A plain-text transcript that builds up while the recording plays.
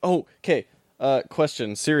Oh, okay.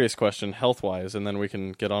 Question, serious question, health-wise, and then we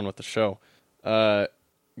can get on with the show.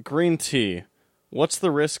 Green tea. What's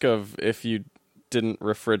the risk of if you didn't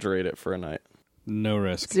refrigerate it for a night? No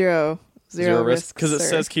risk. Zero risk. Because it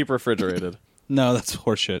says keep refrigerated. No, that's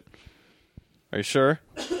horseshit. Are you sure?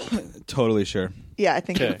 Totally sure. Yeah, I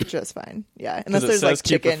think Okay. it's just fine. Yeah, unless it there's says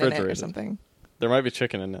keep chicken in it or refrigerated. something. There might be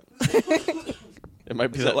chicken in it. It might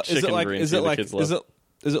be that chicken green tea the kids love.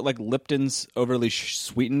 Is it like Lipton's overly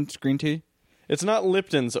sweetened green tea? It's not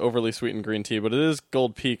Lipton's overly sweetened green tea, but it is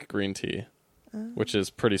Gold Peak green tea, which is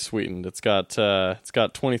pretty sweetened. It's got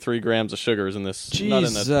 23 grams of sugars in this.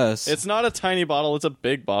 Jesus. It's not a tiny bottle. It's a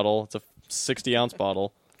big bottle. It's a 60-ounce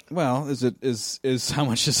bottle. Well, is how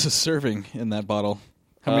much is a serving in that bottle?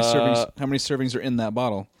 How many servings are in that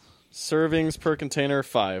bottle? Servings per container,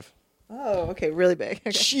 5. Oh, okay, really big.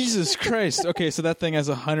 Okay. Jesus Christ. Okay, so that thing has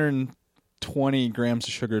 120 grams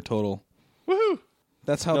of sugar total. Woohoo!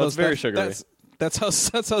 That's how No, it's very sugary. That's how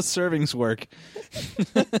servings work.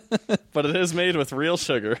 But it is made with real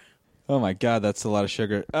sugar. Oh my god, that's a lot of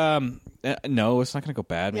sugar. No, it's not going to go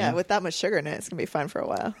bad, man. Yeah, with that much sugar in it, it's gonna be fine for a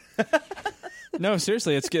while. No,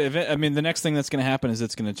 seriously, it's good. I mean, the next thing that's going to happen is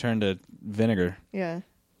it's going to turn to vinegar. Yeah.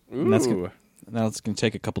 Ooh. And that's now it's going to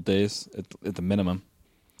take a couple days at the minimum.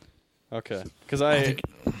 Okay. Because I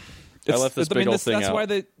left this big old thing that's out.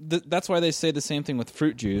 Why that's why they say the same thing with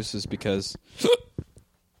fruit juice is because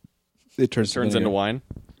it turns into wine.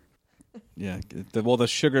 Yeah. The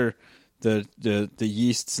sugar, the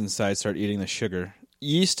yeasts inside start eating the sugar.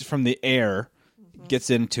 Yeast from the air gets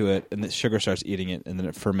into it, and the sugar starts eating it, and then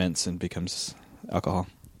it ferments and becomes alcohol.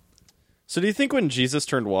 So do you think when Jesus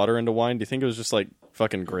turned water into wine, do you think it was just like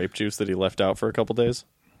fucking grape juice that he left out for a couple days?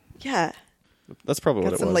 Yeah. That's probably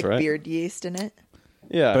Got what it some was, right? beard yeast in it.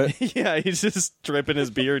 Yeah. Yeah, he's just dripping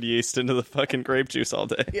his beard yeast into the fucking grape juice all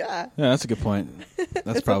day. Yeah. Yeah, that's a good point.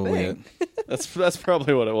 That's probably it. That's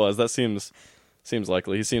probably what it was. That seems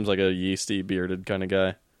likely. He seems like a yeasty, bearded kind of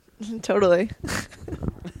guy. Totally.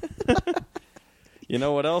 You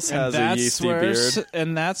know what else has a yeasty beard?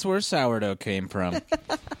 And that's where sourdough came from.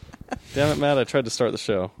 Damn it, Matt! I tried to start the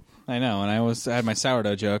show. I know, and I had my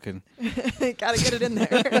sourdough joke, and Gotta get it in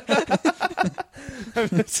there.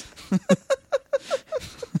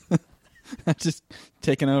 I'm just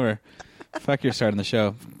taking over. Fuck, you're starting the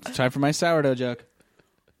show. It's time for my sourdough joke.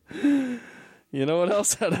 You know what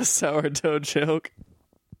else had a sourdough joke?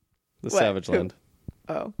 The What? Savage Who? Land.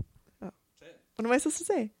 Oh. What am I supposed to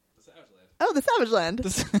say? Oh, the Savage Land.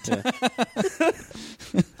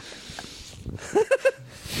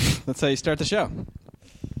 That's how you start the show.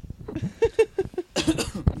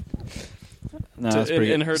 No, that's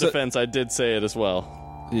pretty In good. her defense, I did say it as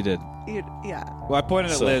well. You did. Yeah. Well, I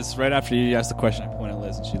pointed at So- Liz right after you asked the question. I pointed at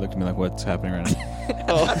Liz, and she looked at me like, "What's happening right now?"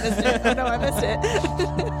 Oh, no, I missed it.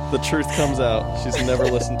 The truth comes out. She's never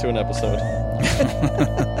listened to an episode.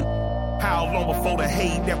 How long before the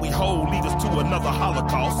hate that we hold lead us to another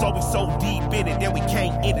Holocaust? So we so deep in it that we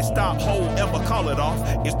can't end it, stop, hold, ever call it off.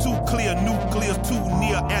 It's too clear, nuclear's too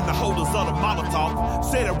near, and the holders of the Molotov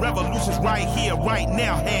say the revolution's right here, right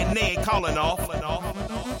now, and they ain't calling off.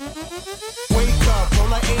 Wake up,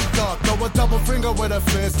 roll an ink up, throw a double finger with a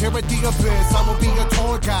fist. Here at the abyss, I will be your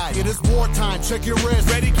tour guide. It is wartime, check your wrist.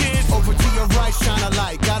 Ready, kids? Over to your right, shine a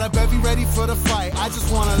light. Got a bevy ready for the fight. I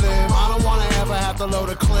just wanna live. I don't wanna ever have to load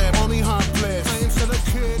a clip. Only hunt bliss. I am still a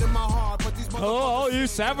kid in my heart, but these Hello, all you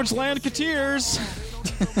Savage Land Cateers.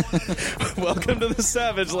 Welcome to the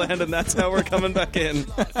Savage Land, and that's how we're coming back in.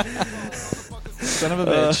 Son of a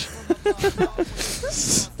bitch.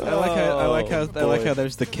 I like how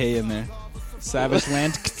there's the K in there. Savage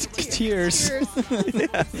Land Cateers.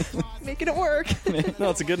 Making it work.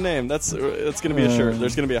 No, it's a good name. It's going to be a shirt.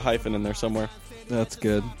 There's going to be a hyphen in there somewhere. That's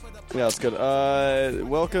good. Yeah, it's good.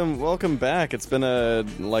 Welcome back. It's been a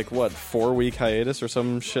 4-week hiatus or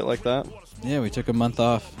some shit like that. Yeah, we took a month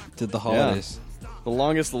off. Did the holidays. The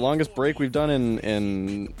longest break we've done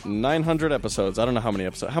in 900 episodes. I don't know how many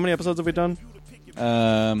episodes. How many episodes have we done?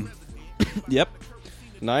 Yep.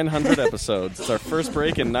 900 episodes. It's our first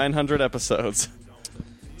break in 900 episodes.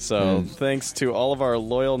 So, thanks to all of our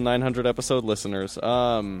loyal 900 episode listeners.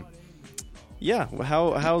 Yeah,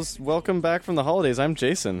 how's welcome back from the holidays? I'm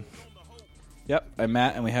Jason. Yep, I'm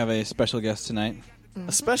Matt, and we have a special guest tonight.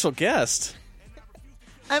 A special guest?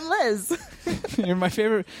 I'm Liz. You're my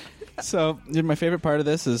favorite. So, my favorite part of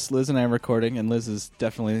this is Liz and I are recording, and Liz is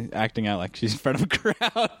definitely acting out like she's in front of a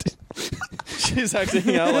crowd. She's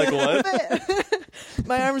acting out like what?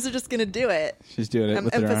 My arms are just going to do it. She's doing it I'm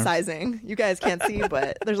with her arms. emphasizing. You guys can't see,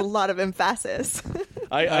 but there's a lot of emphasis.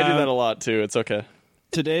 I do that a lot, too. It's okay.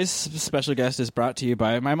 Today's special guest is brought to you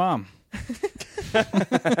by my mom.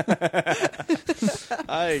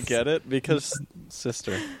 I get it because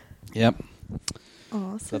sister. Yep.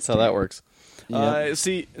 Oh, That's how that works. Yep.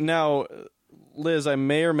 See, now, Liz, I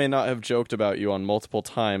may or may not have joked about you on multiple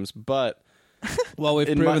times, but Well, we've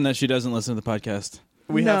In proven my- that she doesn't listen to the podcast.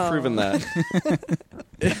 we No. have proven that.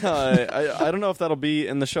 I don't know if that'll be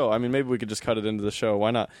in the show. I mean, maybe we could just cut it into the show.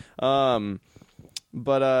 Why not?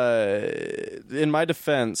 But in my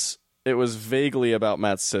defense, it was vaguely about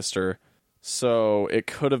Matt's sister, so it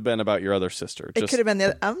could have been about your other sister. It could have been the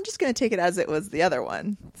other. I'm just going to take it as it was the other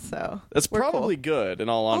one. So That's we're cool. probably good, in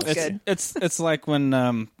all That's honesty. good. It's like when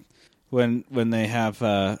they have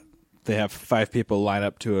 5 people line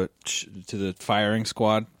up to the firing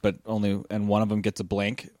squad, but and one of them gets a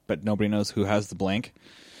blank, but nobody knows who has the blank.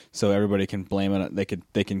 So everybody can blame it.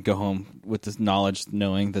 They can go home with this knowledge,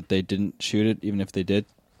 knowing that they didn't shoot it, even if they did,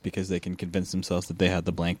 because they can convince themselves that they had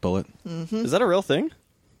the blank bullet. Is that a real thing?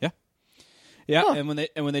 Yeah, Huh. and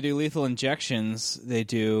when they do lethal injections, they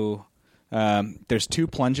do. There's 2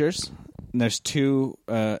 plungers. And there's 2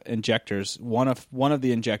 injectors. One of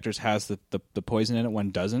the injectors has the poison in it.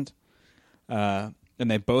 One doesn't. And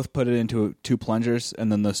they both put it into 2 plungers,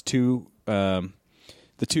 and then those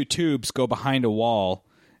the 2 tubes go behind a wall,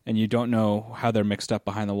 and you don't know how they're mixed up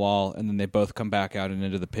behind the wall, and then they both come back out and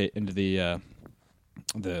into the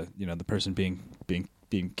person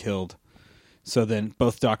being killed. So then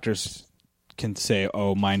both doctors can say,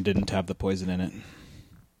 "Oh, mine didn't have the poison in it."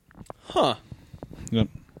 Huh. Yep.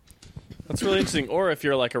 That's really interesting. Or if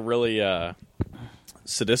you're like a really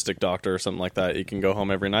sadistic doctor or something like that, you can go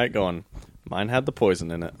home every night going, mine had the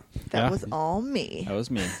poison in it. That Yeah. was all me. That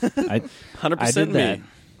was me. I 100% did me.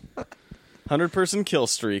 that. 100% kill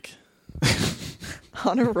streak.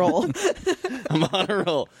 On a roll. I'm on a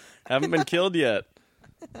roll. Haven't been killed yet.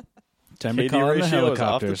 Time to KD call in the ratio is off the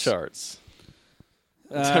helicopters. charts.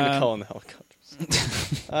 Time to call in the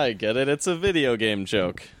helicopters. I get it. It's a video game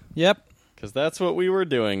joke. Yep. Because that's what we were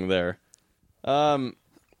doing there.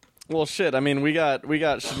 Well, shit. I mean, we got.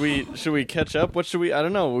 Should we catch up? What should we? I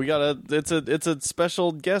don't know. It's a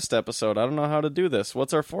special guest episode. I don't know how to do this.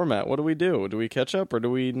 What's our format? What do we do? Do we catch up or do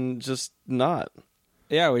we just not?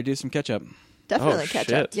 Yeah, we do some catch up. Definitely Oh, catch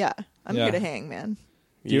shit. up. Yeah. I'm Yeah. here to hang, man.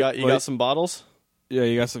 You got wait. some bottles? Yeah,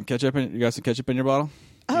 you got some ketchup in your bottle?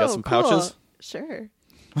 You got some pouches? Sure.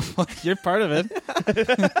 You're part of it.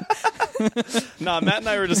 Nah, Matt and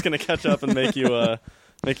I were just gonna catch up and make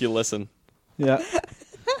you listen. Yeah.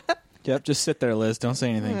 Yep, just sit there, Liz. Don't say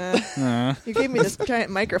anything. You gave me this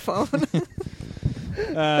giant microphone.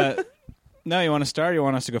 No, you want to start or you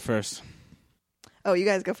want us to go first? Oh, you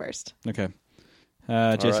guys go first. Okay.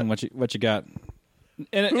 Jason, right. what you got?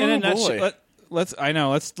 In a nutshell, boy.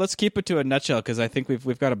 let's keep it to a nutshell because I think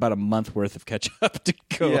we've got about a month worth of catch up to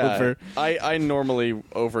go over. I normally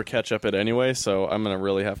over catch up it anyway, so I'm gonna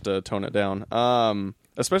really have to tone it down.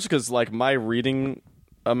 Especially because like my reading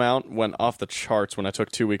amount went off the charts when I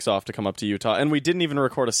took 2 weeks off to come up to Utah, and we didn't even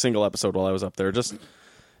record a single episode while I was up there. Just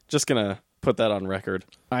gonna put that on record.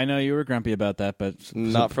 I know you were grumpy about that, but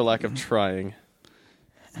Not for lack of trying.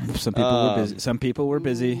 some people were busy. Some people were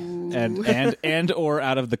busy and or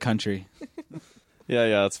out of the country. Yeah,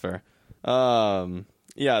 that's fair.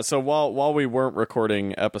 Yeah, so while we weren't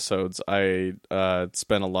recording episodes, I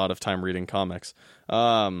spent a lot of time reading comics,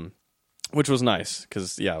 which was nice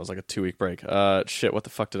because it was like a 2 week break. Shit, what the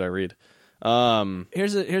fuck did I read?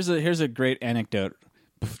 Here's a great anecdote.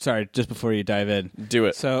 Sorry, just before you dive in. Do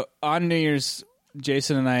it. So on New Year's,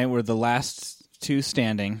 Jason and I were the last 2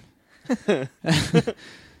 standing.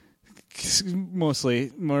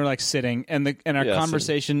 Mostly more like sitting, and our Yeah,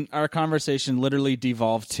 conversation literally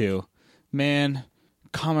devolved to, man,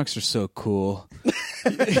 comics are so cool.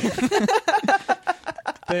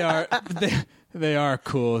 they are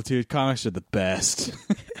cool, dude. Comics are the best.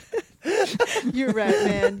 You're right,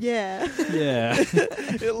 man. Yeah. Yeah.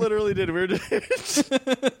 It literally did. We were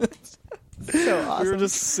So awesome. we were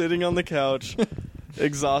just sitting on the couch,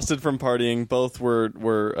 exhausted from partying. Both were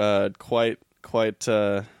quite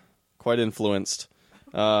influenced.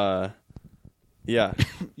 Yeah.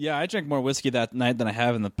 Yeah, I drank more whiskey that night than I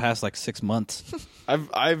have in the past 6 months.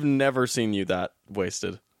 I've never seen you that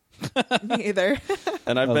wasted, Me either.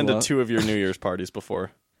 and I've That was been a to lot. 2 of your New Year's parties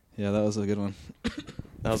before. Yeah, that was a good one.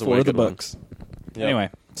 That was a For way the good one. books. Yep. Anyway,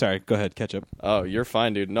 sorry. Go ahead. Catch up. Oh, you're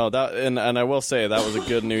fine, dude. No, that and I will say that was a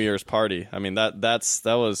good New Year's party. I mean that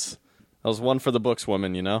was one for the books,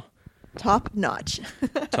 woman. You know, Top notch.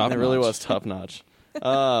 Top it really notch. was top notch.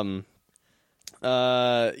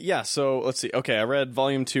 Yeah. So let's see. Okay, I read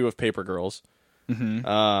volume 2 of Paper Girls.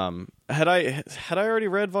 Mm-hmm. Had I already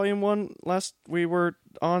read volume 1 last we were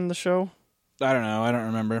on the show? I don't know. I don't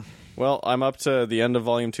remember. Well, I'm up to the end of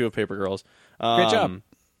volume 2 of Paper Girls. Great job.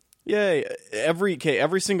 Yay!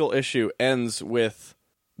 Every single issue ends with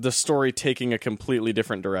the story taking a completely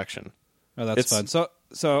different direction. Oh, that's fun.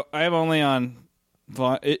 So I'm only on.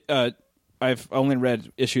 I've only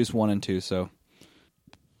read issues 1 and 2, so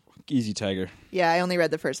easy, Tiger. Yeah, I only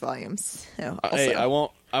read the first volumes. So Hey, I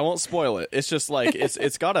won't spoil it. It's just like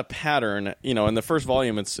it's got a pattern. You know, in the first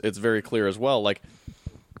volume, it's very clear as well. Like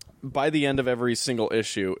by the end of every single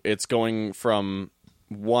issue, it's going from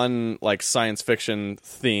one like science fiction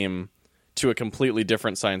theme to a completely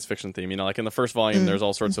different science fiction theme. You know, like in the first volume, there's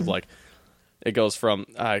all sorts of like it goes from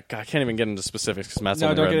I can't even get into specifics because Matt's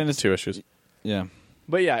only read 2 issues. Yeah.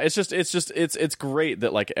 But yeah, it's great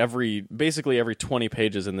that like basically every 20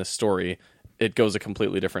 pages in this story, it goes a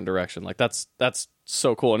completely different direction. Like that's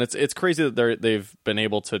so cool, and it's crazy that they've been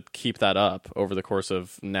able to keep that up over the course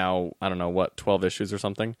of now, I don't know what, 12 issues or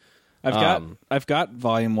something. I've got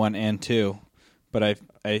volume 1 and 2, but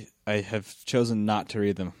I have chosen not to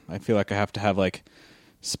read them. I feel like I have to have like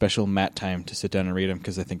special Matt time to sit down and read them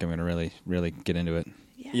because I think I'm going to really, really get into it.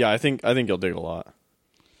 Yeah, I think you'll dig it a lot.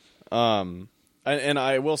 And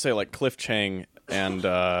I will say, like Cliff Chang and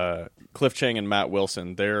Matt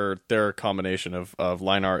Wilson, their combination of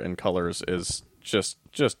line art and colors is just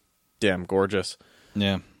damn gorgeous.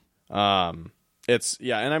 Yeah. And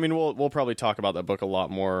I mean we'll probably talk about that book a lot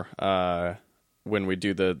more when we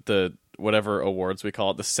do the whatever awards we call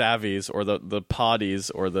it, the Savvies or the Poddies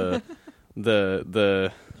or the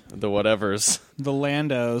the whatevers, the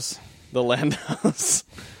Landos. Landos.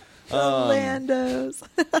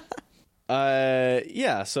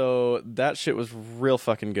 Yeah, so that shit was real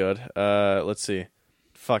fucking good. Let's see.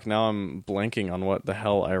 Fuck, now I'm blanking on what the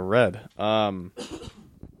hell I read.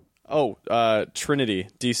 Trinity,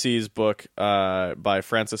 DC's book by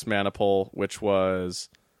Francis Manapul, which was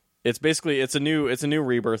it's a new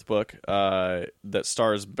Rebirth book that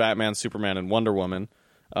stars Batman, Superman, and Wonder Woman.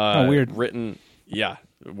 Weird. Written, yeah,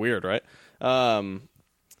 weird, right?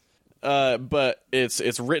 But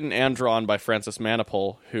it's written and drawn by Francis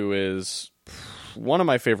Manapul, who is one of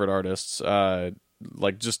my favorite artists.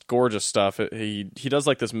 Like just gorgeous stuff. He does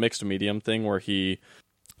like this mixed medium thing where he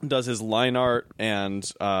does his line art and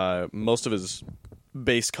most of his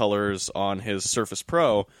base colors on his Surface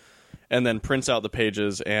Pro, and then prints out the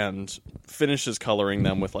pages and finishes coloring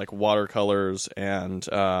them with like watercolors and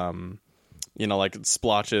like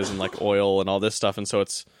splotches and like oil and all this stuff. And so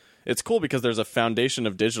it's cool because there's a foundation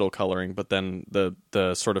of digital coloring, but then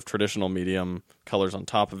the sort of traditional medium colors on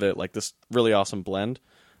top of it, like this really awesome blend.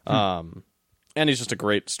 And he's just a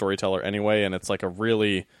great storyteller anyway, and it's like a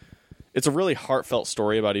really heartfelt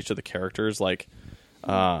story about each of the characters. Like,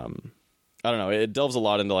 I don't know, it delves a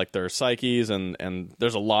lot into like their psyches, and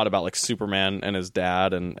there's a lot about like Superman and his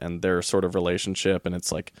dad and their sort of relationship, and it's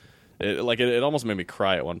like it almost made me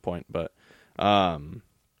cry at one point, but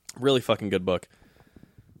really fucking good book.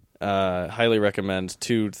 Highly recommend.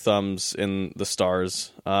 2 thumbs in the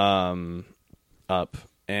stars up.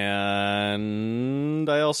 And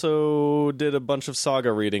I also did a bunch of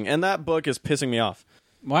Saga reading, and that book is pissing me off.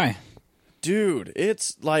 Why? Dude,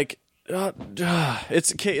 it's like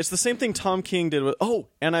it's okay. It's the same thing Tom King did with. Oh,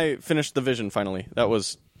 and I finished The Vision finally. That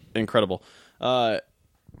was incredible.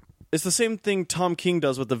 It's the same thing Tom King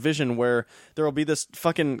does with The Vision, where there will be this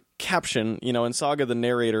fucking caption. You know, in Saga, the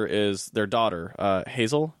narrator is their daughter,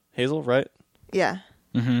 Hazel. Hazel, right? Yeah.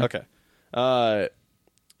 Mm-hmm. Okay.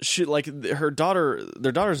 She like their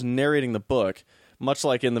daughter's narrating the book, much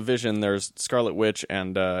like in The Vision. There's Scarlet Witch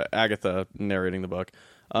and Agatha narrating the book.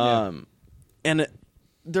 And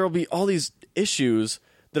there will be all these issues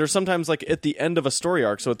that are sometimes like at the end of a story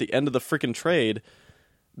arc, so at the end of the freaking trade,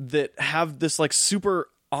 that have this like super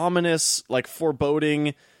ominous, like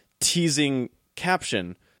foreboding, teasing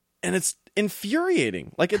caption, and it's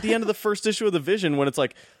infuriating. Like at the end of the first issue of The Vision, when it's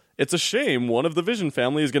like, it's a shame one of the Vision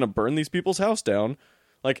family is going to burn these people's house down.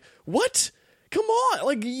 Like, what? Come on!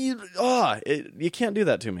 Like, you can't do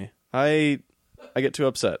that to me. I get too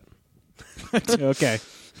upset. Okay.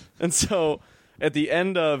 And so at the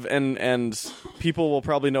end of and people will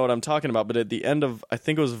probably know what I'm talking about, but at the end of, I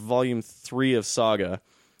think it was volume 3 of Saga,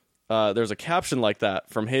 there's a caption like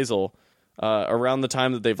that from Hazel around the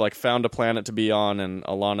time that they've like found a planet to be on, and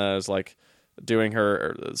Alana is like doing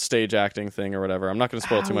her stage acting thing or whatever. I'm not going to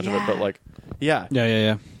spoil too much of it, but like, yeah.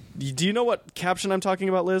 Do you know what caption I'm talking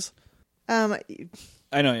about, Liz? I know what you're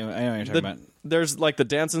talking about. There's like the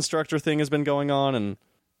dance instructor thing has been going on, and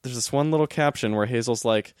there's this one little caption where Hazel's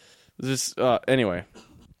like, "This." Anyway,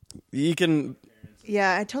 you can.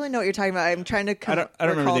 Yeah, I totally know what you're talking about. I'm trying to. I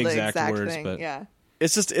don't remember the exact words, thing. but yeah,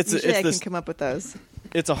 it's just Usually I can come up with those.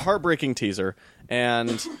 It's a heartbreaking teaser,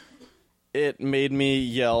 and it made me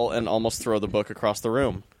yell and almost throw the book across the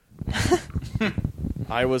room.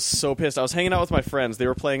 I was so pissed. I was hanging out with my friends. They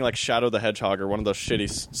were playing like Shadow the Hedgehog or one of those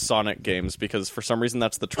shitty Sonic games because for some reason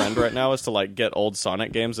that's the trend right now is to like get old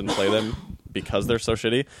Sonic games and play them because they're so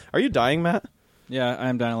shitty. Are you dying, Matt? Yeah,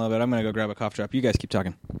 I'm dying a little bit. I'm going to go grab a cough drop. You guys keep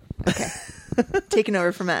talking. Okay. Taking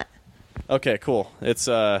over for Matt. Okay, cool. It's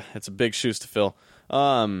a big shoes to fill.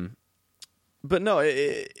 But no,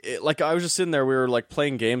 like I was just sitting there. We were like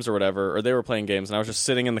playing games or whatever, or they were playing games, and I was just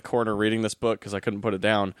sitting in the corner reading this book because I couldn't put it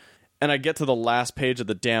down. And I get to the last page of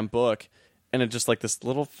the damn book, and it just like this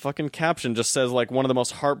little fucking caption just says like one of the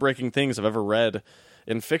most heartbreaking things I've ever read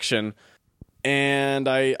in fiction. And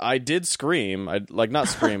I did scream. I like not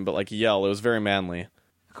scream, but like yell. It was very manly.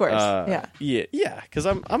 Of course. Yeah. Yeah. Because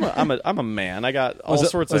I'm a man. I got all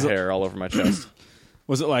sorts of hair all over my chest.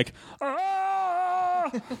 Was it like?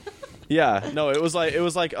 Yeah. No. It was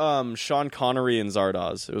like Sean Connery and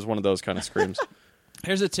Zardoz. It was one of those kind of screams.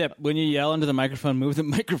 Here's a tip: when you yell into the microphone, move the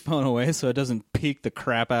microphone away so it doesn't peak the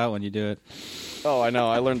crap out when you do it. Oh, I know.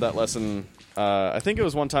 I learned that lesson. I think it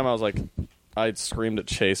was one time I was like, I screamed at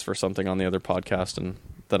Chase for something on the other podcast, and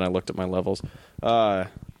then I looked at my levels. So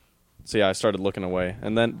yeah, I started looking away,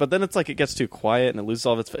 but then it's like it gets too quiet and it loses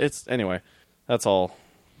all of its. Anyway, that's all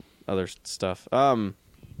other stuff.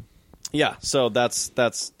 Yeah. So that's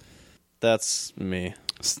me.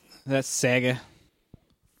 That's Saga.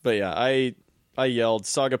 But yeah, I yelled.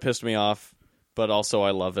 Saga pissed me off, but also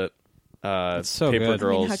I love it. It's so Paper good.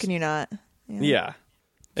 Girls. I mean, how can you not? Yeah.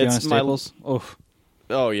 Fiona It's my. Staples.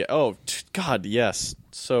 Oh yeah. Oh God, yes,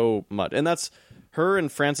 so much. And that's her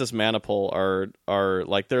and Frances Manipul are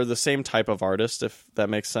like they're the same type of artist, if that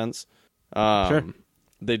makes sense. Sure.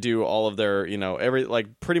 They do all of their,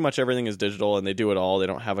 pretty much everything is digital, and they do it all. They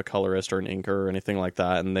don't have a colorist or an inker or anything like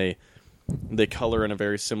that, and they color in a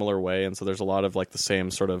very similar way, and so there's a lot of like the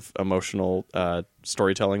same sort of emotional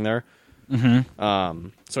storytelling there. Mm-hmm.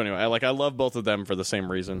 So anyway, I love both of them for the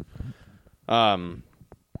same reason. And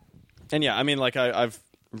yeah, I mean, like I've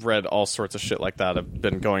read all sorts of shit like that. I've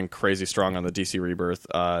been going crazy strong on the DC Rebirth.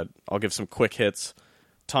 I'll give some quick hits.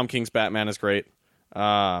 Tom King's Batman is great.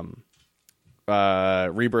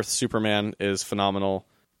 Rebirth Superman is phenomenal.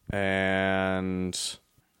 And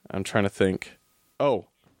I'm trying to think.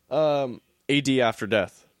 AD After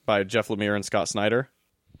Death by Jeff Lemire and Scott Snyder.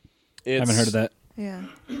 I haven't heard of that. Yeah.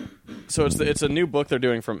 So it's a new book they're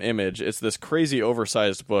doing from Image. It's this crazy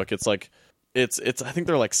oversized book. It's like it's I think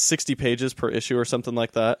they're like 60 pages per issue or something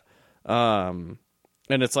like that. And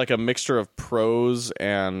it's like a mixture of prose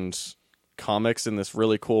and comics in this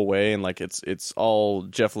really cool way, and like it's all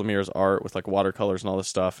Jeff Lemire's art with like watercolors and all this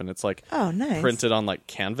stuff, and it's like nice. Printed on like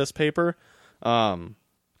canvas paper. And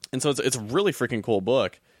so it's a really freaking cool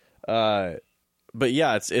book. But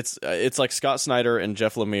yeah, it's like Scott Snyder and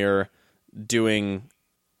Jeff Lemire doing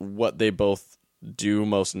what they both do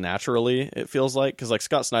most naturally, it feels like, because like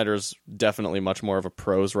Scott Snyder's definitely much more of a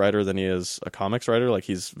prose writer than he is a comics writer. Like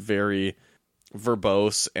he's very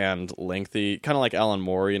verbose and lengthy, kind of like Alan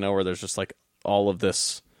Moore, where there's just like all of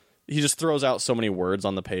this, he just throws out so many words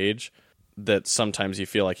on the page that sometimes you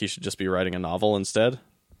feel like he should just be writing a novel instead.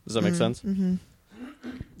 Does that make sense? Mm-hmm.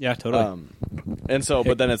 Yeah, totally. And so,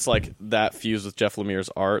 but then it's like that fused with Jeff Lemire's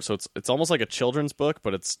art, so it's almost like a children's book,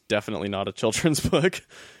 but it's definitely not a children's book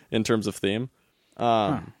in terms of theme.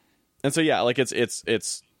 And so yeah, like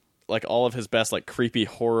it's like all of his best like creepy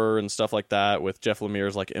horror and stuff like that, with Jeff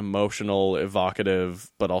Lemire's like emotional, evocative,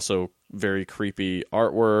 but also very creepy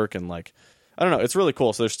artwork, and like I don't know, it's really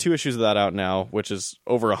cool. So there's 2 issues of that out now, which is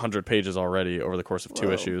over 100 pages already over the course of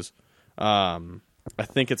 2 issues. I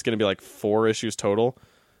think it's going to be like 4 issues total,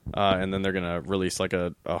 and then they're going to release like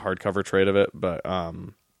a hardcover trade of it. But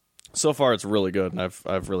so far it's really good, and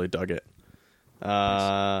I've really dug it.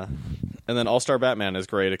 And then All-Star Batman is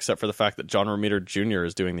great, except for the fact that John Romita Jr.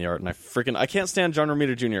 is doing the art, and I can't stand John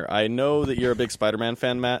Romita Jr. I know that you're a big Spider-Man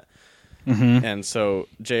fan, Matt, and so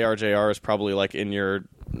JR is probably like in your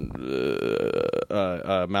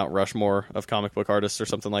Mount Rushmore of comic book artists or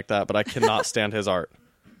something like that, but I cannot stand his art.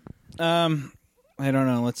 I don't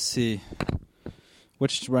know. Let's see.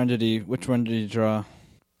 Which run did he draw?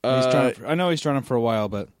 I know he's drawn him for a while,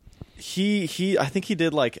 but I think he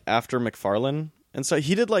did like after McFarlane, and so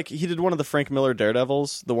he did one of the Frank Miller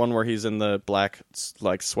Daredevils, the one where he's in the black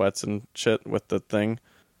like sweats and shit with the thing.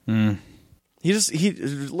 He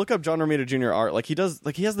look up John Romita Jr. art. Like he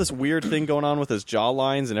has this weird thing going on with his jaw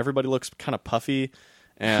lines, and everybody looks kind of puffy.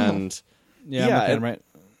 And right.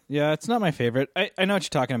 Yeah, it's not my favorite. I know what you're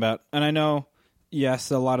talking about, and I know.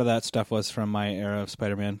 Yes, a lot of that stuff was from my era of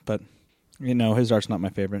Spider-Man, but his art's not my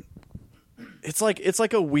favorite. It's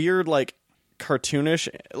like a weird like cartoonish.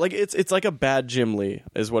 Like it's like a bad Jim Lee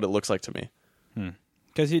is what it looks like to me.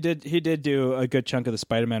 Because he did do a good chunk of the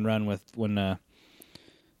Spider-Man run with when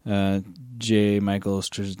J. Michael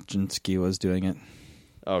Straczynski was doing it.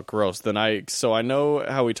 Oh, gross. Then I know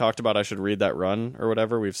how we talked about I should read that run or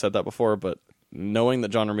whatever. We've said that before, but knowing that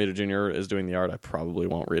John Romita Jr. is doing the art, I probably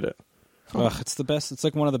won't read it. Ugh, it's the best. It's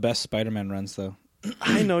like one of the best Spider-Man runs, though.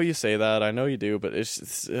 I know you say that. I know you do, but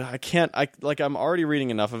I can't. I'm already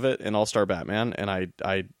reading enough of it in All-Star Batman, and I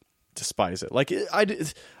despise it. Like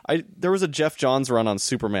there was a Jeff Johns run on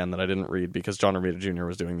Superman that I didn't read because John Romita Jr.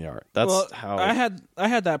 was doing the art. That's how I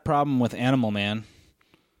had that problem with Animal Man.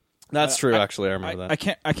 That's true. Actually, I remember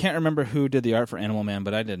that. I can't remember who did the art for Animal Man,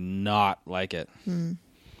 but I did not like it.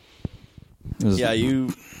 Yeah,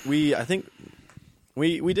 I think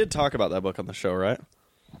we did talk about that book on the show, right?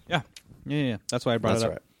 Yeah. That's why I brought it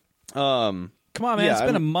up. Right. Come on, man! It's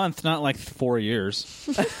been a month, not like 4 years.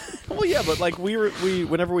 Well, yeah, but like we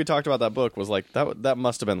whenever we talked about that book was like that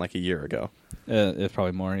must have been like a year ago. It's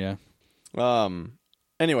probably more, yeah.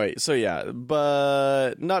 Anyway, so yeah,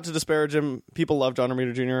 but not to disparage him. People love John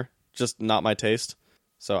Romita Jr., just not my taste.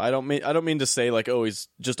 So I don't mean to say like, oh, he's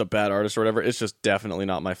just a bad artist or whatever. It's just definitely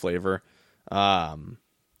not my flavor.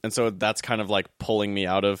 And so that's kind of like pulling me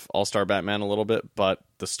out of All-Star Batman a little bit, but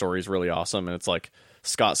the story's really awesome, and it's like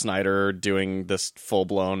Scott Snyder doing this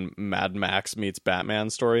full-blown Mad Max meets Batman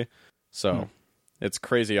story. So it's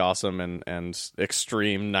crazy awesome and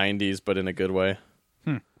extreme 90s, but in a good way.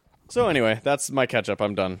 So anyway, that's my catch-up.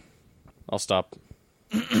 I'm done. I'll stop.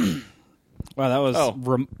 Wow, that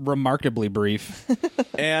was remarkably brief.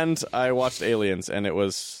 And I watched Aliens, and it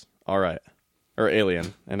was all right. Or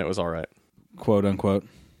Alien, and it was all right. Quote, unquote.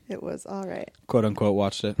 It was all right. Quote, unquote,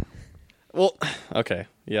 watched it. Well, okay,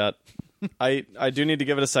 yeah. I do need to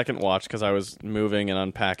give it a second watch because I was moving and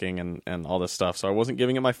unpacking and all this stuff, so I wasn't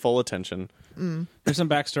giving it my full attention. Here's some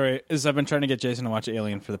backstory. I've been trying to get Jason to watch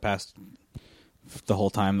Alien for the whole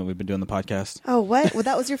time that we've been doing the podcast. Oh, what? Well,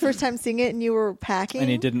 that was your first time seeing it and you were packing? And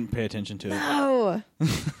he didn't pay attention to it. No.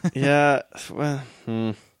 Yeah, well,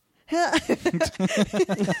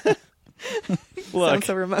 Look, Sounds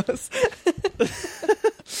so Ramos.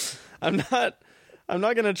 I'm not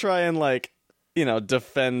going to try and like,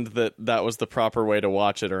 defend that was the proper way to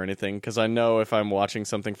watch it or anything, because I know if I'm watching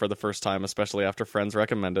something for the first time, especially after friends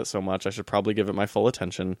recommend it so much, I should probably give it my full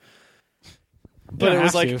attention. But it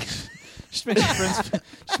was like just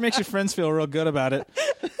makes your friends feel real good about it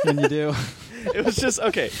when you do. It was just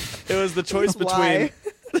okay. It was the choice between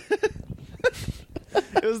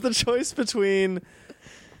it was the choice between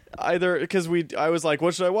either, because I was like,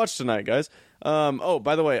 what should I watch tonight, guys? Oh,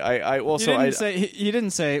 by the way, you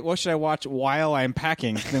didn't say what should I watch while I'm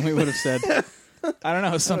packing. Then we would have said, I don't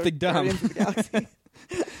know, something dumb.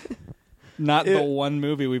 Not the one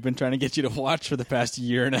movie we've been trying to get you to watch for the past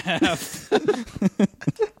year and a half.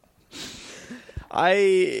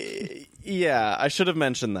 I should have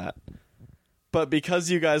mentioned that. But because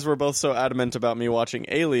you guys were both so adamant about me watching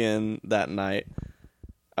Alien that night,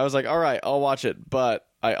 I was like, all right, I'll watch it, but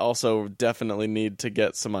I also definitely need to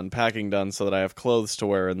get some unpacking done so that I have clothes to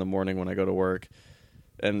wear in the morning when I go to work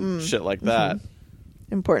and shit like that.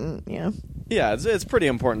 Important, yeah. Yeah, it's pretty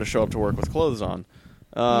important to show up to work with clothes on.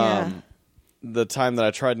 The time that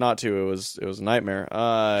I tried not to, it was a nightmare.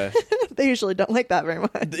 They usually don't like that very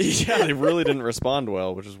much. Yeah, they really didn't respond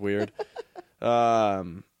well, which is weird.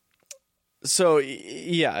 So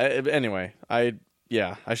yeah. Anyway, I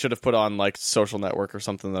should have put on like Social Network or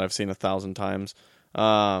something that I've seen 1,000 times.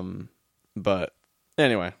 But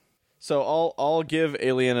anyway, so I'll give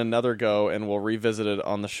Alien another go, and we'll revisit it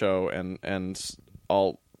on the show, and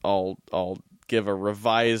I'll give a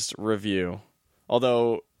revised review.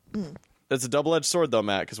 Although it's a double-edged sword, though,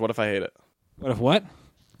 Matt. Because what if I hate it? What if what?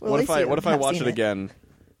 Well, what if I watch it again?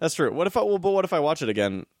 That's true. What if I watch it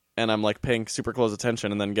again and I'm like paying super close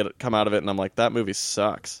attention, and then come out of it and I'm like, that movie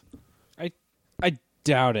sucks? I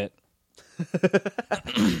doubt it.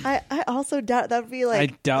 I also doubt that would be like.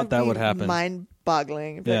 I doubt that would happen.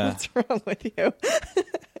 Mind-boggling. Yeah. What's wrong with you?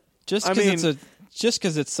 Just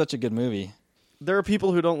because it's such a good movie. There are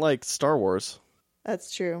people who don't like Star Wars.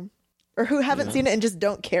 That's true. Or who haven't seen it and just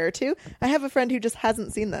don't care to. I have a friend who just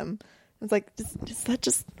hasn't seen them. It's like,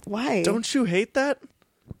 just why? Don't you hate that?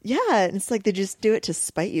 Yeah, and it's like they just do it to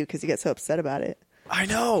spite you because you get so upset about it. I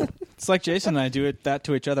know. It's like Jason and I do that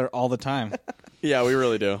to each other all the time. Yeah, we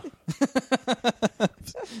really do.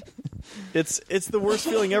 It's the worst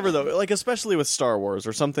feeling ever, though. Like, especially with Star Wars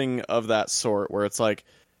or something of that sort, where it's like,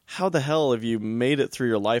 how the hell have you made it through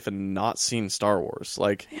your life and not seen Star Wars?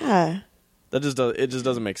 Like, Yeah. it just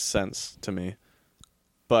doesn't make sense to me.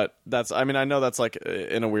 But that's, I mean, I know that's like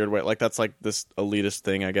in a weird way, like that's like this elitist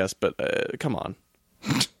thing, I guess. But come on,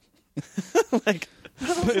 like Like,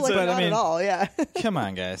 not I mean- at all. Yeah. Come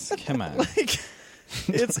on, guys. Come on. like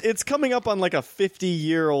it's coming up on like a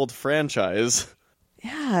 50-year-old franchise,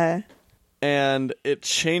 Yeah. and it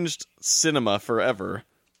changed cinema forever.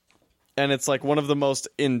 And it's like one of the most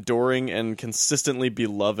enduring and consistently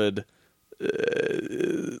beloved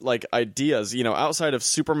like ideas, you know, outside of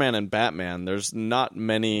Superman and Batman. There's not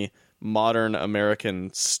many modern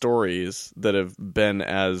American stories that have been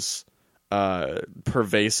as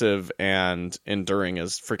pervasive and enduring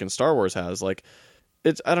as freaking Star Wars has. Like,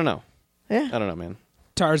 it's, I don't know. Yeah. I don't know, man.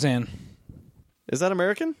 Tarzan. Is that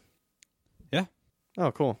American? Yeah.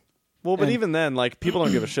 Oh, cool. Well, but And- even then, like, people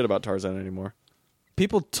don't give a shit about Tarzan anymore.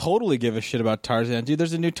 People totally give a shit about Tarzan. Dude,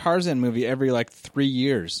 there's a new Tarzan movie every, 3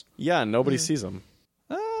 years. Yeah, nobody sees them.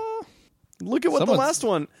 Look at what the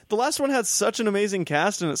last one had such an amazing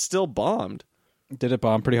cast, and it still bombed. Did it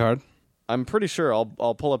bomb pretty hard? I'm pretty sure I'll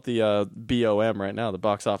pull up the BOM right now, the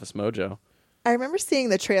Box Office Mojo. I remember seeing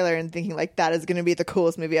the trailer and thinking like that is going to be the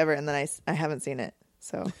coolest movie ever, and then I haven't seen it.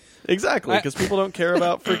 So Exactly, because people don't care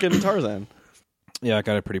about freaking Tarzan. Yeah, it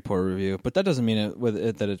got a pretty poor review, but that doesn't mean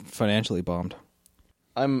that it financially bombed.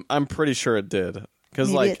 I'm pretty sure it did, because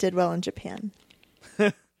maybe like it did well in Japan.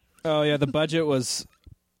 Oh yeah, the budget was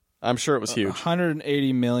I'm sure it was huge.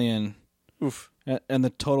 180 million, Oof. and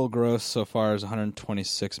the total gross so far is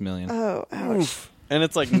 126 million. Oh, ouch! And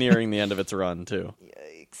it's like nearing the end of its run too.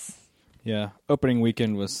 Yikes! Yeah, opening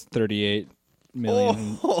weekend was 38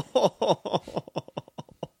 million.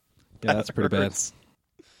 Yeah, that's pretty bad. Hurts.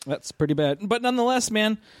 That's pretty bad. But nonetheless,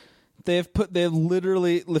 man, they've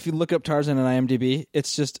literally, if you look up Tarzan on IMDb,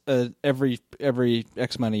 it's just every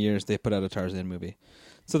X amount of years they put out a Tarzan movie.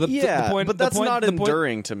 So the point, but that's not the point-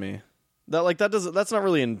 enduring to me. That's not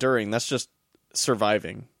really enduring. That's just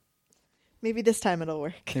surviving. Maybe this time it'll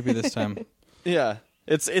work. Maybe this time. Yeah,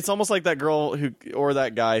 it's almost like that girl or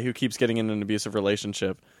that guy who keeps getting in an abusive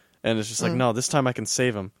relationship, and it's just like, no, this time I can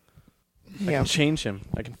save him. I Yeah. can change him.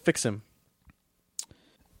 I can fix him.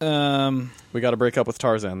 Um, We got to break up with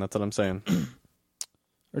Tarzan. That's what I'm saying.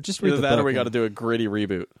 or just read Either the that, or book we got to and- do a gritty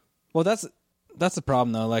reboot. Well, that's the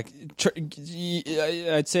problem though. Like,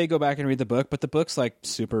 I'd say go back and read the book, but the book's like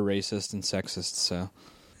super racist and sexist, so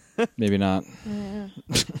maybe not.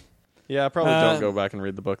 Yeah, probably don't go back and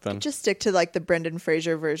read the book then. Just stick to like the Brendan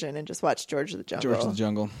Fraser version and just watch George of the Jungle. George of the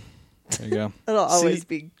Jungle. There you go. It'll always See-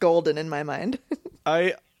 be golden in my mind.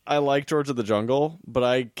 I like George of the Jungle, but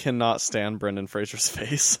I cannot stand Brendan Fraser's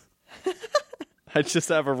face. I just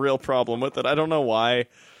have a real problem with it. I don't know why.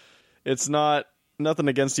 It's nothing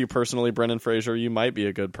against you personally, Brendan Fraser. You might be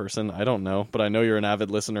a good person. I don't know, but I know you're an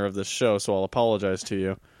avid listener of this show, so I'll apologize to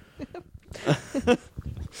you.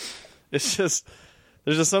 It's just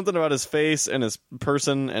there's just something about his face and his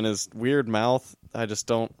person and his weird mouth. I just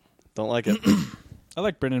don't like it. I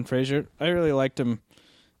like Brendan Fraser. I really liked him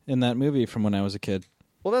in that movie from when I was a kid.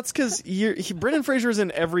 Well, that's because Brendan Fraser is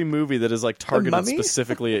in every movie that is like targeted Mummy?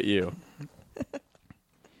 specifically at you.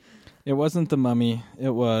 It wasn't The Mummy. It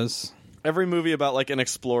was. Every movie about like an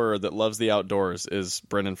explorer that loves the outdoors is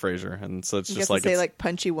Brendan Fraser, and so it's You just get like to say it's, like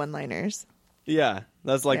punchy one-liners. yeah,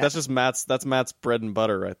 that's like Yeah. that's just Matt's bread and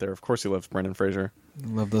butter right there. Of course, he loves Brendan Fraser.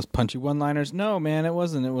 Love those punchy one-liners. No, man, it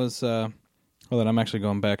wasn't. It was. Hold on, I'm actually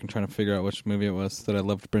going back and trying to figure out which movie it was that I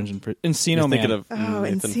loved Brendan Fraser. Encino You're Man. thinking of Oh,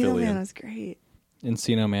 Nathan Encino Fillion. Man was great.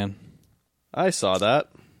 Encino Man. I saw that.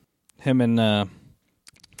 Him and the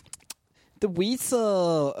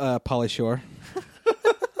Weasel, Pauly Shore.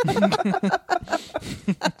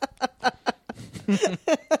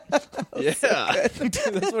 Yeah,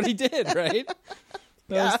 That's what he did, right?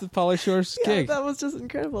 That was the Pauly Shore's Yeah, gig. that was just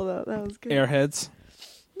incredible though. That was good. Airheads.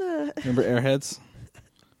 Remember Airheads?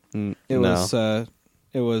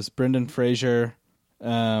 It was Brendan Fraser,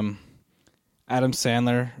 Adam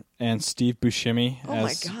Sandler, and Steve Buscemi Oh my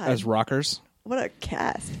as God. as rockers. What a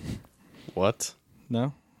cast. What?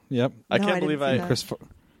 No. Yep. I No, can't I believe didn't see I. that. Chris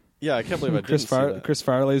Yeah, I can't believe I Chris didn't see that. Chris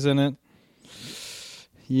Farley's in it.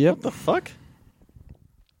 Yep. What the fuck?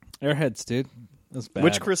 Airheads, dude. That was bad.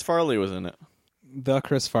 Which Chris Farley was in it? The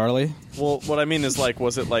Chris Farley. Well, what I mean is like,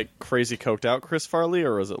 was it like crazy coked out Chris Farley,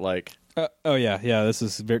 or was it like Oh yeah. This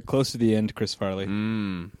is very close to the end. Chris Farley.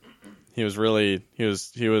 he was really he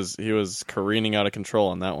was careening out of control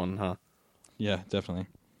on that one, huh? Yeah, definitely.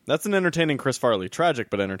 That's an entertaining Chris Farley. Tragic,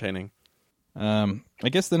 but entertaining. I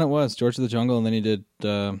guess then it was George of the Jungle, and then he did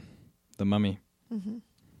The Mummy.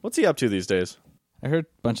 What's he up to these days? I heard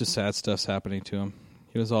a bunch of sad stuff's happening to him.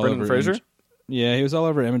 He was all Brendan over Fraser? Yeah, he was all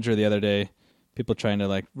over Imager the other day. people trying to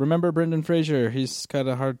like remember Brendan Fraser. He's got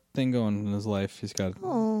a hard thing going in his life. He's got I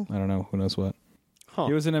don't know, who knows what. Huh.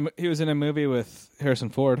 He was in a movie with Harrison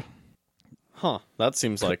Ford. Huh. That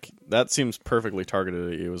seems perfectly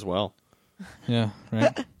targeted at you as well. Yeah,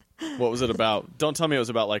 right. What was it about? Don't tell me it was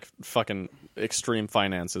about like fucking extreme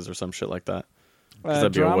finances or some shit like that. 'Cause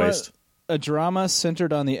that'd be a waste. A drama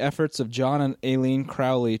centered on the efforts of John and Aileen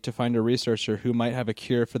Crowley to find a researcher who might have a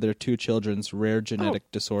cure for their 2 children's rare genetic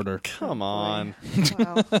disorder. Come on.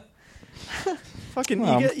 Wow. Fucking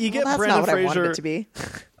you get That's Brendan not what I wanted Fraser it to be.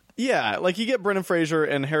 Yeah, like you get Brendan Fraser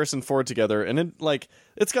and Harrison Ford together, and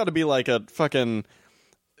it's got to be like a fucking,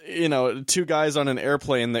 2 guys on an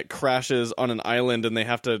airplane that crashes on an island, and they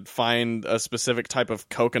have to find a specific type of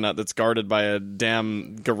coconut that's guarded by a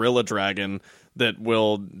damn gorilla dragon that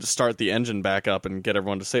will start the engine back up and get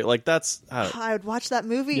everyone to say, like, that's... I would watch that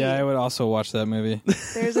movie. Yeah, I would also watch that movie.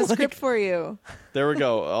 There's a script for you. There we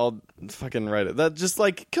go. I'll fucking write it. That just,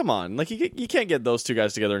 like, come on. Like, you can't get those 2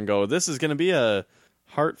 guys together and go, this is going to be a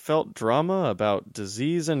heartfelt drama about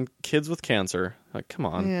disease and kids with cancer. Like, come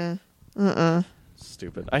on. Yeah.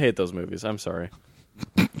 Stupid. I hate those movies. I'm sorry.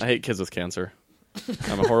 I hate kids with cancer.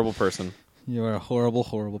 I'm a horrible person. You are a horrible,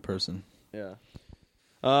 horrible person. Yeah.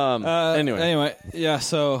 Anyway, yeah.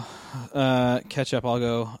 So, catch up. I'll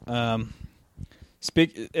go.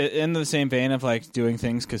 Speak in the same vein of like doing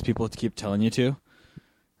things because people keep telling you to,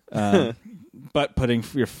 but putting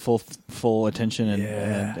your full attention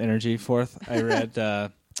and energy forth. I read.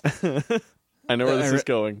 I know where this is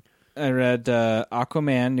going. I read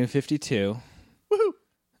Aquaman New 52. Woohoo!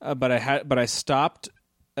 But I stopped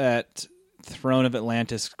at Throne of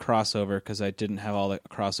Atlantis crossover because I didn't have all the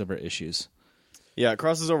crossover issues. Yeah, it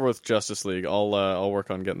crosses over with Justice League. I'll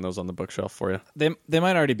work on getting those on the bookshelf for you. They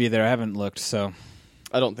might already be there. I haven't looked, so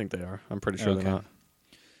I don't think they are. I'm pretty sure they're not.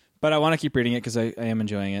 But I want to keep reading it because I am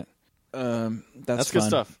enjoying it. That's good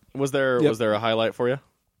stuff. Was there a highlight for you?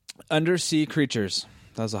 Undersea Creatures.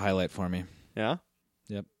 That was a highlight for me. Yeah.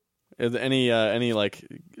 Yep. Any like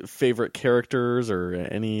favorite characters or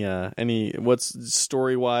any what's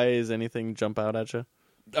story wise? Anything jump out at you?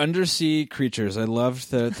 Undersea creatures. I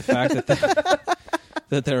loved the fact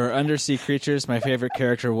that there were undersea creatures. My favorite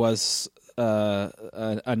character was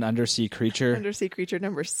an undersea creature. Undersea creature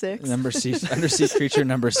number 6. Undersea creature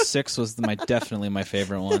number 6 was definitely my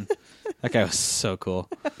favorite one. That guy was so cool.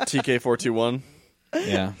 TK421.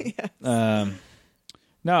 Yeah. Yes.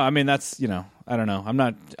 No, I mean that's I don't know.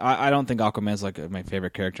 I don't think Aquaman's like my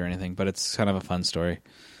favorite character or anything, but it's kind of a fun story.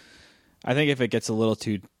 I think if it gets a little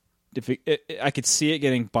too, I could see it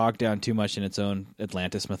getting bogged down too much in its own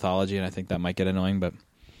Atlantis mythology, and I think that might get annoying. But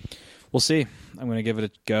we'll see. I'm going to give it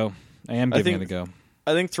a go. I am giving it a go.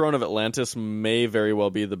 I think Throne of Atlantis may very well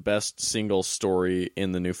be the best single story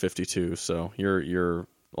in the New 52. So you're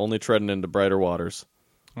only treading into brighter waters.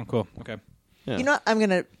 Oh, cool. Okay. Yeah. You know what? I'm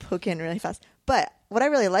going to poke in really fast. But what I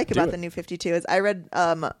really like about the New 52 is I read,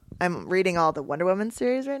 I'm reading all the Wonder Woman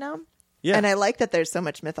series right now. Yeah. And I like that there's so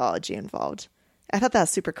much mythology involved. I thought that was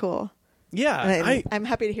super cool. Yeah. And I'm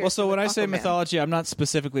happy to hear. Well, so when I say Aquaman. mythology, I'm not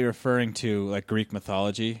specifically referring to like Greek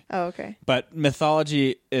mythology. Oh, okay. But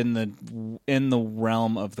mythology in the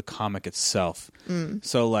realm of the comic itself.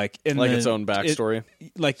 So like its own backstory.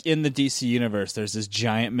 Like in the DC universe, there's this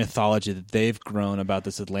giant mythology that they've grown about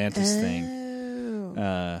this Atlantis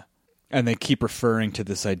thing. And they keep referring to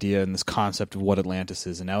this idea and this concept of what Atlantis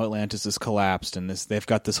is, and now Atlantis is collapsed, and they've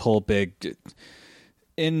got this whole big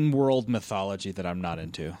in-world mythology that I'm not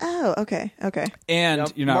into. Oh, okay.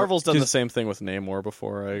 And Marvel's done the same thing with Namor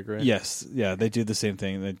before. I agree. Yes, yeah, they do the same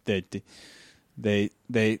thing. They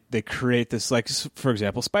create this, like, for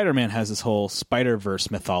example, Spider-Man has this whole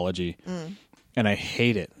Spider-Verse mythology, and I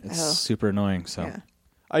hate it. It's super annoying. So. Yeah.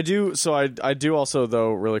 I do. So I do also,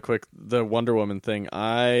 though, really quick, the Wonder Woman thing.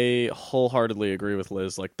 I wholeheartedly agree with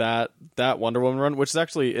Liz. Like that Wonder Woman run, which is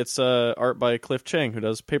actually it's art by Cliff Chang, who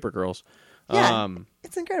does Paper Girls. Yeah,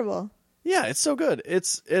 it's incredible. Yeah, it's so good.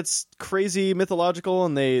 It's crazy mythological,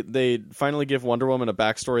 and they finally give Wonder Woman a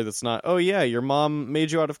backstory that's not, oh yeah, your mom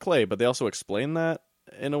made you out of clay, but they also explain that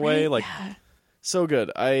in a way, like. Yeah. So good.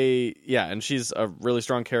 And she's a really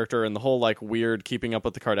strong character, and the whole like weird keeping up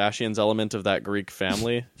with the Kardashians element of that Greek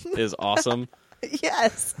family is awesome.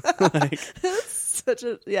 Yes. That's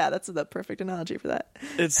the perfect analogy for that.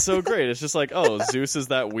 It's so great. It's just like, oh, Zeus is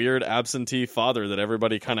that weird absentee father that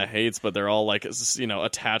everybody kind of hates, but they're all like,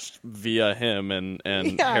 attached via him,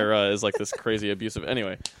 and Hera is like this crazy abusive.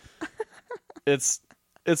 Anyway, it's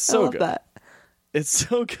so I love good. That. It's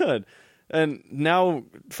so good. And now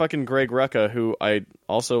fucking Greg Rucka, who I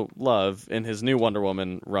also love in his new Wonder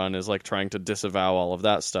Woman run, is like trying to disavow all of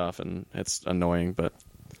that stuff, and it's annoying, but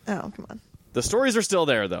Oh, come on. The stories are still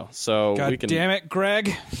there, though, so God we can damn it,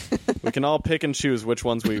 Greg. we can all pick and choose which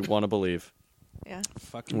ones we want to believe, Yeah.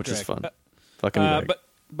 Fucking which Greg. is fun. Fucking Greg.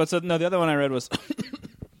 But so no, the other one I read was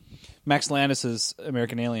Max Landis's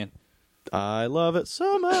American Alien. I love it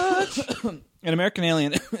so much. And American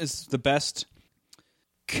Alien is the best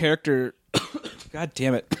character. God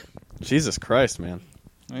damn it! Jesus Christ, man.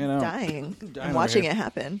 You know, Dying. I'm over watching here. it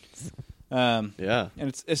happen. Yeah. And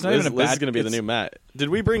it's not Liz, even a Liz bad. is going to be the it's- new Matt. Did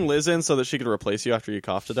we bring Liz in so that she could replace you after you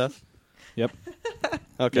cough to death? Yep.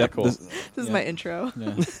 Okay, Yep. cool. This, This is my intro.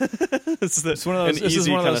 yeah. it's one of those- an this is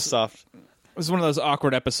easy one of kind those- of soft. This is one of those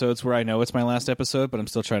awkward episodes where I know it's my last episode, but I'm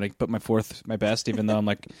still trying to put my best, even though I'm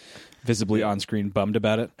like visibly on screen bummed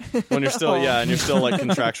about it. When you're still, and you're still like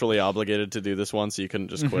contractually obligated to do this one, so you couldn't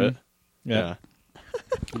just quit. Yeah.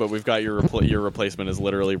 But we've got your replacement is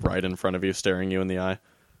literally right in front of you, staring you in the eye.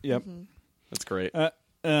 Yep. That's great.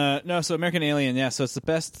 No, so American Alien, yeah. So it's the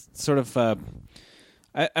best sort of.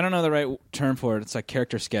 I don't know the right term for it. It's like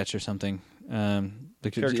character sketch or something.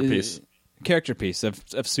 Character piece. Character piece of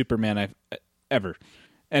Superman I've ever,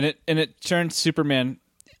 and it turned Superman.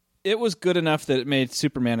 It was good enough that it made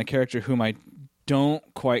Superman a character whom I don't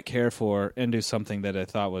quite care for into something that I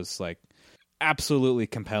thought was like absolutely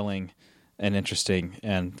compelling and interesting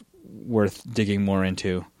and worth digging more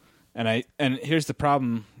into. And here's the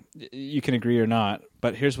problem. You can agree or not,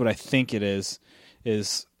 but here's what I think it is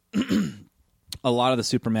a lot of the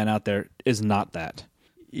Superman out there is not that.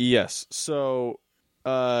 Yes. So,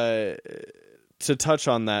 to touch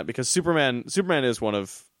on that, because Superman is one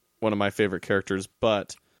of my favorite characters,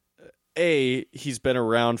 but A, he's been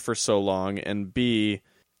around for so long, and B,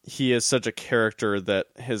 he is such a character that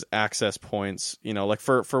his access points, like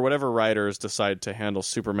for whatever writers decide to handle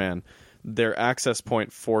Superman, their access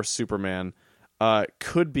point for Superman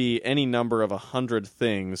could be any number of 100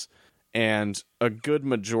 things, and a good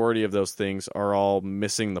majority of those things are all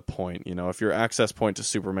missing the point. If your access point to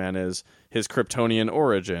Superman is his Kryptonian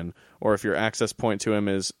origin, or if your access point to him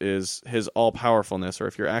is his all-powerfulness, or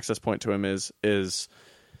if your access point to him is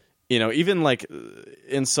even like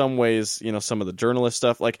in some ways, some of the journalist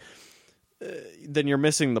stuff, like then you're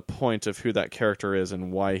missing the point of who that character is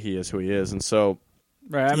and why he is who he is. And so,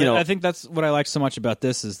 right. I think that's what I like so much about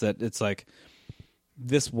this is that it's like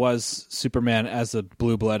this was Superman as a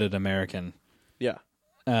blue-blooded American. yeah.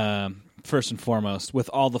 First and foremost, with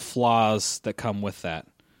all the flaws that come with that.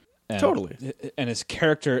 And, Totally. And his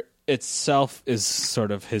character itself is sort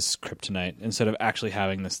of his kryptonite instead of actually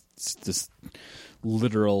having this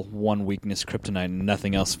literal one weakness kryptonite and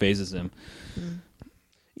nothing else phases him.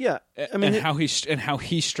 Yeah. I mean, and how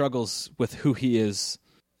he struggles with who he is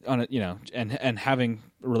on it, and having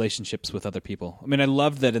relationships with other people. I mean, I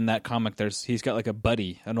love that in that comic he's got like a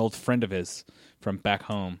buddy, an old friend of his from back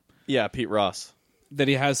home yeah, Pete Ross. that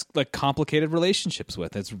he has like complicated relationships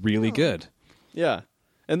with. It's really good. Yeah.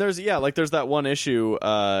 And there's that one issue.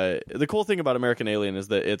 The cool thing about American Alien is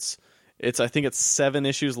that it's I think it's 7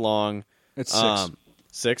 issues long. It's 6.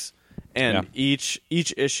 6. And Yeah.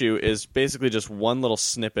 each issue is basically just one little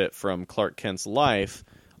snippet from Clark Kent's life,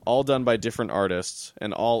 all done by different artists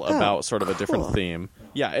and all about sort of a different cool. theme.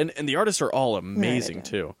 Yeah, and the artists are all amazing Right.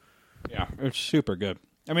 too. Yeah, it's super good.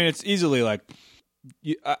 I mean, it's easily like,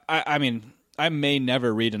 I mean, I may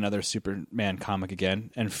never read another Superman comic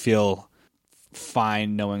again and feel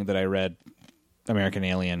fine knowing that I read American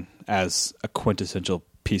Alien as a quintessential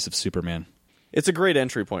piece of Superman. It's a great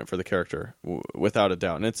entry point for the character, without a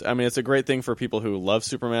doubt. And it's a great thing for people who love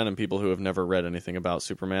Superman and people who have never read anything about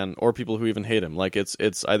Superman, or people who even hate him. Like I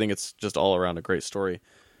think it's just all around a great story.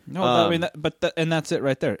 No, I mean, and that's it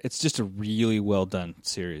right there. It's just a really well done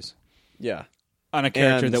series Yeah. on a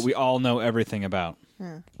character And- that we all know everything about.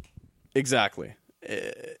 Exactly.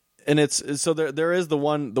 And so there is the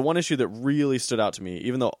one issue that really stood out to me,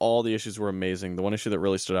 even though all the issues were amazing. The one issue that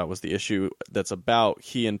really stood out was the issue that's about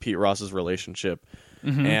he and Pete Ross's relationship,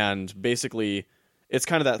 and basically it's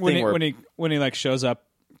kind of that thing where when he like shows up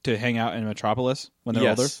to hang out in Metropolis when they're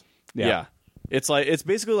older. Yeah. It's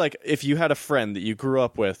basically like if you had a friend that you grew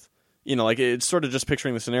up with, like it's sort of just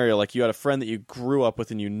picturing the scenario like you had a friend that you grew up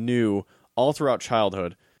with and you knew all throughout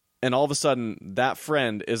childhood, and all of a sudden that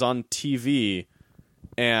friend is on TV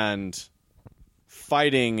and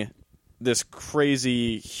fighting this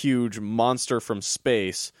crazy huge monster from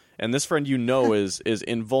space, and this friend is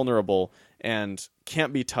invulnerable and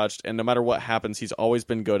can't be touched, and no matter what happens he's always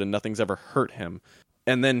been good and nothing's ever hurt him,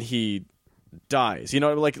 and then he dies,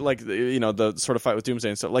 like the sort of fight with Doomsday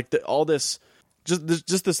and stuff, like all this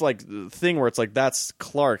just this like thing where it's like that's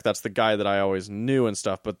Clark, that's the guy that I always knew and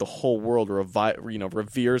stuff, but the whole world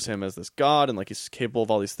reveres him as this god and like he's capable of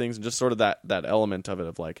all these things, and just sort of that element of it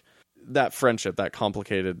of like that friendship, that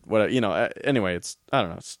complicated, whatever, anyway, I don't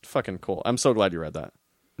know, it's fucking cool. I'm so glad you read that.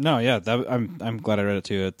 No, yeah, I'm glad I read it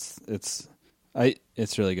too. It's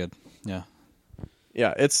really good. Yeah.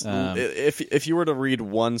 Yeah, it's if you were to read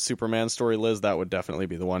one Superman story, Liz, that would definitely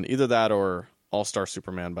be the one. Either that or All-Star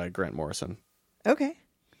Superman by Grant Morrison. Okay.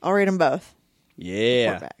 I'll read them both. Yeah.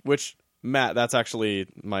 Report back. Which, Matt, that's actually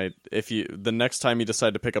the next time you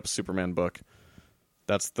decide to pick up a Superman book,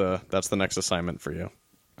 that's the next assignment for you.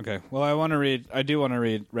 Okay. Well, I do want to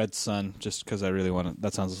read Red Sun just because I really want to.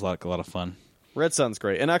 That sounds like a lot of fun. Red Sun's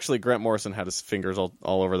great. And actually, Grant Morrison had his fingers all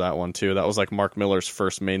over that one, too. That was like Mark Miller's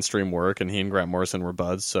first mainstream work, and he and Grant Morrison were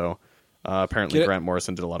buds, so apparently Grant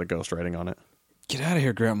Morrison did a lot of ghostwriting on it. Get out of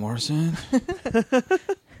here, Grant Morrison.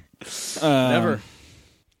 Never.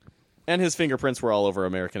 And his fingerprints were all over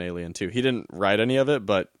American Alien, too. He didn't write any of it,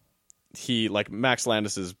 but Max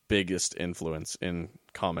Landis's biggest influence in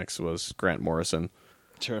comics was Grant Morrison.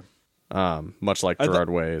 Sure. Much like Gerard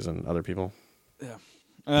Way and other people. Yeah.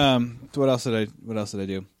 What else did I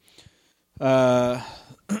do? I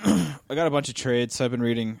got a bunch of trades. So I've been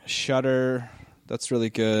reading Shudder. That's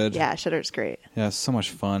really good. Yeah, Shudder's great. Yeah, it's so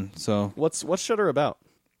much fun. So what's Shudder about?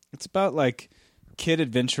 It's about like kid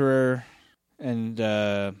adventurer, and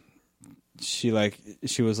she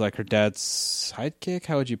was like her dad's sidekick.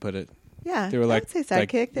 How would you put it? Yeah, they were like I'd say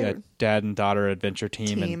sidekick. Like, dad and daughter adventure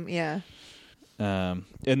team. Yeah.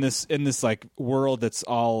 In this like world that's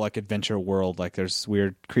all like adventure world, like there's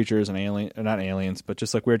weird creatures and not aliens, but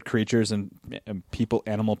just like weird creatures and people,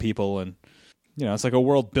 animal people, and it's like a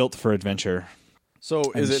world built for adventure.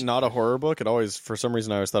 So is it not a horror book? For some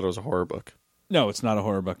reason I always thought it was a horror book. No, it's not a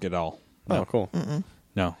horror book at all. No. Oh, cool. Mm-mm.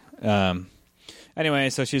 No. Anyway,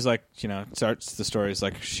 so she's like, starts the story is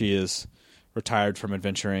like she is retired from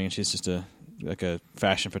adventuring and she's just a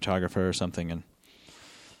fashion photographer or something, and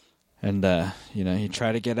you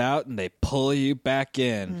try to get out and they pull you back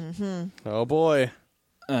in. Mm-hmm. Oh boy.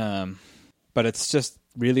 But it's just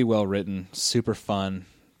really well written, super fun.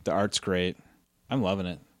 The art's great. I'm loving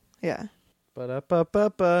it. Yeah.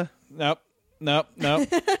 Ba-da-ba-ba-ba. Nope.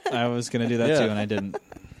 I was going to do that too, and I didn't.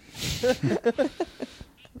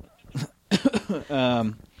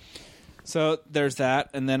 So there's that,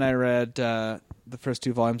 and then I read the first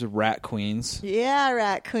 2 volumes of Rat Queens. Yeah,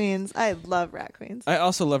 Rat Queens. I love Rat Queens. I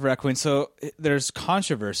also love Rat Queens. So there's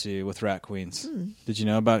controversy with Rat Queens. Did you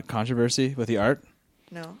know about controversy with the art?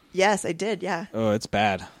 No. Yes, I did. Yeah. Oh, it's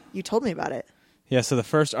bad. You told me about it. Yeah. So the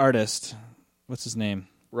first artist, what's his name?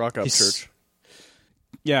 Rock Upchurch.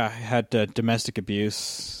 Yeah, had domestic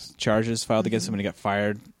abuse charges filed against him, and he got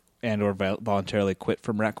fired and or voluntarily quit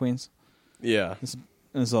from Rat Queens. Yeah. This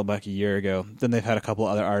is all back a year ago. Then they've had a couple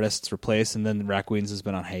other artists replaced, and then Rat Queens has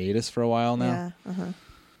been on hiatus for a while now.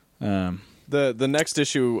 Yeah. The next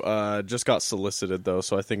issue just got solicited, though,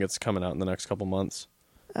 so I think it's coming out in the next couple months.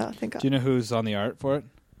 Oh, thank God. Do you know who's on the art for it?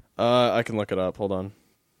 I can look it up. Hold on.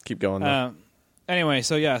 Keep going, though. Anyway,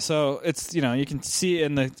 so it's you can see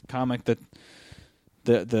in the comic that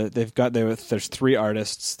there's 3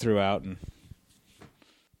 artists throughout, and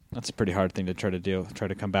that's a pretty hard thing to try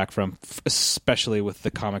to come back from, especially with the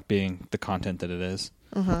comic being the content that it is.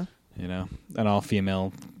 An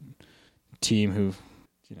all-female team who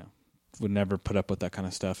would never put up with that kind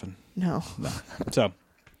of stuff, and No. so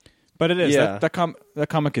but it is. Yeah. That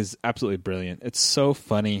comic is absolutely brilliant. It's so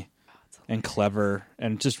funny and clever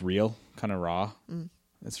and just real, kind of raw.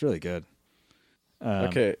 It's really good.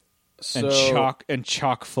 Okay. So, and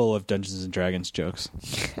chock full of Dungeons and Dragons jokes.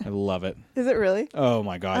 I love it. Is it really? Oh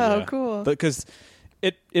my God. Oh, yeah. cool. Because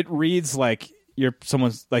it reads like you're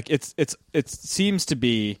someone's like it seems to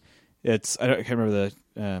be I can't remember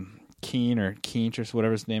the Keen or Keent or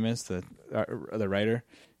whatever his name is, the writer.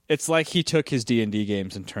 It's like he took his D&D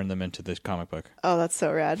games and turned them into this comic book. Oh, that's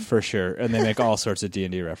so rad. For sure. And they make all sorts of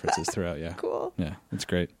D&D references throughout, yeah. Cool. Yeah, it's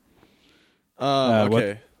great.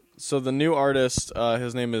 okay. So the new artist,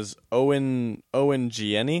 his name is Owen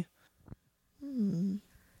Gienny.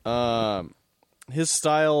 His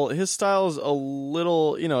style is a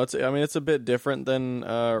little, it's a bit different than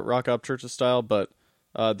Rock Upchurch's style, but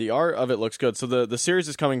the art of it looks good. So the series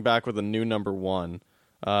is coming back with a new number 1,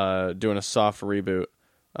 doing a soft reboot.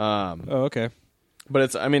 Okay.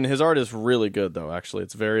 But his art is really good though. Actually,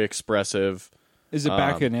 it's very expressive. Is it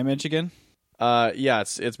back in Image again? Yeah,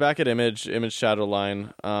 it's back at Image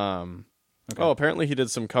Shadowline. Okay. Oh, apparently he did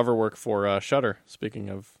some cover work for Shudder. Speaking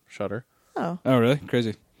of Shudder. Oh, really?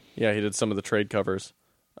 Crazy. Yeah, he did some of the trade covers.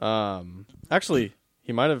 Actually,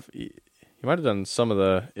 he might have done some of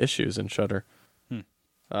the issues in Shudder.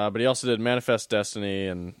 But he also did Manifest Destiny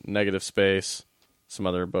and Negative Space, some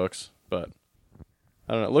other books. But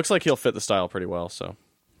I don't know. It looks like he'll fit the style pretty well. So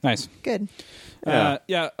Nice. Good.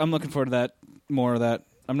 Yeah, I'm looking forward to that. More of that.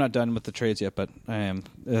 I'm not done with the trades yet, but I am.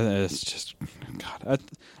 It's just, God,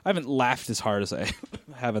 I haven't laughed as hard as I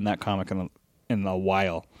have in that comic in a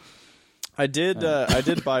while. I did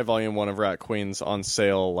buy volume 1 of Rat Queens on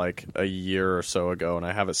sale like a year or so ago, and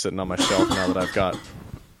I have it sitting on my shelf now that I've got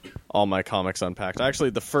all my comics unpacked.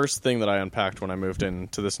 Actually, the first thing that I unpacked when I moved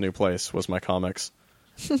into this new place was my comics.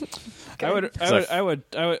 I'd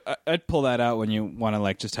pull that out when you want to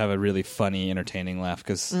like just have a really funny, entertaining laugh.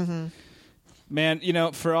 Because, man,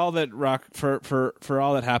 for all that for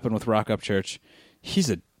all that happened with Rock Up Church, he's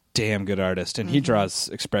a damn good artist, and he draws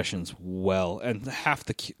expressions well. And half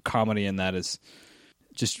the comedy in that is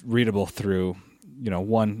just readable through,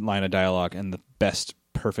 one line of dialogue and the best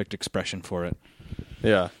perfect expression for it.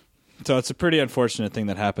 Yeah. So it's a pretty unfortunate thing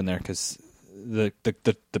that happened there because the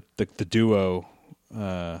duo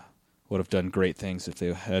would have done great things if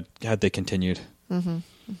they had they continued.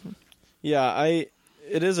 Yeah, it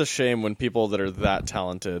is a shame when people that are that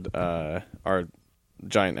talented are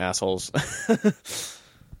giant assholes.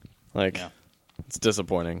 It's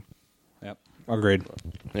disappointing. Yep, agreed.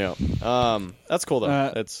 Yeah, that's cool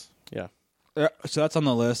though. It's so that's on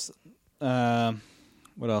the list.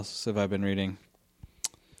 What else have I been reading?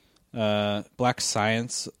 Black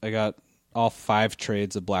Science. I got all 5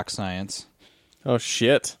 trades of Black Science. Oh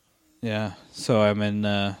shit! Yeah, so I'm in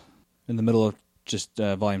the middle of just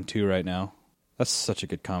volume 2 right now. That's such a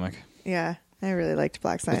good comic. Yeah, I really liked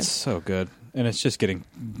Black Science. It's so good, and it's just getting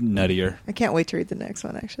nuttier. I can't wait to read the next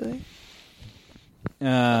one, actually.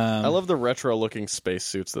 I love the retro-looking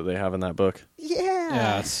spacesuits that they have in that book.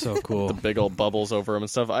 Yeah, it's so cool. The big old bubbles over them and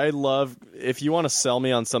stuff. I love, if you want to sell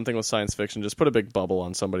me on something with science fiction, just put a big bubble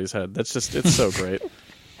on somebody's head. That's just, it's so great.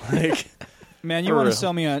 Like, man, you want to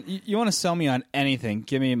sell me on anything?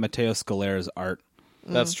 Give me Matteo Scalera's art.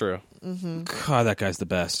 That's true. God, that guy's the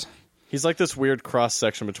best. He's like this weird cross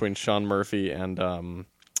section between Sean Murphy and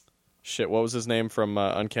what was his name from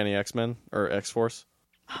Uncanny X-Men or X-Force?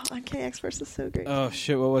 Oh, Uncanny X-Force is so great. Oh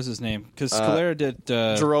shit, what was his name? Because Scalera did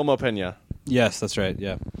Jerome Pena. Yes, that's right.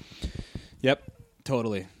 Yeah. Yep.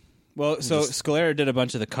 Totally. Well, so Scalera did a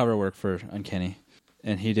bunch of the cover work for Uncanny,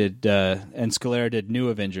 and he did, and Scalera did New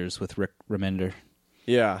Avengers with Rick Remender.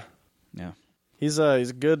 Yeah. Yeah. He's a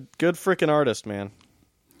good freaking artist, man.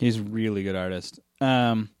 He's a really good artist.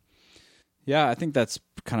 Yeah, I think that's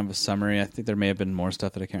kind of a summary. I think there may have been more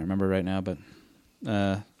stuff that I can't remember right now, but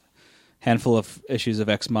handful of issues of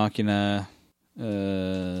Ex Machina. What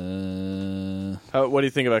do you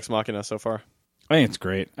think of Ex Machina so far? I think it's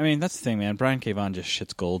great. I mean, that's the thing, man. Brian K. Vaughan just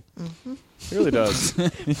shits gold. He really does.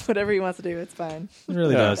 Whatever he wants to do, it's fine. It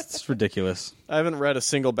really does. It's ridiculous. I haven't read a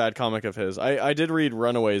single bad comic of his. I did read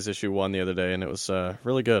Runaways issue 1 the other day, and it was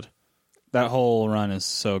really good. That whole run is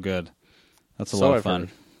so good. That's a lot of fun.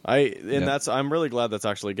 I'm really glad that's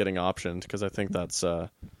actually getting optioned because I think that's I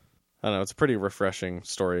don't know, it's a pretty refreshing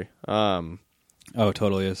story. Oh, it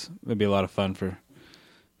totally is. It'd be a lot of fun to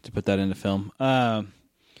put that into film.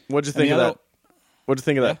 What'd you think of that? What'd you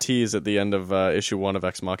think of that tease at the end of issue 1 of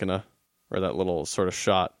Ex Machina, or that little sort of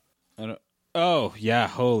shot? Oh yeah,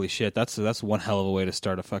 holy shit! That's one hell of a way to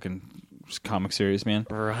start a fucking comic series, man.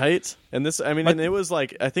 Right? And this, I mean, and it was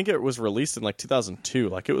like, I think it was released in like 2002.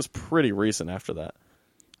 Like it was pretty recent after that.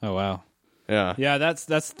 Oh wow. Yeah. Yeah,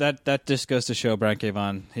 that just goes to show Brian K.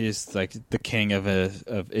 Vaughan. He's like the king of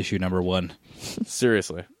issue number 1.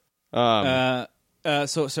 Seriously. Sorry, I was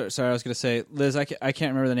going to say, Liz, I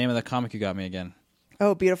can't remember the name of the comic you got me again.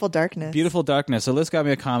 Oh, Beautiful Darkness. Beautiful Darkness. So Liz got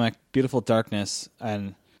me a comic, Beautiful Darkness,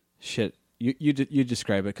 and shit. You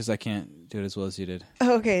describe it because I can't do it as well as you did.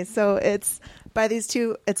 Okay, so it's by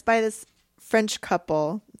this French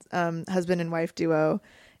couple, husband and wife duo,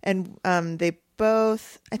 and they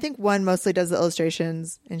both, I think one mostly does the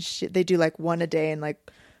illustrations, and they do like one a day and like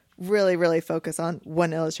really, really focus on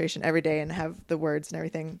one illustration every day and have the words and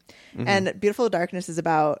everything. Mm-hmm. And Beautiful Darkness is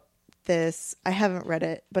about this, I haven't read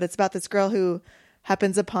it, but it's about this girl who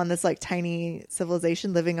happens upon this like tiny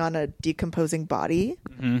civilization living on a decomposing body.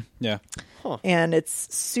 Mm-hmm. Yeah. Huh. And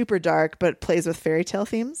it's super dark, but plays with fairy tale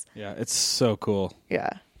themes. Yeah, it's so cool. Yeah.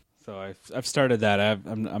 So I've started that.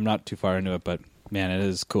 I'm not too far into it, but man, it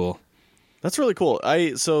is cool. That's really cool.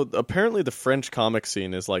 So apparently the French comic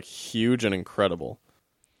scene is like huge and incredible.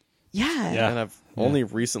 Yeah. And I've only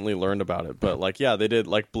recently learned about it, but like, yeah, they did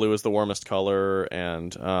like Blue is the Warmest Color,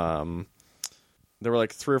 and there were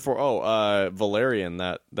like 3 or 4. Valerian,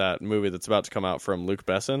 that movie that's about to come out from Luc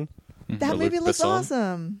Besson. That movie looks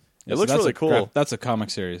awesome. It looks really cool. That's a comic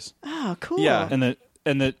series. Oh, cool. Yeah,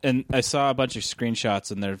 and I saw a bunch of screenshots,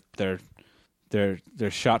 and they're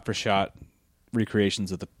shot for shot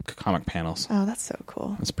recreations of the comic panels. Oh, that's so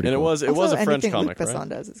cool. That's pretty And cool. it was a Also, French anything comic, Luc right? Besson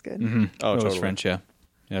does is good. Mm-hmm. Oh, it was totally. French, yeah.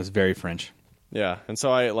 Yeah, it's very French. Yeah, and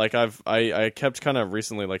so I kept kind of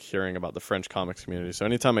recently like hearing about the French comics community. So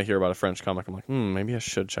anytime I hear about a French comic, I'm like, maybe I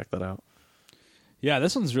should check that out. Yeah,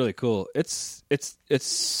 this one's really cool. It's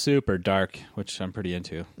super dark, which I'm pretty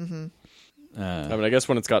into. Mm-hmm. I mean, I guess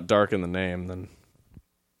when it's got dark in the name, then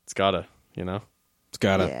it's gotta, It's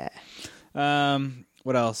gotta. Yeah.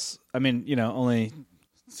 What else? I mean, only,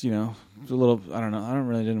 a little. I don't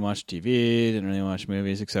know. Didn't watch TV. Didn't really watch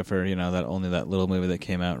movies except for that little movie that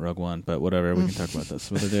came out, Rogue One. But whatever, we can talk about this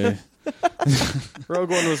some other day. Rogue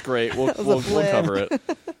One was great. We'll was a blip. cover it.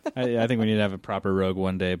 I think we need to have a proper Rogue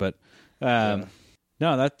One day. But no,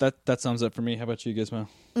 that sums up for me. How about you, Gizmo?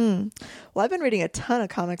 Well, I've been reading a ton of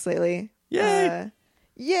comics lately. Yay!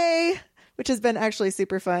 Yay! Which has been actually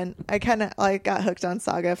super fun. I kind of got hooked on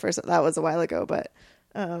Saga first. That was a while ago, but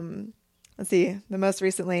let's see. The most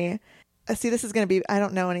recently, this is going to be. I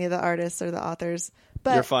don't know any of the artists or the authors,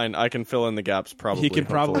 but You're fine. I can fill in the gaps. Probably. He can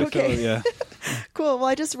probably hopefully. Okay. fill, yeah. cool. Well,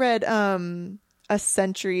 I just read a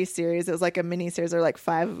Century series. It was like a mini series, or like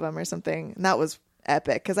 5 of them or something, and that was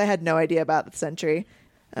epic because I had no idea about the Century.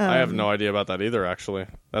 I have no idea about that either. Actually,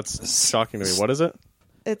 that's shocking to me. What is it?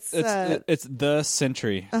 It's It's the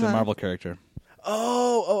Sentry, the Marvel character.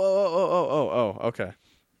 Oh. Okay.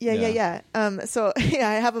 Yeah. So yeah,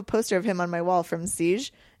 I have a poster of him on my wall from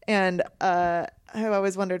Siege, and I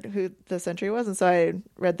always wondered who the Sentry was, and so I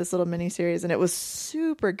read this little mini series, and it was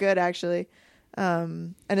super good actually.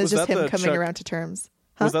 And it's Was just that him the coming Chuck- around to terms.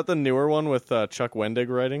 Huh? Was that the newer one with Chuck Wendig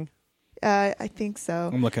writing? I think so.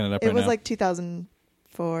 I'm looking it up It right was now. like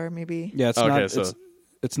 2004, maybe. Yeah, it's Okay, not. so-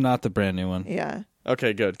 It's not the brand new one. Yeah.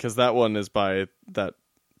 Okay, good, because that one is by that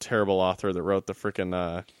terrible author that wrote the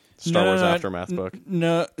freaking Star Wars Aftermath book.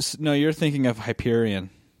 No, you're thinking of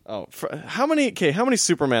Hyperion. Oh, how many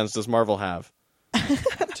Supermans does Marvel have?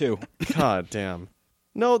 2. God damn.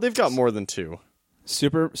 No, they've got more than 2.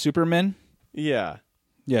 Supermen? Yeah.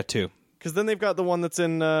 Yeah, 2. Because then they've got the one that's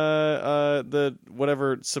in the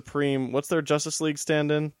whatever Supreme. What's their Justice League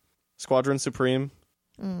stand-in? Squadron Supreme.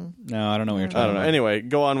 No, I don't know what you're talking I don't know. about. Anyway,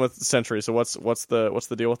 go on with Sentry. So what's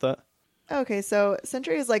the deal with that? Okay, so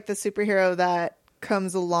Sentry is like the superhero that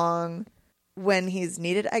comes along when he's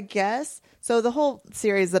needed, I guess. So the whole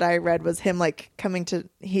series that I read was him like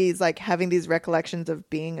he's like having these recollections of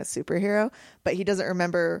being a superhero, but he doesn't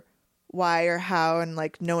remember why or how, and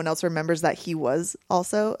like no one else remembers that he was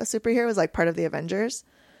also a superhero, was like part of the Avengers.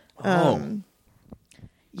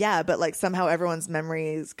 Yeah, but like somehow everyone's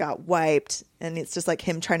memories got wiped, and it's just like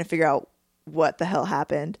him trying to figure out what the hell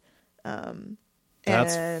happened.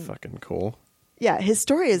 That's And fucking cool. yeah, his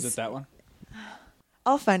story Is it that one?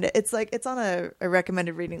 I'll find it. It's like it's on a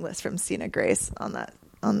recommended reading list from Sina Grace on that.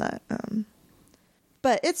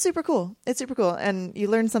 But it's super cool. It's super cool, and you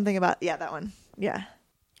learn something about that one. Yeah,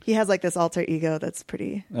 he has like this alter ego that's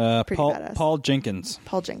pretty badass. Paul Jenkins.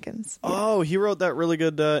 Paul Jenkins. Oh, he wrote that really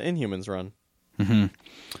good Inhumans run.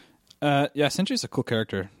 Yeah, Sentry's a cool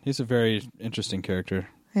character. He's a very interesting character.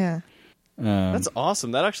 Yeah. That's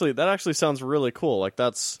awesome. That actually sounds really cool. Like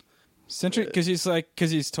that's Sentry because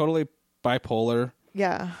he's totally bipolar.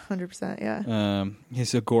 Yeah. 100%. Yeah.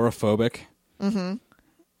 He's agoraphobic. Mm-hmm.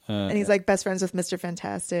 And he's like best friends with Mr.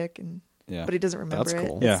 Fantastic, and Yeah, but he doesn't remember That's it.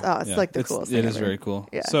 cool. It's like the coolest thing It is ever. very cool.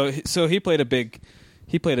 Yeah. So he played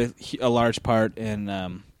a large part in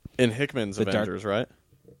in Hickman's The Dark- Avengers, right?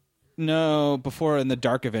 before in the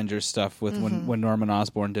Dark Avengers stuff with when Norman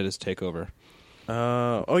Osborn did his takeover.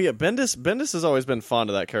 Oh yeah, Bendis has always been fond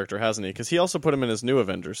of that character, hasn't he? Because he also put him in his new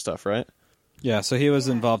Avengers stuff, right? Yeah, so he was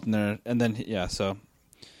involved in there, and then he's That's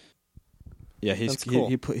cool.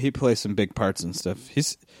 he plays some big parts and stuff.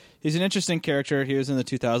 He's an interesting character. He was in the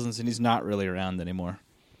 2000s, and he's not really around anymore.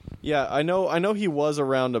 Yeah, I know he was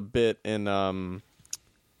around a bit in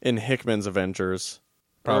Hickman's Avengers.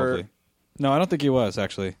 Probably. No, I don't think he was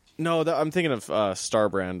actually. No, I'm thinking of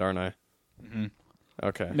Starbrand, aren't I? Mm-hmm.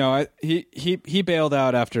 Okay. No, he bailed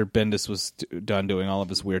out after Bendis was done doing all of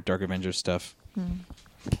his weird Dark Avengers stuff.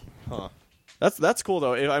 Huh. That's cool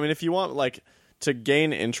though. I mean, if you want like to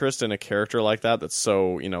gain interest in a character like that that's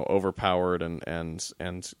so overpowered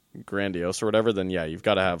and grandiose or whatever, then yeah, you've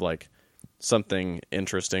got to have like something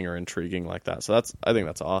interesting or intriguing like that. So I think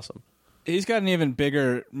that's awesome. He's got an even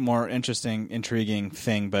bigger, more interesting, intriguing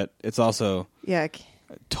thing, but it's also Yeah. a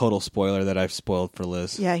total spoiler that I've spoiled for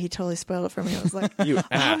Liz. Yeah, he totally spoiled it for me. I was like, You I'm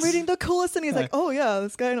ass. reading the coolest, and he's like, oh yeah,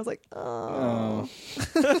 this guy, and I was like, oh.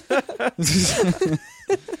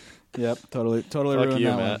 Yep, totally Fuck ruined you,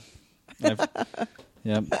 that Matt. one.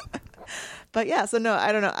 Yep. But yeah, so no,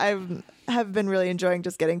 I don't know. I have been really enjoying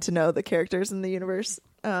just getting to know the characters in the universe.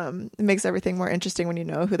 It makes everything more interesting when you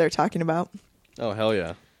know who they're talking about. Oh, hell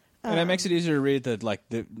yeah. And it makes it easier to read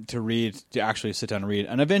to actually sit down and read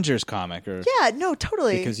an Avengers comic, or Yeah, no,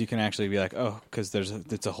 totally. because you can actually be like, oh, because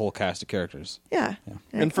it's a whole cast of characters. Yeah.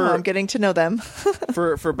 And I'm getting to know them.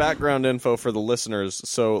 For background info for the listeners,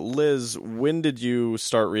 so Liz, when did you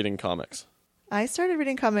start reading comics? I started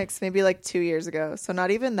reading comics maybe like 2 years ago, so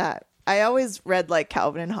not even that. I always read like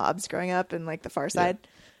Calvin and Hobbes growing up and like the Far Side,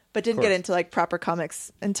 but didn't get into like proper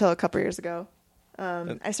comics until a couple years ago.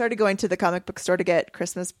 I started going to the comic book store to get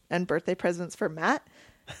Christmas and birthday presents for Matt.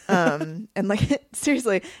 And like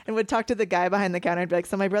seriously, and would talk to the guy behind the counter and be like,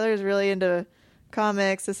 so my brother is really into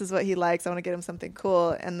comics. This is what he likes. I want to get him something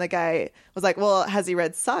cool. And the guy was like, well, has he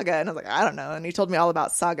read Saga? And I was like, I don't know. And he told me all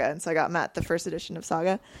about Saga. And so I got Matt the first edition of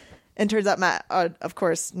Saga. And turns out Matt, of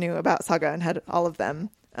course, knew about Saga and had all of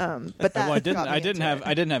them. But that Well, I didn't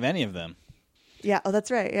have any of them. Yeah. Oh,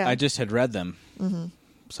 that's right. Yeah. I just had read them. Mm-hmm.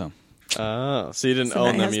 So. Oh, so you didn't So now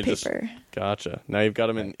own he them. has You just paper. gotcha. Now you've got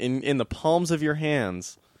them in the palms of your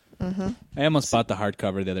hands. I almost bought the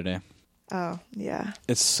hardcover the other day. Oh, yeah.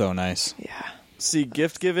 It's so nice. Yeah. See,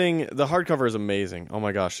 gift giving, the hardcover is amazing. Oh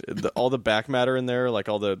my gosh, all the back matter in there, like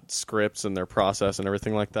all the scripts and their process and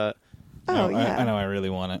everything like that. Oh, yeah. I know. I really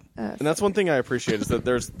want it. And that's one thing I appreciate is that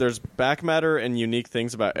there's back matter and unique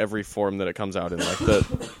things about every form that it comes out in. Like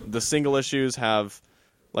the single issues have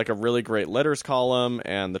like a really great letters column,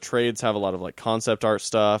 and the trades have a lot of like concept art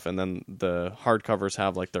stuff, and then the hardcovers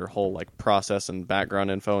have like their whole like process and background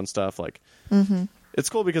info and stuff. Like it's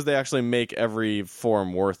cool because they actually make every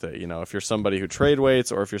form worth it. You know, if you're somebody who trade waits,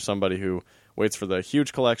 or if you're somebody who waits for the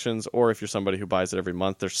huge collections, or if you're somebody who buys it every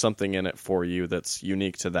month, there's something in it for you that's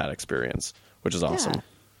unique to that experience, which is awesome.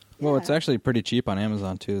 Well, it's actually pretty cheap on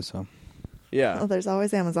Amazon too. So. Yeah. Well, there's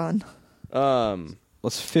always Amazon. Well,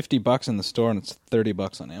 it's $50 in the store and it's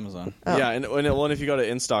 $30 on Amazon. Oh. Yeah, and if you go to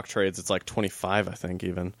in-stock trades, it's like 25, I think,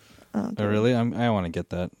 even. Oh, really? I want to get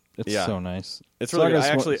that. It's Yeah. so nice. It's really good.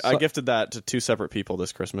 I I gifted that to 2 separate people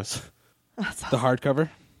this Christmas. the hardcover.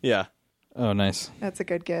 Yeah. Oh, nice. That's a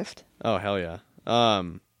good gift. Oh, hell yeah.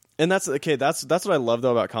 And that's okay. That's what I love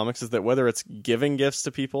though about comics is that whether it's giving gifts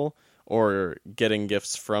to people or getting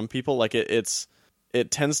gifts from people, like it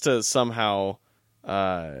tends to somehow.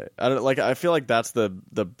 I feel like that's the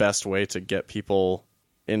best way to get people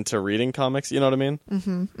into reading comics. You know what I mean?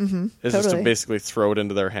 Is just to Totally. basically throw it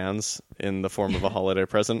into their hands in the form of a holiday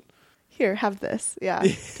present. Here, have this. Yeah,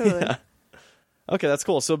 totally. Yeah. Okay, that's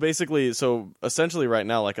cool. So essentially right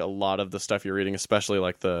now, like a lot of the stuff you're reading, especially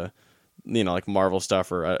like the, like Marvel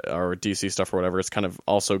stuff or DC stuff or whatever, it's kind of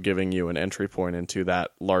also giving you an entry point into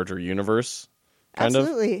that larger universe. Kind of.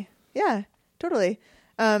 Absolutely. Yeah, totally.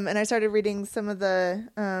 And I started reading some of the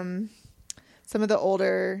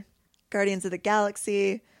older Guardians of the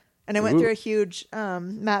Galaxy, and I went through a huge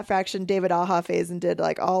Matt Fraction, David Aja phase and did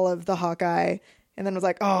like all of the Hawkeye, and then was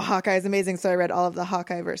like, oh, Hawkeye is amazing. So I read all of the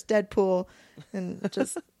Hawkeye versus Deadpool and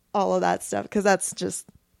just all of that stuff because that's just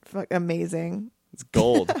amazing. It's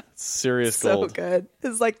gold. It's serious So gold. good.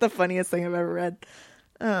 It's like the funniest thing I've ever read.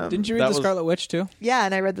 Didn't you read The Scarlet Witch too? Yeah,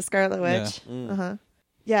 and I read The Scarlet Witch.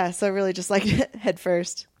 Yeah, so I really just liked it head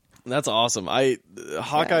first. That's awesome.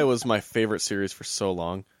 Hawkeye was my favorite series for so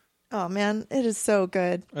long. Oh man, it is so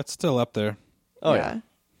good. That's still up there. Oh yeah.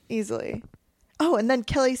 Easily. Oh, and then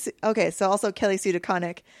Kelly Sue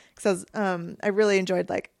DeConnick, because I really enjoyed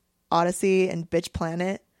like Odyssey and Bitch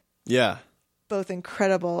Planet, Yeah. both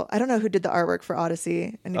incredible. I don't know who did the artwork for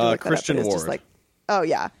Odyssey. I need to look Christian that up, but it's Ward. just like, oh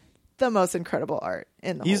yeah, the most incredible art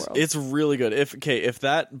in the whole world. It's really good. If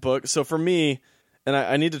that book, so for me, and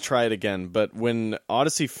I need to try it again, but when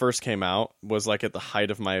Odyssey first came out was like at the height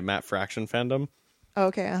of my Matt Fraction fandom.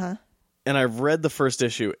 Okay, And I read the first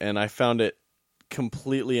issue and I found it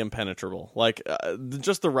completely impenetrable. Like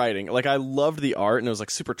just the writing. Like I loved the art and it was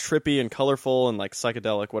like super trippy and colorful and like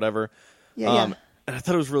psychedelic, whatever. Yeah. And I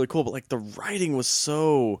thought it was really cool, but like the writing was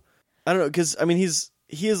so, I don't know, because I mean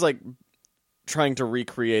he is like trying to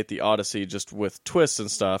recreate the Odyssey just with twists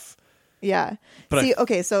and stuff. Yeah. But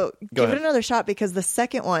okay, so give ahead. it another shot because the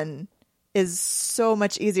second one is so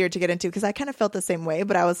much easier to get into because I kind of felt the same way,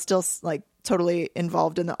 but I was still like totally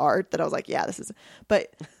involved in the art that I was like, yeah, this is.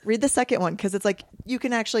 But read the second one because it's like you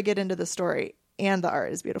can actually get into the story and the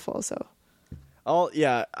art is beautiful. So.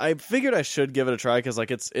 I figured I should give it a try because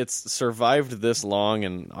like it's survived this long,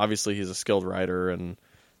 and obviously he's a skilled writer and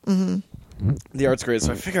the art's great.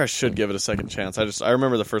 So I figure I should give it a second chance. I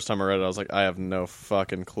remember the first time I read it, I was like, I have no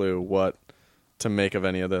fucking clue what to make of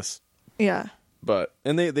any of this. Yeah.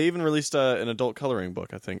 And they even released an adult coloring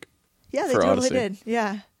book, I think. Yeah, they for totally Odyssey. did.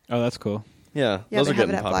 Yeah. Oh, that's cool. Yeah, Yeah, those they are have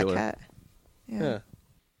getting it at popular. Black Cat. Yeah.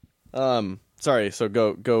 Sorry. So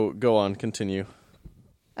go on. Continue.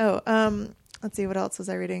 Oh, let's see. What else was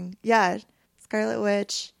I reading? Yeah, Scarlet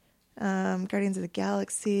Witch, Guardians of the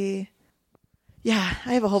Galaxy. Yeah,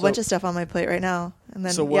 I have a whole bunch of stuff on my plate right now. And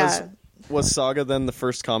then, So was Saga then the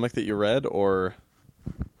first comic that you read, or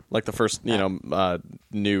like the first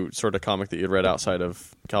new sort of comic that you'd read outside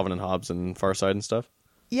of Calvin and Hobbes and Far Side and stuff?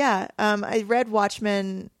 Yeah, I read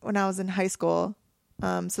Watchmen when I was in high school.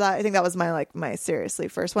 So that, I think that was my seriously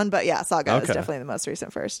first one. But yeah, Saga was definitely the most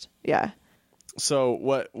recent first. Yeah. So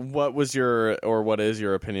what was what is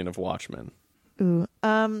your opinion of Watchmen? Ooh.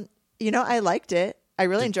 I liked it. I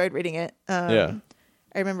really enjoyed reading it. Yeah.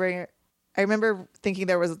 I remember thinking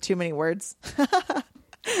there was too many words.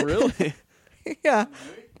 Really? Yeah.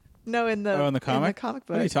 No, in the comic? In the comic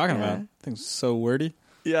book. What are you talking Yeah. about? Thing's so wordy.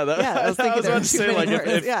 Yeah, I was thinking there about were to too say, many like,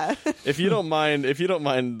 words. Yeah. if you don't mind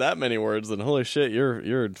that many words, then holy shit,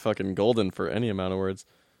 you're fucking golden for any amount of words.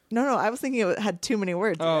 No, I was thinking it had too many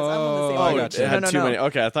words. I'm on the Oh, same I page. gotcha. It had no, too no. many.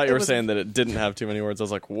 Okay, I thought you It were was- saying that it didn't have too many words. I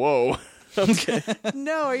was like, whoa. Okay.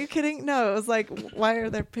 No, are you kidding? No, it was like, why are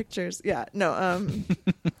there pictures? Yeah, no.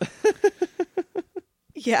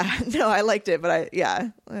 Yeah, no, I liked it, but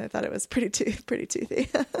I thought it was pretty toothy.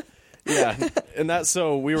 Yeah, and that's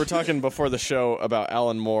so we were talking before the show about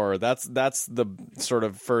Alan Moore. That's the sort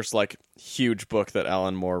of first like huge book that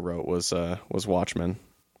Alan Moore wrote was Watchmen.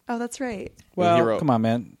 Oh, that's right. Well, he wrote- come on,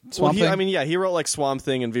 man. Well, Swamp Thing? he wrote like Swamp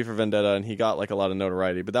Thing and V for Vendetta, and he got like a lot of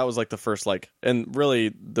notoriety. But that was like the first and really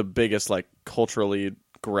the biggest like culturally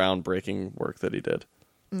groundbreaking work that he did.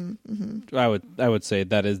 I would say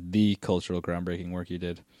that is the cultural groundbreaking work he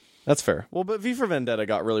did. That's fair. Well, but V for Vendetta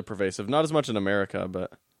got really pervasive. Not as much in America,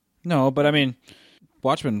 but No, but I mean,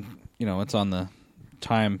 Watchmen, it's on the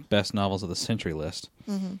Time Best Novels of the Century list.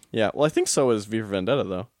 yeah. Well, I think so is V for Vendetta,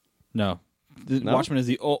 though. No. No? Watchmen is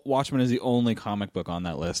the only comic book on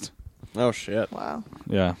that list. Oh shit. Wow.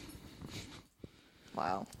 Yeah.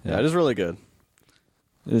 Wow. Yeah, it is really good.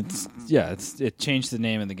 It changed the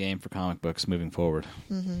name of the game for comic books moving forward.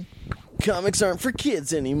 Comics aren't for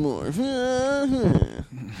kids anymore.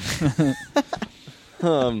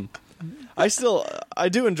 I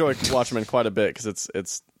do enjoy Watchmen quite a bit because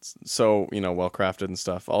it's so well crafted and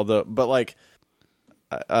stuff. But like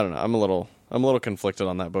I don't know, I'm a little conflicted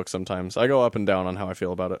on that book sometimes. I go up and down on how I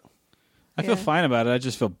feel about it. I feel fine about it. I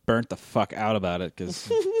just feel burnt the fuck out about it because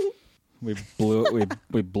we blew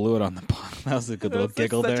it on the pot. That was a good little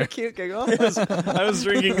giggle Such there. a cute giggle. I was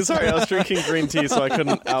drinking green tea, so I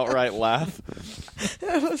couldn't outright laugh.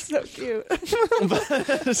 That was so cute. But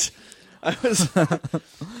I was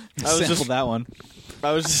Sample just that one.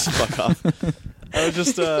 I was just fuck off.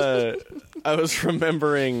 I was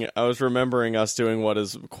remembering us doing what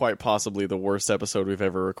is quite possibly the worst episode we've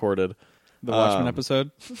ever recorded. The Watchmen episode.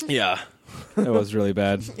 Yeah. It was really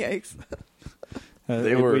bad. Yikes.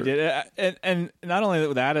 We were- did it, and not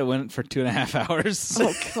only that, it went for 2.5 hours.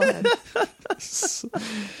 Oh god.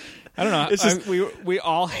 I don't know. It's just- We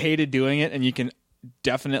all hated doing it, and you can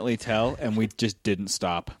definitely tell, and we just didn't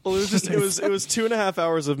stop. Well, it was 2.5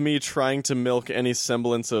 hours of me trying to milk any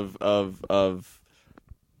semblance of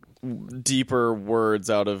deeper words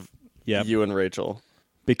out of Yep. you and Rachel.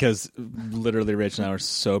 Because literally, Rachel and I were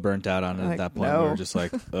so burnt out on it Like, at that point. no. We were just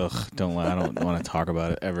like, ugh, I don't want to talk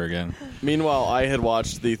about it ever again. Meanwhile, I had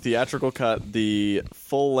watched the theatrical cut, the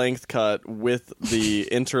full-length cut with the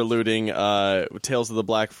interluding Tales of the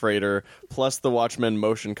Black Freighter, plus the Watchmen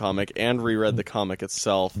motion comic, and reread the comic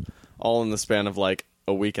itself, all in the span of like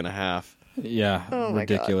a week and a half. Yeah, Oh my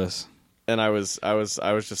God. ridiculous. And I was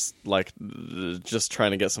just like, just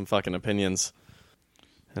trying to get some fucking opinions.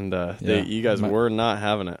 And you guys were not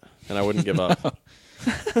having it, and I wouldn't give up.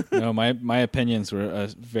 No, my opinions were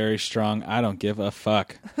very strong. I don't give a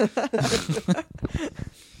fuck.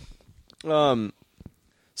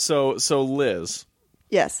 So Liz,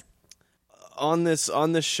 Yes. on this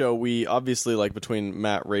show, we obviously, like, between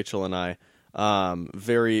Matt, Rachel, and I,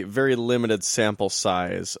 very very limited sample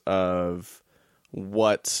size of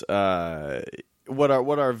what our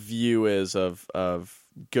view is of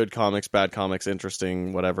good comics, bad comics,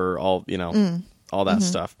 interesting, whatever, all all that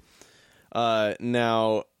stuff.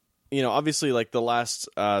 Now, obviously, like, the last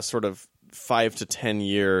sort of 5 to 10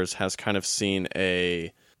 years has kind of seen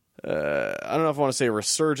a I don't know if I want to say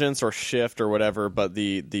resurgence or shift or whatever, but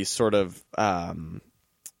the sort of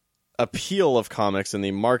appeal of comics and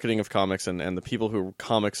the marketing of comics and the people who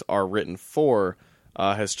comics are written for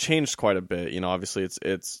has changed quite a bit. Obviously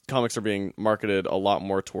it's comics are being marketed a lot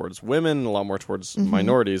more towards women, a lot more towards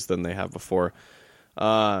minorities than they have before.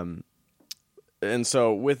 And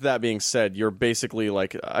so, with that being said, you're basically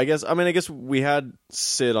like, I guess we had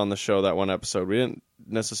Sid on the show that one episode. We didn't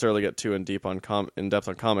necessarily get too in depth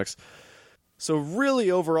on comics. So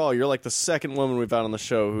really, overall, you're like the second woman we've had on the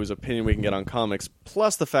show whose opinion we can get on comics.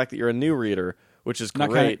 Plus the fact that you're a new reader, which is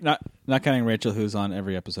great. Not counting Rachel, who's on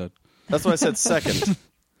every episode. That's why I said second.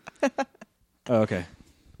 Oh, okay.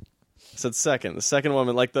 I said second. The second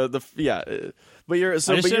woman, like the yeah. But you're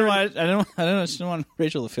so. I but you're, I just didn't want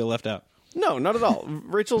Rachel to feel left out. No, not at all.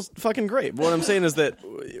 Rachel's fucking great. But what I'm saying is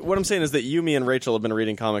that you, me, and Rachel have been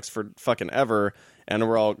reading comics for fucking ever, and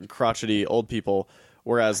we're all crotchety old people.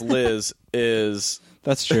 Whereas Liz is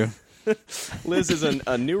That's true. Liz is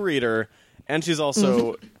a new reader, and she's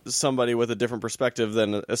also somebody with a different perspective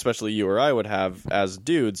than especially you or I would have as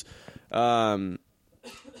dudes. And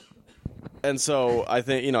so I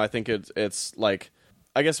think it's like,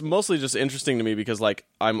 I guess mostly just interesting to me because like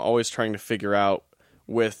I'm always trying to figure out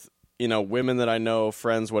with women that I know,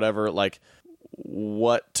 friends, whatever, like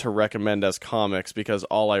what to recommend as comics, because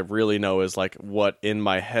all I really know is like what in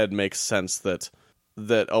my head makes sense that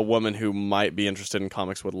a woman who might be interested in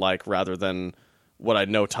comics would like, rather than what I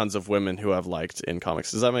know tons of women who have liked in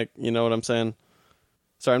comics. Does that make, you know what I'm saying?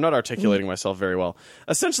 Sorry, I'm not articulating myself very well.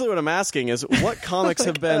 Essentially what I'm asking is what comics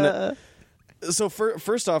have been... So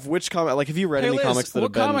first off, which comic? Like, have you read any Liz, comics that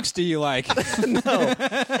have been? What comics do you like? No,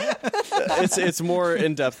 it's more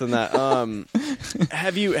in depth than that.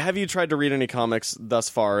 Have you tried to read any comics thus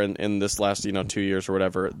far in this last 2 years or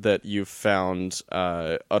whatever that you've found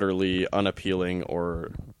utterly unappealing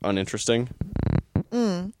or uninteresting?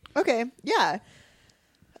 Okay, yeah.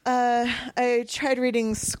 I tried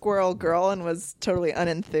reading Squirrel Girl and was totally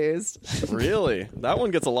unenthused. Really? That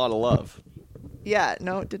one gets a lot of love. Yeah,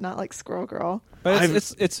 no, did not like Squirrel Girl. But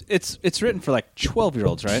it's written for like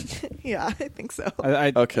 12-year-olds, right? Yeah, I think so.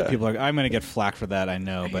 Okay. People are. I'm going to get flack for that. I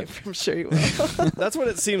know, but I'm sure you will. That's what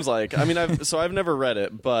it seems like. I mean, I've never read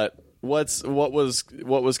it, but what was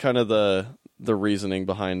kind of the reasoning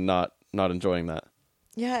behind not enjoying that?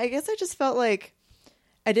 Yeah, I guess I just felt like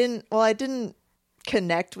I didn't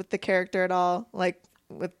connect with the character at all, like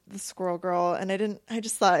with the Squirrel Girl, and I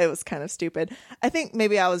just thought it was kind of stupid. I think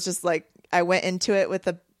maybe I was just like, I went into it with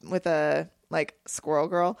a like Squirrel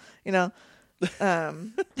Girl,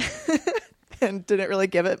 and didn't really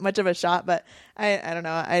give it much of a shot. But I don't know.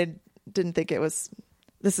 I didn't think it was.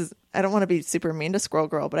 I don't want to be super mean to Squirrel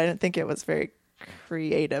Girl, but I didn't think it was very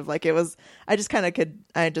creative. Like it was. I just kind of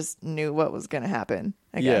I just knew what was going to happen.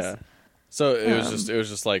 I guess. So it was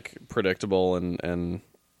just like predictable and.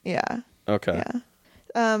 Yeah. Okay.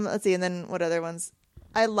 Yeah. Let's see, and then what other ones?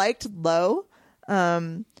 I liked Low.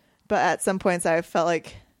 But at some points I felt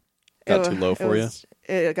like got too low for you.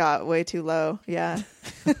 It got way too low. Yeah.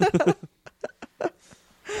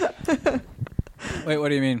 wait, what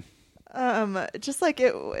do you mean? Just like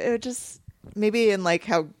it just maybe in like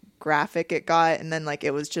how graphic it got, and then like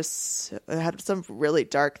it had some really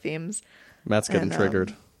dark themes. Matt's getting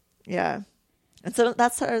triggered. Yeah, and so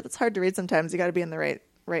that's hard to read sometimes. You got to be in the right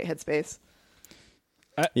headspace.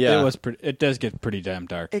 Yeah, it does get pretty damn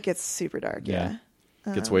dark. It gets super dark. Yeah.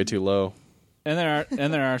 Gets way too low. And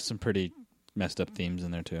there are some pretty messed up themes in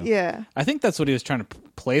there too. Yeah. I think that's what he was trying to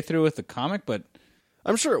play through with the comic, but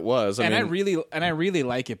I'm sure it was. I really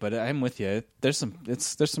like it, but I'm with you. There's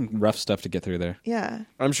some rough stuff to get through there. Yeah.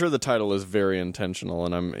 I'm sure the title is very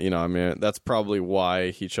intentional, and that's probably why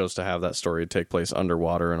he chose to have that story take place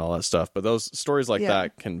underwater and all that stuff. But those stories like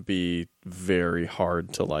that can be very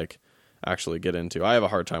hard to like actually get into. I have a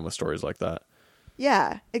hard time with stories like that.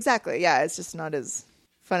 Yeah, exactly. Yeah, it's just not as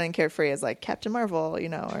fun and carefree as like Captain Marvel,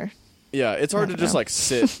 or yeah, it's hard to just like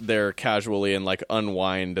sit there casually and like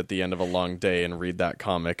unwind at the end of a long day and read that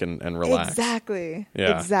comic and relax. Exactly.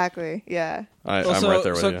 Yeah. Exactly. Yeah. I'm right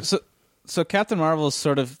there with you. So Captain Marvel has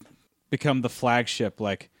sort of become the flagship.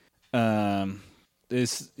 Like,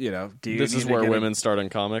 this is where women start in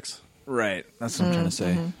comics. Right. That's what I'm trying to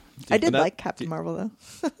say. Mm-hmm. I did like Captain Marvel though.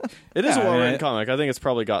 It is a well-written comic. I think it's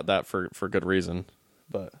probably got that for good reason.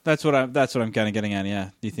 But that's what I'm kind of getting at. Yeah.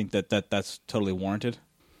 Do you think that's totally warranted?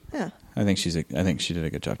 Yeah. I think she did a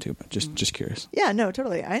good job too. But just curious. Yeah. No.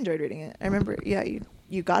 Totally. I enjoyed reading it. I remember. Yeah.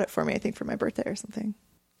 You got it for me. I think for my birthday or something.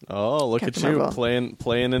 Oh, look Captain at you Marvel.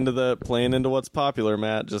 playing into what's popular,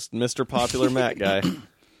 Matt. Just Mr. Popular Matt guy.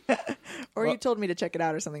 Or you told me to check it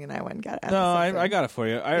out or something, and I went and got it. No, I got it for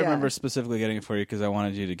you. I remember specifically getting it for you because I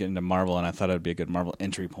wanted you to get into Marvel, and I thought it would be a good Marvel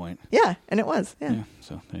entry point. Yeah, and it was. Yeah.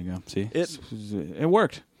 So there you go. See, it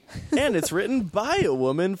worked. And it's written by a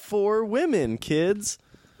woman for women, kids.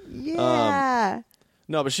 Yeah.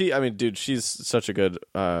 No, but she's such a good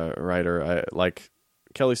writer.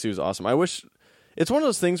 Kelly Sue's awesome. I wish, it's one of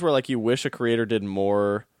those things where like you wish a creator did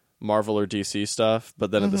more Marvel or DC stuff,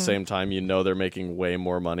 but then at the same time, you know they're making way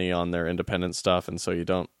more money on their independent stuff, and so you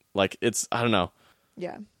don't like it's. I don't know.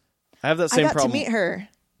 Yeah. I have that I same got problem. to meet her.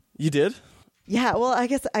 You did? Yeah, well, I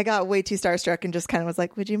guess I got way too starstruck and just kind of was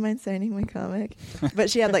like, would you mind signing my comic? But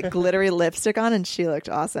she had like glittery lipstick on and she looked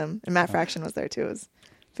awesome. And Matt Fraction was there too. It was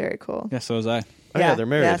very cool. Yeah, so was I. Oh, yeah, they're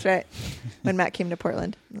married. Yeah, that's right. When Matt came to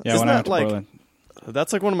Portland. Yeah, Isn't when I that went to like- Portland.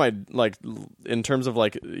 That's like one of my like in terms of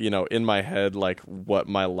like in my head like what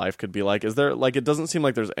my life could be like. Is there like it doesn't seem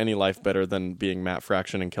like there's any life better than being Matt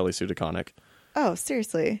Fraction and Kelly Sue DeConnick. Oh,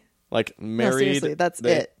 seriously? Like No, married. seriously, that's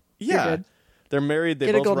it. You're Yeah. good. They're married. They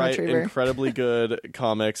Get a both golden write retriever. incredibly good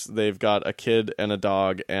comics. They've got a kid and a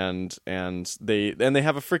dog, and they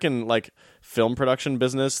have a freaking like film production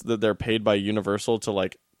business that they're paid by Universal to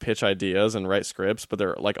like pitch ideas and write scripts, but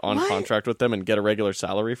they're like on What? contract with them and get a regular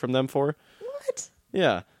salary from them for. What?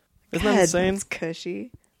 Yeah, isn't God, that insane? that's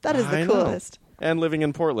cushy. That is I the know. coolest. And living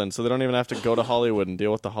in Portland, so they don't even have to go to Hollywood and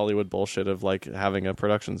deal with the Hollywood bullshit of like having a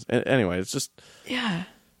productions. Anyway, it's just Yeah.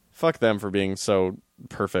 fuck them for being so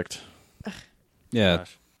perfect. Yeah.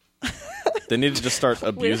 Gosh. They need to just start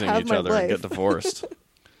abusing have each my other and get life. divorced.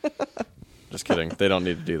 Just kidding. They don't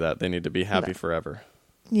need to do that. They need to be happy forever.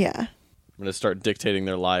 Yeah. I'm going to start dictating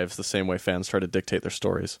their lives the same way fans try to dictate their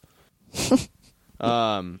stories.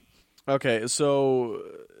 Okay, so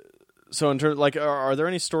in terms like are there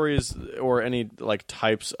any stories or any like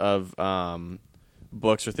types of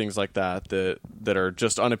books or things like that are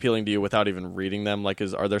just unappealing to you without even reading them? Like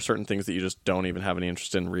are there certain things that you just don't even have any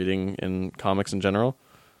interest in reading in comics in general?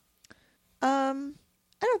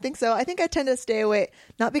 I don't think so. I think I tend to stay away,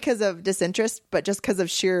 not because of disinterest, but just because of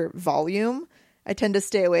sheer volume. I tend to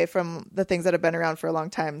stay away from the things that have been around for a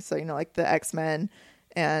long time. So, like the X-Men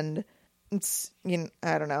and,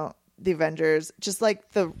 I don't know, the Avengers, just like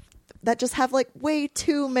that just have like way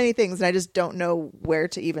too many things. And I just don't know where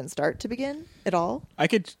to even start to begin at all. I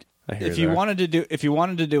could I hear if you you there.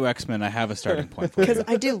 wanted to do X-Men, I have a starting point for Because you.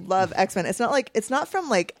 I do love X-Men. It's not from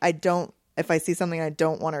like, if I see something I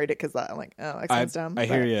don't want to read it because I'm like, oh, X-Men's dumb. I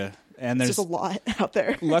hear But you. And It's there's just a lot out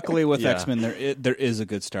there. luckily with Yeah. X-Men there is a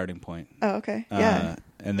good starting point. Oh, okay. Yeah.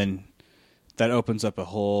 And then that opens up a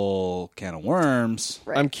whole can of worms.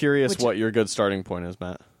 Right. I'm curious Which- what your good starting point is,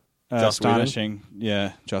 Matt. Joss Astonishing.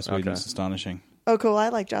 Yeah, Joss Whedon's Okay. Astonishing. Oh, cool. I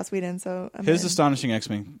like Joss Whedon, so I'm His in. Astonishing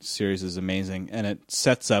X-Men series is amazing, and it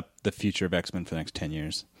sets up the future of X-Men for the next 10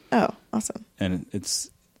 years. Oh, awesome. And it's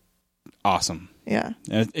awesome. Yeah.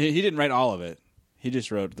 And he didn't write all of it. He just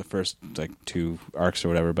wrote the first like 2 arcs or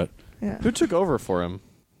whatever, but Yeah. Who took over for him?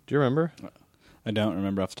 Do you remember? I don't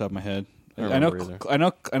remember off the top of my head. I don't I know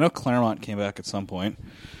remember I know Claremont came back at some point.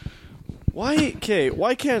 Why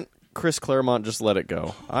can't Chris Claremont just let it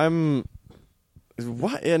go? And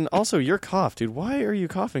also your cough, dude. Why are you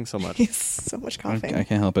coughing so much? He's so much coughing. I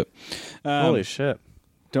can't help it. Holy shit.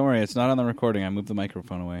 Don't worry, it's not on the recording. I moved the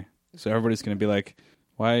microphone away. So everybody's going to be like,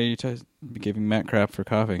 why are you giving Matt crap for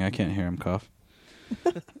coughing? I can't hear him cough.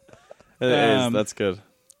 It is. That's good.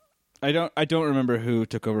 I don't remember who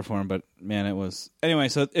took over for him, but man, it was anyway.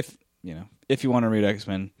 So if you want to read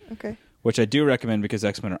X-Men, Okay. which I do recommend because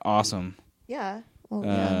X-Men are awesome, Yeah. Well,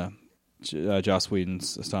 yeah. Joss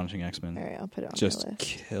Whedon's Astonishing X-Men All right, I'll put it on just my list.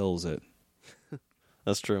 kills it.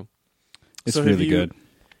 That's true. It's So have really you- good.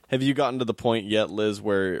 Have you gotten to the point yet, Liz,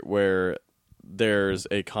 where there's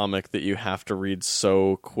a comic that you have to read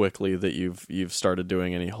so quickly that you've started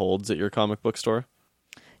doing any holds at your comic book store?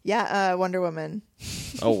 Yeah, Wonder Woman.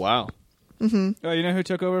 Oh wow. Oh, you know who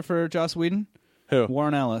took over for Joss Whedon? Who?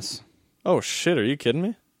 Warren Ellis. Oh shit, are you kidding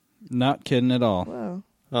me? Not kidding at all. Whoa.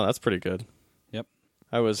 Oh, that's pretty good. Yep.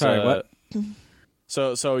 I was Sorry, what?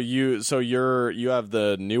 So you have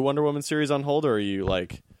the new Wonder Woman series on hold, or are you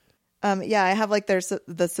like? Yeah, I have like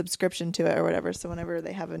the subscription to it or whatever. So whenever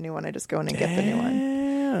they have a new one, I just go in and get the new one.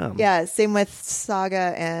 Damn. Yeah, same with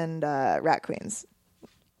Saga and Rat Queens.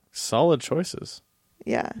 Solid choices.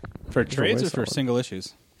 Yeah, For trades way or for solid. single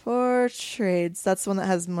issues? for trades. That's the one that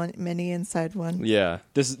has many inside one. Yeah.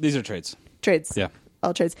 These are trades. Trades. Yeah.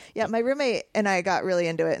 All trades. Yeah, my roommate and I got really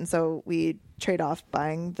into it, and so we trade off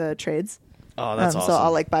buying the trades. Oh, that's awesome. So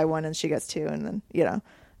I'll like buy one and she gets 2, and then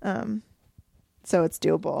so it's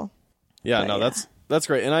doable. Yeah, But no, yeah. that's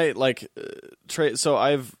great. And I like trade. So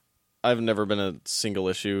I've never been a single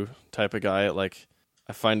issue type of guy. Like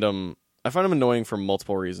I find them annoying for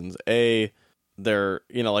multiple reasons. A, they're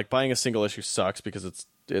like buying a single issue sucks because it's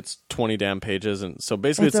 20 damn pages, and so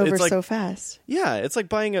basically It's over like so fast. yeah, it's like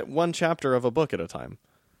buying one chapter of a book at a time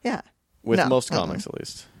Yeah. with No. most comics at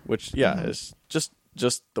least. Which is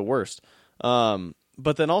just the worst.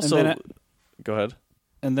 But then also, And then go ahead.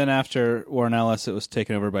 And then after Warren Ellis, it was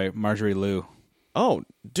taken over by Marjorie Liu. Oh,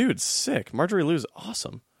 dude, sick. Marjorie Liu's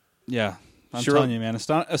awesome. Yeah. I'm She telling wrote- you, man.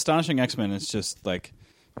 Astonishing X-Men is just like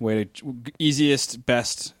easiest,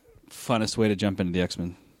 best, funnest way to jump into the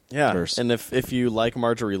X-Men. Yeah, verse. and if you like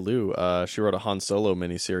Marjorie Liu, she wrote a Han Solo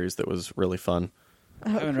miniseries that was really fun. I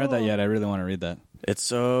haven't read that yet. I really want to read that. It's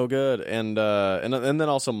so good, and then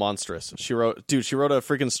also Monstrous. She wrote a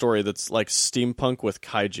freaking story that's like steampunk with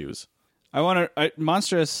kaijus.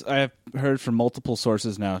 Monstrous. I have heard from multiple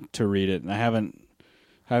sources now to read it, and I haven't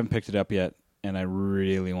picked it up yet, and I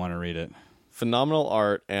really want to read it. Phenomenal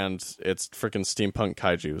art, and it's freaking steampunk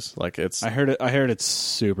kaijus. Like it's. I heard it's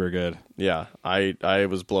super good. Yeah, I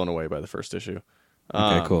was blown away by the first issue.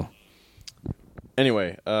 Okay, cool.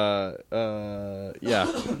 Anyway, yeah,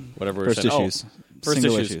 whatever. First issues.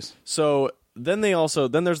 Single issues. So then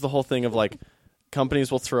there's the whole thing of like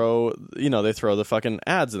companies will throw the fucking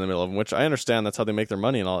ads in the middle of them, which I understand that's how they make their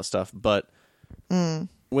money and all that stuff. But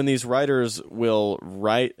when these writers will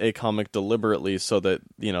write a comic deliberately so that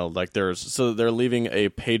they're leaving a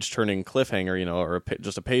page turning cliffhanger, or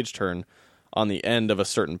just a page turn on the end of a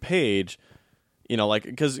certain page,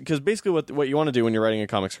 because basically what you want to do when you're writing a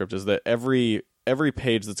comic script is that every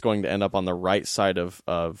page that's going to end up on the right side of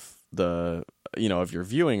the of your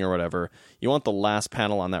viewing or whatever, you want the last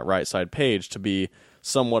panel on that right side page to be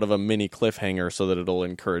somewhat of a mini cliffhanger so that it'll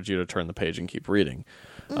encourage you to turn the page and keep reading.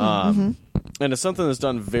 And it's something that's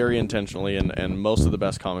done very intentionally, and most of the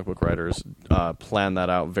best comic book writers plan that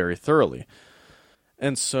out very thoroughly.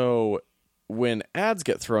 And so when ads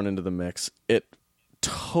get thrown into the mix, it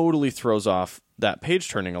totally throws off that page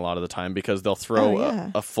turning a lot of the time, because they'll throw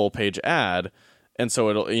a full page ad, and so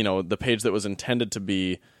it'll the page that was intended to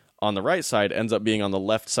be on the right side ends up being on the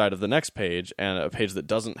left side of the next page, and a page that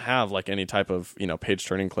doesn't have like any type of page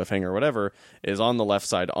turning cliffhanger or whatever is on the left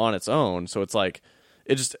side on its own. So it's like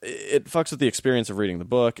it fucks with the experience of reading the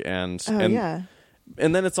book, and then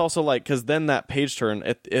it's also like, because then that page turn,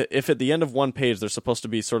 if at the end of one page there's supposed to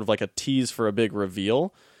be sort of like a tease for a big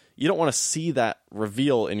reveal, you don't want to see that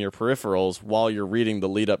reveal in your peripherals while you're reading the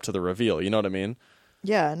lead up to the reveal. You know what I mean?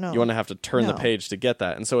 Yeah, no. You want to have to turn the page to get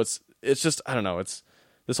that. And so it's just, I don't know, it's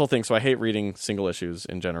this whole thing. So I hate reading single issues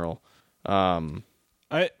in general. I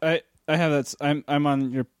have that. I'm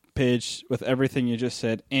on your page with everything you just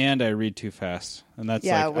said, and I read too fast. And that's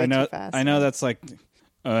way I know too fast. I know that's like,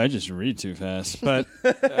 oh, I just read too fast. But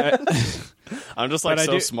I'm just like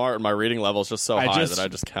so smart, and my reading level is just so high that I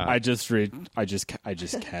just can't. I just read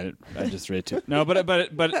too. No, but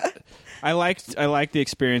I like the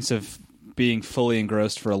experience of being fully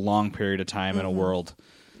engrossed for a long period of time in a world.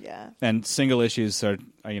 Yeah. And single issues are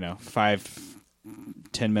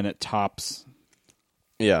 5-10 minute tops.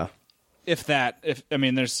 Yeah. If that,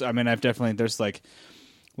 there's like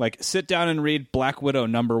sit down and read Black Widow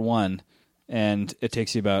 #1, and it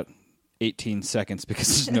takes you about 18 seconds because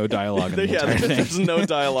there's no dialogue in the entire thing. There's no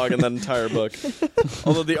dialogue in that entire book.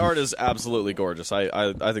 Although the art is absolutely gorgeous.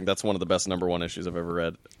 I think that's one of the best #1 issues I've ever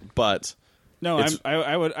read. But no,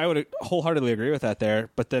 I would wholeheartedly agree with that there.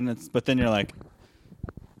 But then you're like,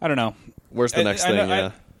 I don't know. Where's the next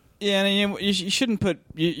thing? And you shouldn't put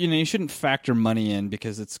you shouldn't factor money in,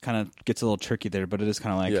 because it's kind of gets a little tricky there. But it is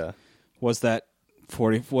kind of like, was that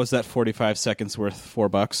 45 seconds worth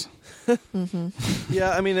 $4?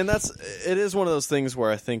 Yeah, I mean, and it is one of those things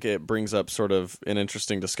where I think it brings up sort of an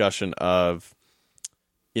interesting discussion of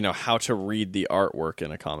how to read the artwork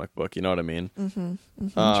in a comic book. You know what I mean?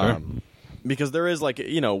 Sure. Because there is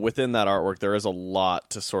within that artwork there is a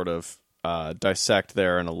lot to sort of dissect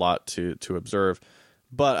there, and a lot to observe.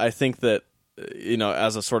 But I think that,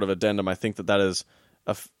 as a sort of addendum, I think that is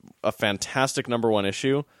a fantastic #1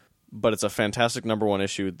 issue, but it's a fantastic #1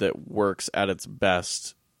 issue that works at its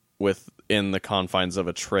best within the confines of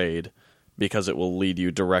a trade, because it will lead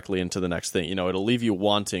you directly into the next thing. It'll leave you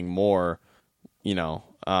wanting more,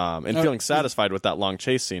 and feeling satisfied with that long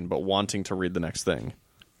chase scene, but wanting to read the next thing.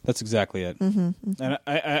 That's exactly it. And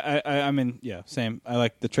I mean, yeah, same. I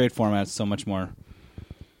like the trade format so much more.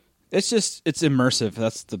 It's immersive.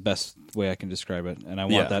 That's the best way I can describe it. And I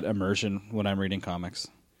want that immersion when I'm reading comics.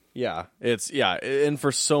 Yeah, and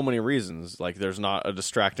for so many reasons. Like, there's not a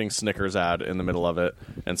distracting Snickers ad in the middle of it,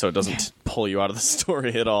 and so it doesn't pull you out of the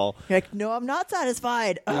story at all. You're like, no, I'm not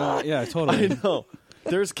satisfied. Yeah, totally. I know.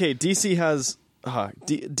 DC has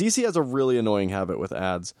a really annoying habit with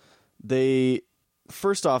ads.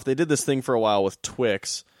 First off, they did this thing for a while with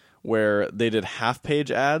Twix, where they did half-page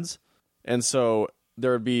ads, and so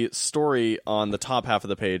there would be story on the top half of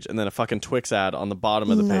the page, and then a fucking Twix ad on the bottom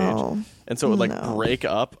of the page, and so it would break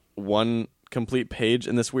up one complete page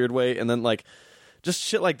in this weird way, and then just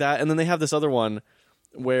shit like that. And then they have this other one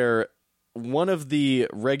where one of the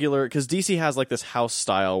regular, because DC has like this house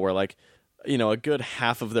style where like, you know, a good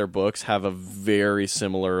half of their books have a very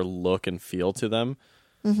similar look and feel to them.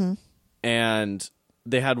 Mm-hmm. And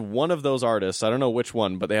they had one of those artists, I don't know which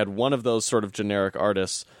one, but they had one of those sort of generic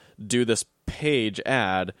artists do this page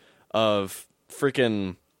ad of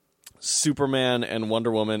freaking Superman and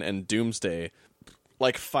Wonder Woman and Doomsday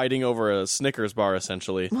like fighting over a Snickers bar,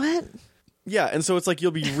 essentially. What? Yeah, and so it's like you'll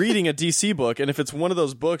be reading a DC book, and if it's one of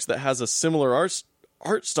those books that has a similar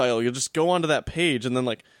art style, you'll just go onto that page, and then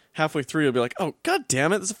like halfway through you'll be like, oh god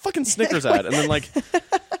damn it, there's a fucking Snickers ad, and then like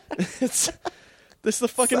this is the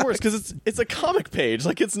fucking worst because it's a comic page,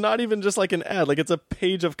 like it's not even just like an ad, like it's a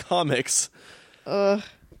page of comics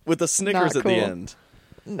with the Snickers at the end.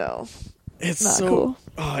 No, it's not so cool.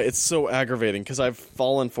 It's so aggravating because I've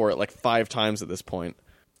fallen for it like 5 times at this point,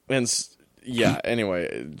 and yeah.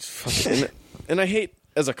 Anyway, and I hate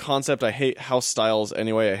as a concept. I hate house styles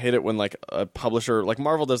anyway. I hate it when like a publisher, like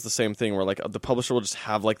Marvel, does the same thing where like the publisher will just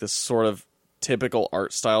have like this sort of typical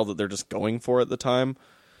art style that they're just going for at the time.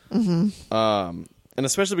 Mm-hmm. And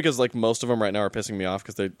especially because like most of them right now are pissing me off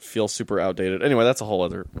because they feel super outdated. Anyway, that's a whole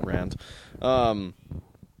other rant.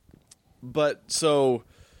 But so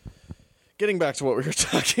getting back to what we were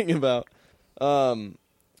talking about, so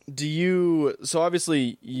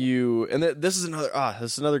obviously you, and this is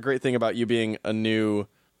another great thing about you being a new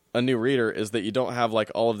reader, is that you don't have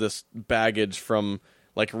like all of this baggage from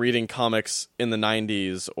like reading comics in the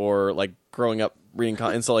 90s or like growing up reading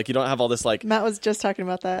and so like you don't have all this like. Matt was just talking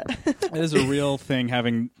about that. It is a real thing,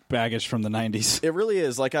 having baggage from the 90s. It really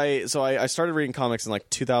is. Like I started reading comics in like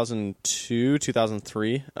 2002,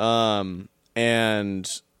 2003.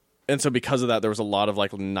 And so because of that, there was a lot of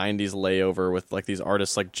like 90s layover with like these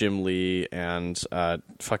artists like Jim Lee and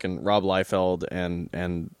fucking Rob Liefeld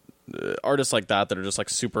and artists like that are just like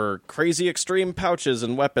super crazy extreme pouches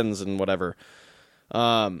and weapons and whatever.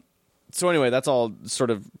 So anyway, that's all sort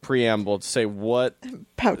of preamble to say what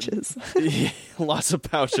Pouches. Lots of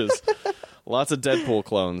pouches, lots of Deadpool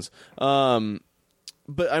clones.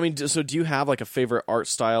 But I mean, so do you have like a favorite art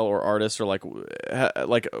style or artist, or like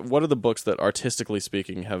what are the books that artistically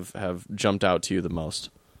speaking have jumped out to you the most?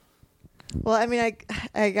 Well, I mean,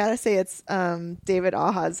 I gotta say it's David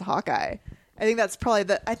Aja's Hawkeye. I think that's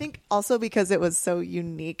probably I think also because it was so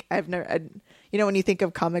unique. When you think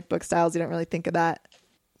of comic book styles, you don't really think of that.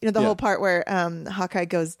 You know, the whole part where Hawkeye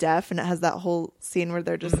goes deaf and it has that whole scene where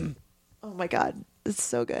they're just, oh my god, it's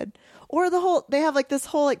so good. Or they have like this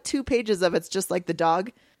whole like 2 pages of it's just like the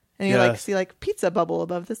dog, and you like see like pizza bubble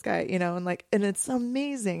above this guy, you know, and it's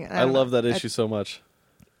amazing. I love that issue so much.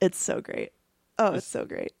 It's so great. Oh, it's so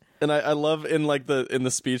great. And I love in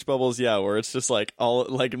the speech bubbles, where it's just like all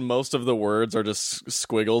like most of the words are just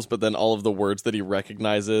squiggles, but then all of the words that he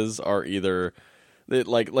recognizes are either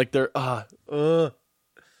like they're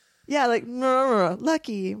yeah, like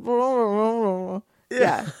lucky.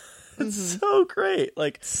 Yeah. It's so great.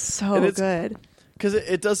 Like so good. Because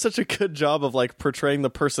it does such a good job of like portraying the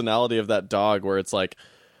personality of that dog, where it's like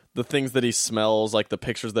the things that he smells, like the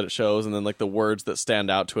pictures that it shows, and then like the words that stand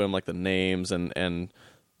out to him, like the names and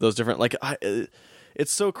those different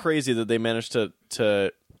it's so crazy that they managed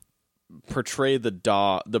to portray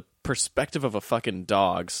the perspective of a fucking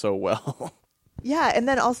dog so well. Yeah, and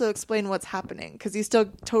then also explain what's happening, because you still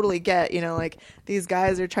totally get, like these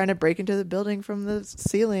guys are trying to break into the building from the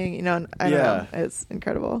ceiling, and I don't know, it's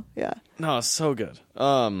incredible. Yeah. No, it's so good.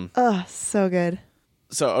 So good.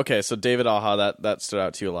 So David Aja, that stood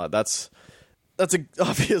out to you a lot. That's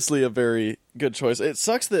obviously a very good choice. It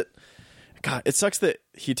sucks that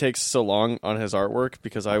he takes so long on his artwork,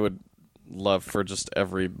 because I would love for just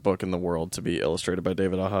every book in the world to be illustrated by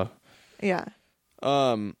David Aja. Yeah.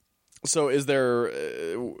 So is there?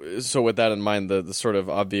 So with that in mind, the sort of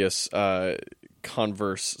obvious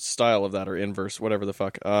converse style of that, or inverse, whatever the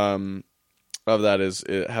fuck, of that is,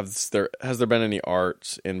 has there been any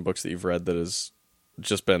art in books that you've read that has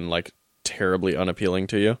just been like terribly unappealing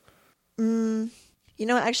to you?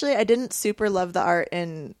 Actually, I didn't super love the art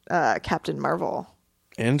in Captain Marvel.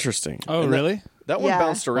 Interesting. Oh, really? That one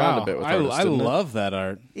bounced around a bit with artists, I didn't it? love that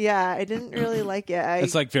art. Yeah, I didn't really like it.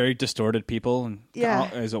 It's like very distorted people. And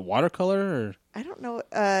is it watercolor or? I don't know.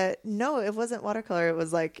 No, it wasn't watercolor. It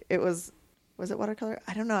was was it watercolor?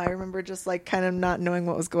 I don't know. I remember just like kind of not knowing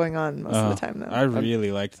what was going on most of the time, though. I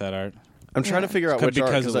really liked that art. I'm trying to figure out which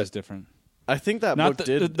art, because it was different. I think that book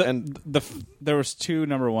did. There was 2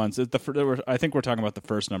 number ones. I think we're talking about the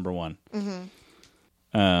first number one.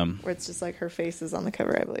 Mm-hmm. Where it's just like her face is on the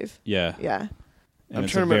cover, I believe. Yeah. Yeah. And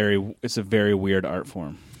it's a very weird art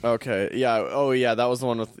form. Okay. Yeah. Oh, yeah. That was the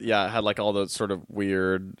one with. Yeah. It had like all those sort of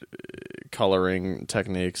weird coloring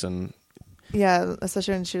techniques and Yeah,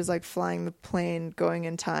 especially when she was like flying the plane, going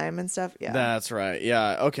in time and stuff. Yeah, That's right.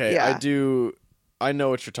 Yeah. Okay. Yeah. I know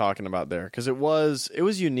what you're talking about there because it was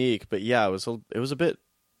unique, but yeah, it was a bit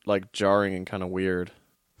like jarring and kind of weird.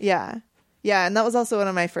 yeah, and that was also one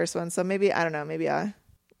of my first ones. So maybe I don't know. Maybe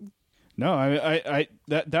No, I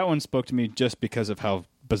that one spoke to me just because of how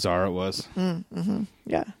bizarre it was.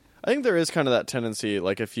 yeah. I think there is kind of that tendency,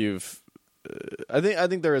 like if you've, I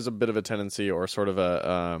think there is a bit of a tendency or sort of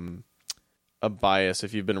a bias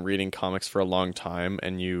if you've been reading comics for a long time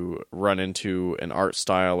and you run into an art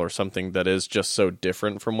style or something that is just so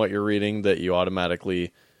different from what you're reading that you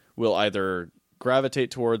automatically will either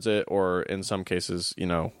gravitate towards it or in some cases,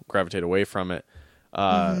 gravitate away from it.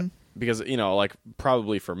 Because, like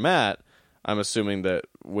probably for Matt, I'm assuming that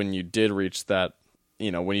when you did reach that,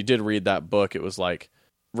 when you did read that book, it was like,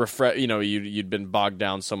 you'd been bogged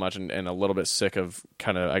down so much and a little bit sick of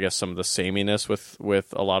kind of, I guess, some of the sameness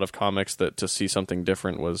with a lot of comics that to see something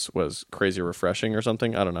different was crazy refreshing or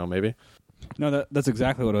something. I don't know, maybe. No, that's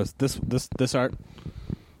exactly what it was. This art.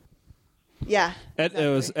 Yeah. It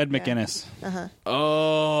was Ed Yeah. McGuinness.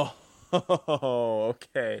 Oh,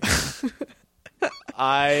 okay.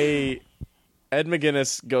 Ed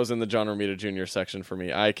McGuinness goes in the John Romita Jr. section for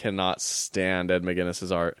me. I cannot stand Ed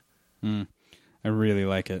McGuinness's art. I really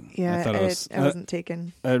like it. Yeah, I thought it was. I wasn't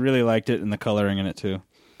taken. I really liked it and the coloring in it too.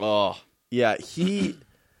 Oh, yeah.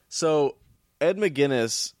 So Ed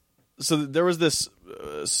McGuinness, so there was this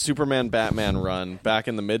Superman Batman run back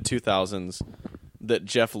in the mid 2000s that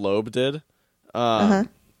Jeff Loeb did. And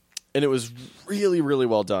it was really, really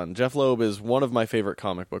well done. Jeff Loeb is one of my favorite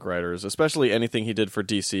comic book writers, especially anything he did for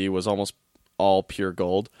DC was almost all pure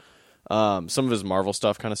gold. Some of his Marvel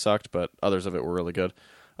stuff kind of sucked, but others of it were really good.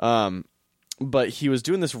 But he was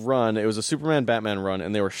doing this run. It was a Superman Batman run,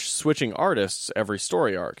 and they were switching artists every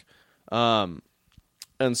story arc. And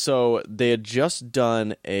so they had just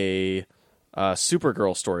done a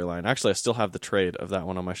Supergirl storyline. Actually, I still have the trade of that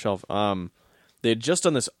one on my shelf. They had just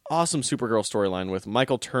done this awesome Supergirl storyline with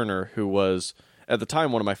Michael Turner, who was, at the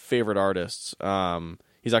time, one of my favorite artists.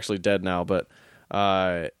 He's actually dead now, but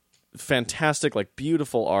fantastic, like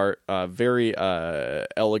beautiful art, very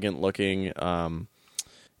elegant looking. And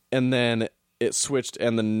then it switched,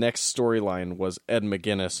 and the next storyline was Ed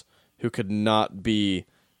McGuinness, who could not be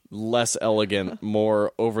less elegant,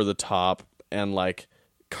 more over the top, and like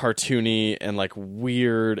cartoony and like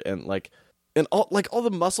weird and like. And all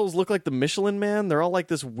the muscles look like the Michelin Man. They're all like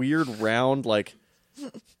this weird round, like,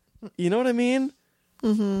 you know what I mean?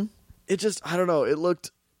 Mm-hmm. It just, I don't know. It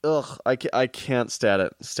looked, I can't stand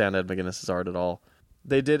Ed McGuinness's art at all.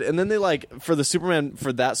 They did, and then they for that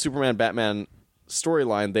Superman Batman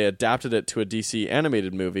storyline, they adapted it to a DC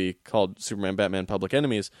animated movie called Superman Batman Public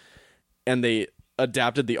Enemies, and they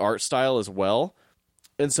adapted the art style as well.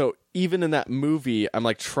 And so even in that movie, I'm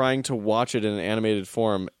like trying to watch it in an animated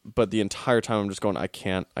form, but the entire time I'm just going, I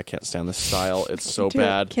can't stand this style. It's so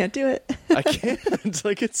bad. Can't do it. I can't.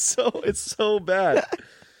 Like it's so bad.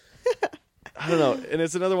 I don't know. And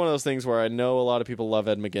it's another one of those things where I know a lot of people love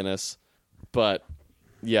Ed McGuinness, but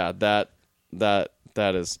yeah, that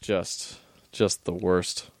is just the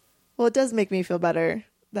worst. Well, it does make me feel better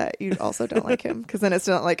that you also don't like him, because then it's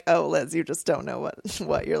not like, oh, Liz, you just don't know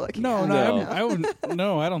what you're looking at. No, I wouldn't.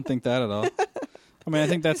 No, I don't think that at all. I mean, I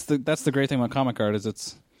think that's the great thing about comic art is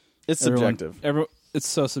it's subjective. It's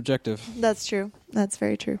so subjective. That's true. That's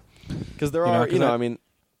very true. Because there are, I mean,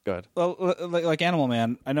 go ahead. Well, like Animal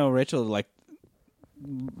Man, I know Rachel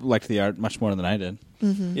liked the art much more than I did.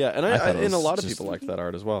 Mm-hmm. Yeah, and and a lot of people liked that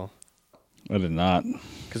art as well. I did not.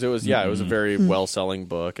 Because it was a very well-selling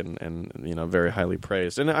book and very highly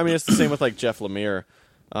praised. And I mean, it's the same with like Jeff Lemire.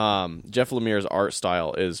 Jeff Lemire's art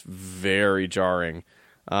style is very jarring,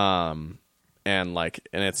 and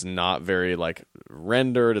it's not very like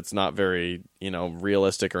rendered. It's not very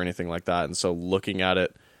realistic or anything like that. And so looking at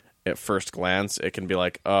it at first glance, it can be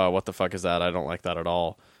like, oh, what the fuck is that? I don't like that at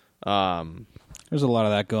all. There's a lot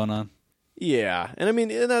of that going on. Yeah, and I mean,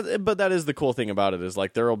 but that is the cool thing about it is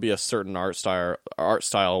like there will be a certain art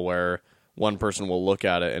style where one person will look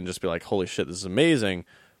at it and just be like, "Holy shit, this is amazing,"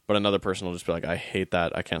 but another person will just be like, "I hate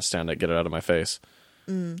that. I can't stand it. Get it out of my face."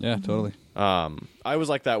 Yeah, totally. I was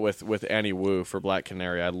like that with Annie Wu for Black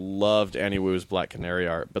Canary. I loved Annie Wu's Black Canary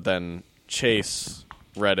art, but then Chase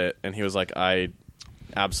read it and he was like, "I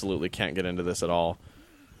absolutely can't get into this at all."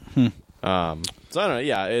 So I don't know.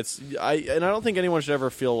 Yeah, I don't think anyone should ever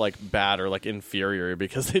feel like bad or like inferior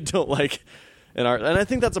because they don't like an art. And I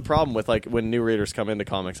think that's a problem with like when new readers come into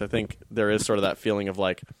comics. I think there is sort of that feeling of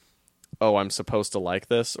like, oh, I'm supposed to like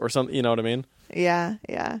this or something. You know what I mean? Yeah.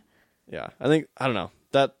 Yeah. I don't know.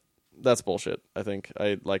 that's bullshit. I think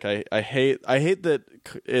I hate that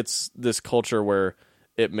it's this culture where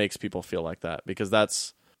it makes people feel like that, because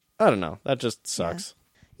that's, I don't know, that just sucks.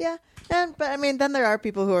 Yeah. But I mean, then there are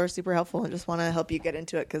people who are super helpful and just want to help you get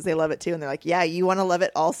into it because they love it too, and they're like, yeah, you want to love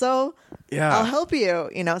it also? Yeah, I'll help you.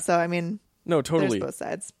 So I mean, no, totally. There's both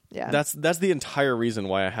sides. Yeah. That's the entire reason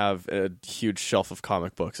why I have a huge shelf of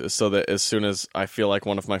comic books, is so that as soon as I feel like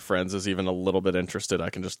one of my friends is even a little bit interested, I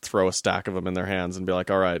can just throw a stack of them in their hands and be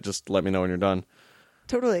like, all right, just let me know when you're done.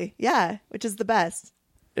 Totally. Yeah. Which is the best.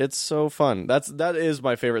 It's so fun. That is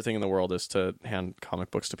my favorite thing in the world, is to hand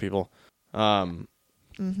comic books to people. And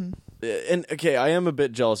okay, I am a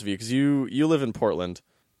bit jealous of you because you live in Portland,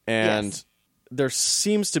 and Yes. there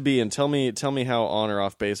seems to be, and tell me how on or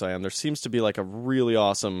off base I am, there seems to be like a really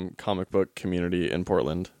awesome comic book community in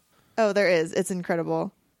Portland. Oh, there is. It's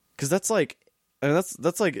incredible. Because that's like, I mean,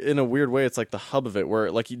 that's like, in a weird way, it's like the hub of it,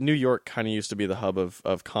 where like New York kind of used to be the hub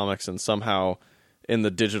of comics, and somehow in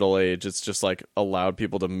the digital age, it's just like allowed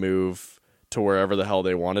people to move to wherever the hell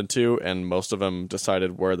they wanted to, and most of them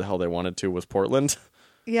decided where the hell they wanted to was Portland.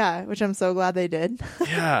 Yeah, which I'm so glad they did.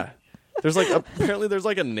 Yeah. There's like, apparently there's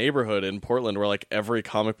like a neighborhood in Portland where like every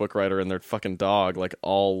comic book writer and their fucking dog like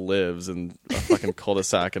all lives in a fucking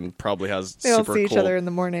cul-de-sac and probably has They all super see cool... each other in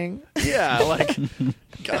the morning. Yeah, like,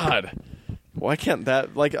 God. Why can't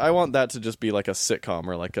that, like, I want that to just be like a sitcom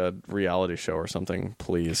or like a reality show or something,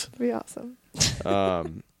 please. That'd be awesome.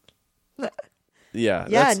 Yeah.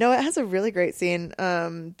 Yeah, no, it has a really great scene.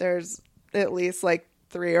 There's at least like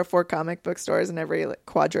 3 or 4 comic book stores in every like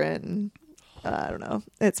quadrant, and I don't know.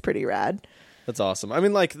 It's pretty rad. That's awesome. I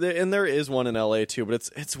mean, like, and there is one in LA too,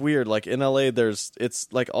 but it's weird. Like in LA, it's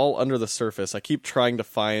like all under the surface. I keep trying to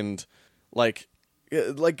find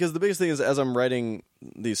because the biggest thing is, as I'm writing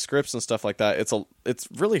these scripts and stuff like that, it's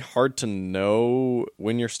really hard to know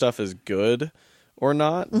when your stuff is good or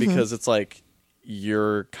not, because it's like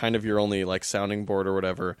you're kind of your only like sounding board or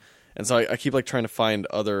whatever. And so I keep like trying to find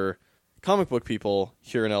other comic book people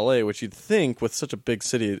here in LA, which you'd think with such a big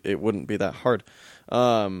city it wouldn't be that hard.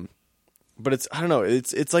 But it's, I don't know,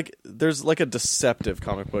 it's like there's like a deceptive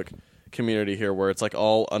comic book community here where it's like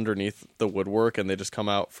all underneath the woodwork, and they just come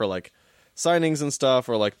out for like signings and stuff,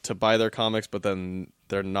 or like to buy their comics, but then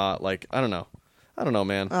they're not like, I don't know,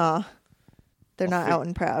 man. They're not out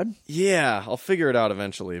and proud. Yeah, I'll figure it out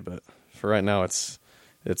eventually, but for right now it's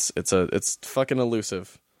fucking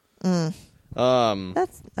elusive.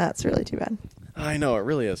 That's really too bad. I know, it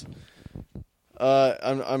really is.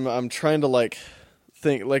 I'm trying to like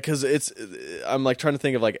think, like, because I'm like trying to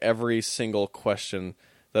think of like every single question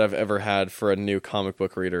that I've ever had for a new comic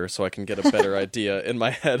book reader, so I can get a better idea in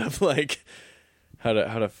my head of like how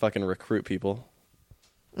to fucking recruit people.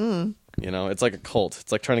 It's like a cult.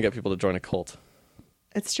 It's like trying to get people to join a cult.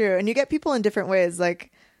 It's true. And you get people in different ways.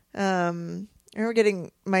 Like, I remember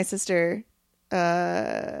getting my sister,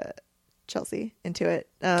 Chelsea, into it.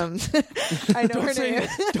 I know her name.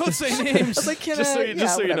 Don't say names. I was like,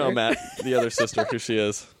 Just so you know, Matt, the other sister, who she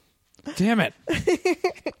is. Damn it.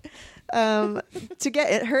 To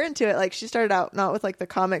get her into it, like, she started out not with like the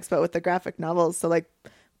comics, but with the graphic novels. So like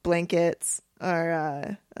Blankets, or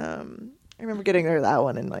I remember getting her that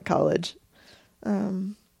one in like college.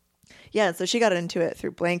 Yeah, so she got into it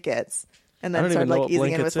through Blankets, and then started like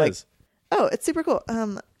easing in with like, oh, it's super cool.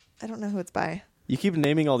 I don't know who it's by. You keep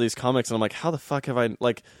naming all these comics, and I'm like, how the fuck have I,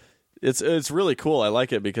 like, it's really cool. I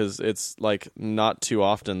like it because it's like not too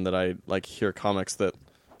often that I like hear comics that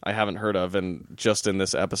I haven't heard of, and just in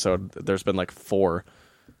this episode, there's been like 4.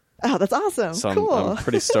 Oh, that's awesome. So cool. I'm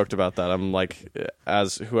pretty stoked about that. I'm like,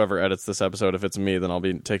 as whoever edits this episode, if it's me, then I'll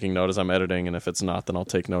be taking note as I'm editing, and if it's not, then I'll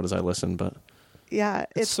take note as I listen. But yeah,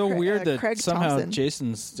 It's so weird that Craig somehow Thompson.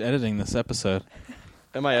 Jason's editing this episode.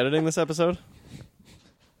 am I editing this episode?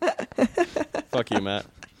 Fuck you, Matt.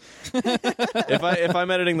 If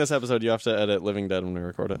I'm editing this episode, you have to edit Living Dead when we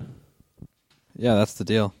record it. Yeah, that's the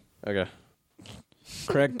deal. Okay.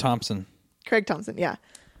 Craig Thompson. Craig Thompson, yeah.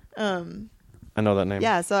 I know that name.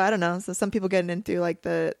 Yeah, so I don't know. So some people getting in through like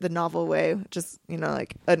the novel way, just,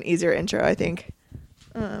 like an easier intro, I think.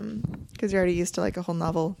 Because you're already used to like a whole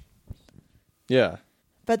novel. Yeah.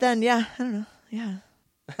 But then, yeah, I don't know. Yeah.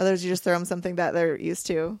 Others, you just throw them something that they're used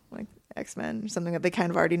to, like X-Men, or something that they kind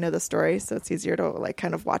of already know the story, so it's easier to like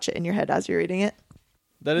kind of watch it in your head as you're reading it.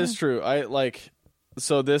 That is true. I like,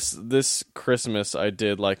 so this Christmas I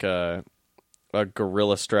did like a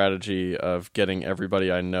guerrilla strategy of getting everybody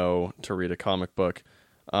I know to read a comic book,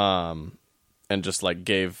 and just like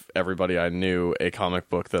gave everybody I knew a comic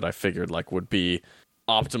book that I figured like would be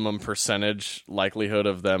optimum percentage likelihood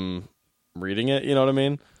of them reading it, you know what I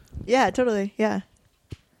mean? Yeah, totally. Yeah.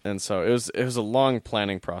 And so it was a long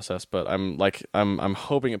planning process, but I'm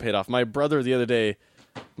hoping it paid off. My brother the other day,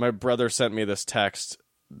 sent me this text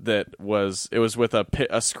that was with a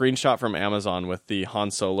screenshot from Amazon with the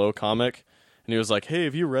Han Solo comic, and he was like, "Hey,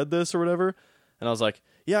 have you read this or whatever?" And I was like,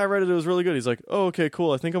 "Yeah, I read it. It was really good." He's like, "Oh, okay,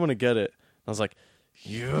 cool. I think I'm gonna get it." And I was like,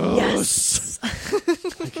 "Yes,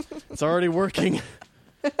 it's already working."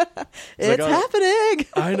 It's happening.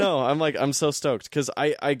 I know. I'm so stoked because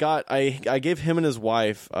I gave him and his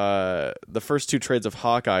wife the first 2 trades of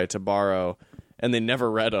Hawkeye to borrow, and they never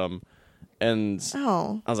read them. And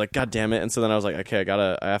I was like, God damn it! And so then I was like, okay,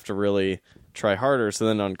 I have to really try harder. So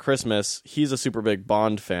then on Christmas, he's a super big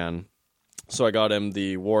Bond fan, so I got him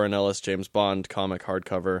the Warren Ellis James Bond comic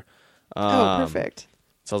hardcover. Perfect.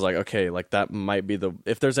 So I was like, okay, like that might be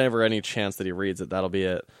if there's ever any chance that he reads it, that'll be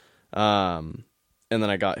it. And then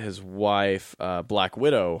I got his wife Black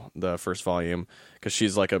Widow, the first volume, because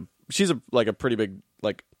she's a pretty big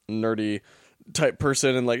like nerdy type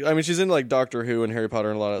person, and like I mean she's into like Doctor Who and Harry Potter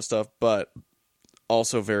and a lot of that stuff, but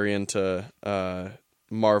also very into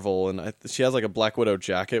Marvel, and she has like a Black Widow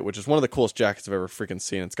jacket, which is one of the coolest jackets I've ever freaking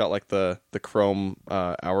seen. It's got like the chrome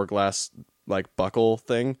hourglass like buckle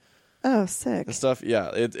thing. Oh, sick. And stuff.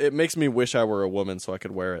 Yeah, it makes me wish I were a woman so I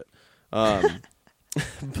could wear it.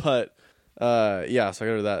 But yeah, so I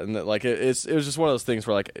got to that, and it was just one of those things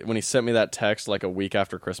where like when he sent me that text like a week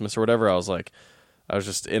after Christmas or whatever, I was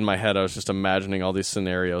just in my head, I was just imagining all these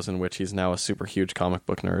scenarios in which he's now a super huge comic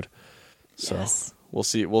book nerd. So yes. we'll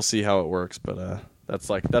see how it works, but that's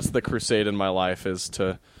the crusade in my life, is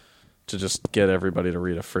to just get everybody to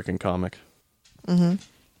read a freaking comic.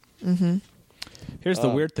 Here's the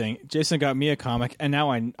weird thing. Jason got me a comic, and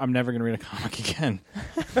now I'm never going to read a comic again.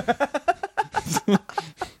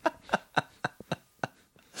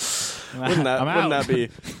 Wouldn't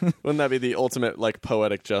that be the ultimate like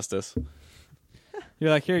poetic justice? You're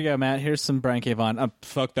like, here you go, Matt. Here's some Brian K. Vaughan.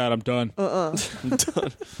 Fuck that. I'm done. I'm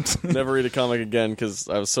done. Never read a comic again because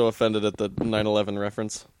I was so offended at the 9/11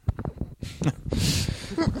 reference.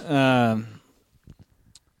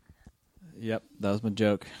 Yep, that was my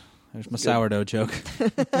joke. There's my sourdough joke.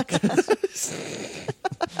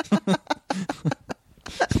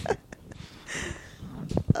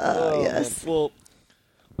 Yes.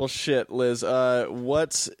 Well, shit, Liz.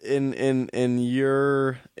 What's in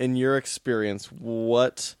your experience?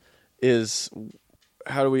 What is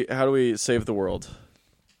how do we save the world?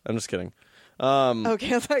 I'm just kidding.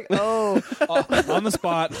 Okay, I was like, on the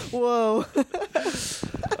spot. Whoa.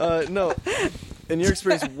 No, in your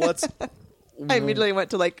experience, what's I immediately went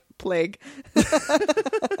to like plague.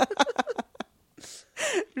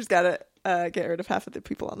 Just gotta get rid of half of the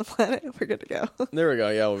people on the planet. We're good to go. There we go.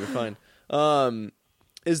 Yeah, we'll be fine.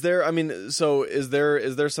 Is there? I mean, so is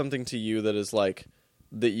there something to you that is like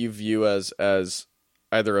that you view as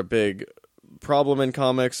either a big problem in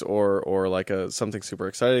comics or like something super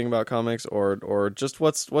exciting about comics or just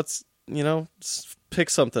what's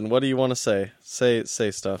pick something. What do you want to say? Say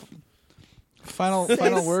stuff. Final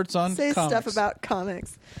words on say comics. Stuff about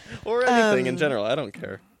comics or anything in general. I don't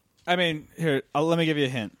care. I mean, here, let me give you a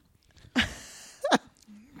hint.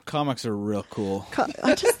 Comics are real cool.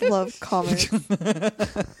 I just love comics.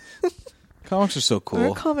 Comics are so cool.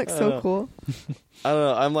 Aren't comics so cool? I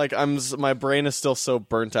don't know. My brain is still so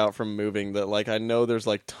burnt out from moving that like I know there's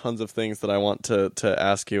like tons of things that I want to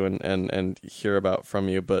ask you and hear about from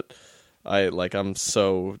you, but I'm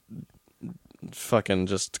so fucking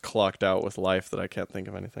just clocked out with life that I can't think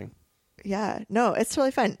of anything. Yeah, no, it's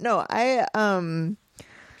totally fine. No, I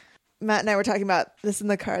Matt and I were talking about this in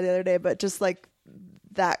the car the other day, but just like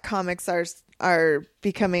that comics are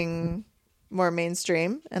becoming more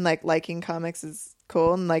mainstream, and like liking comics is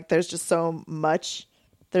cool, and like there's just so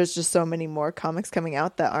many more comics coming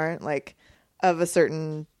out that aren't like of a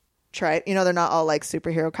certain tribe. You know, they're not all like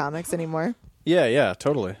superhero comics anymore. Yeah,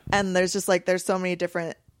 totally. And there's just like there's so many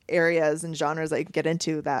different areas and genres that you can get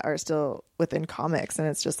into that are still within comics, and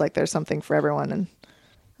it's just like there's something for everyone, and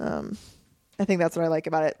I think that's what I like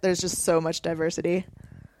about it. There's just so much diversity.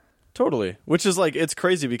 Totally. Which is like, it's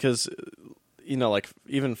crazy because, like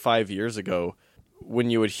even 5 years ago, when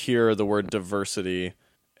you would hear the word diversity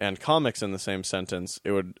and comics in the same sentence,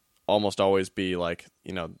 it would almost always be like,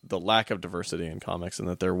 the lack of diversity in comics and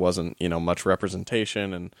that there wasn't, much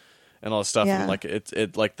representation and all this stuff. Yeah. And like,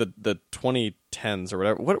 it like the 2010s or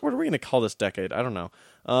whatever. What are we going to call this decade? I don't know.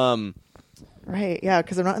 Right. Yeah.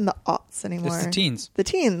 Because they're not in the aughts anymore. It's the teens. The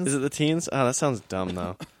teens. Is it the teens? Oh, that sounds dumb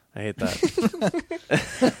though. I hate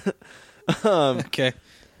that. Okay.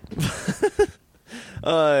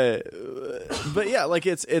 But yeah, like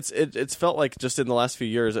it's felt like just in the last few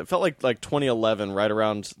years, it felt like 2011, right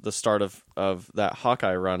around the start of that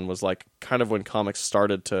Hawkeye run, was like kind of when comics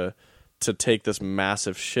started to take this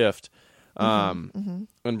massive shift,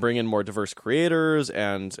 and bring in more diverse creators,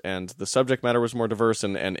 and the subject matter was more diverse,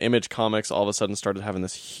 and Image Comics all of a sudden started having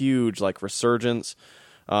this huge like resurgence,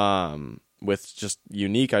 with just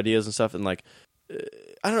unique ideas and stuff, and like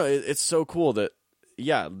I don't know, it's so cool that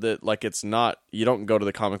like it's not, you don't go to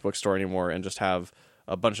the comic book store anymore and just have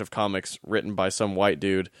a bunch of comics written by some white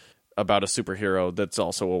dude about a superhero that's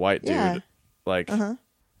also a white dude. Like I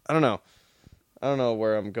don't know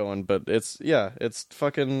where I'm going, but it's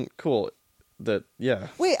fucking cool that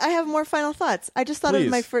Wait, I have more final thoughts. I just thought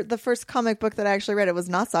Please. of the first comic book that I actually read. It was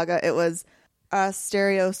not Saga. It was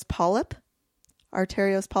Asterios Polyp.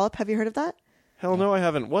 Arterios Polyp. Have you heard of that? Hell no, I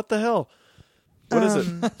haven't. What the hell? What is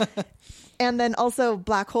it? And then also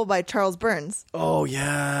Black Hole by Charles Burns. Oh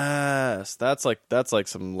yes, that's like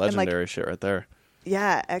some legendary shit right there.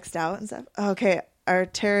 Yeah, X'd out and stuff. Okay,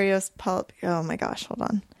 Arterios Polyp. Oh my gosh, hold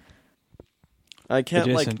on. I can't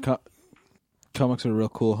Jason, comics are real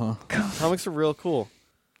cool, huh? Comics are real cool.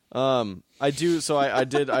 I do. So I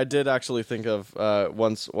did actually think of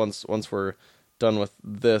once we're done with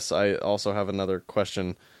this, I also have another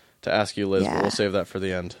question to ask you, Liz. But we'll save that for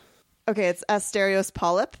the end. Okay, it's Asterios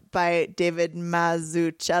Polyp by David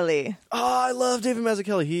Mazzucchelli. Oh, I love David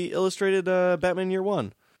Mazzucchelli. He illustrated Batman Year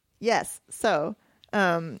One. Yes. So,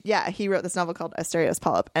 he wrote this novel called Asterios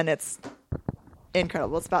Polyp, and it's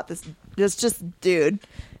incredible. It's about this just dude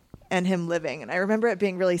and him living, and I remember it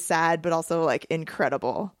being really sad, but also like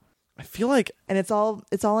incredible. I feel like, and it's all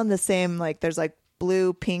in the same, like there's like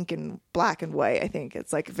blue, pink, and black and white. I think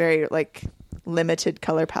it's like very like limited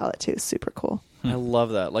color palette too. Super cool. I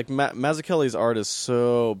love that. Like Mazzucchelli's art is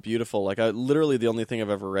so beautiful. Like literally the only thing I've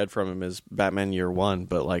ever read from him is Batman Year One,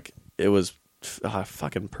 but like it was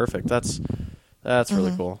fucking perfect. That's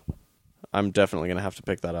really cool. I'm definitely gonna have to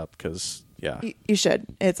pick that up because you should.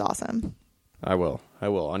 It's awesome. I will.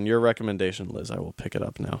 On your recommendation, Liz, I will pick it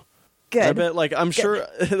up now. Good. I bet. Like I'm sure.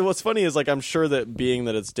 What's funny is like I'm sure that being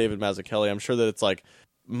that it's David Mazzucchelli, I'm sure that it's like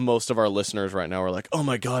most of our listeners right now are like, oh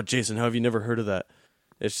my god, Jason, how have you never heard of that?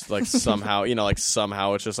 It's like somehow,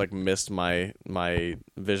 somehow it's just like missed my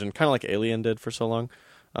vision, kind of like Alien did for so long.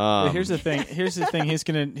 Here's the thing. He's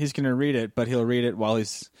gonna read it, but he'll read it while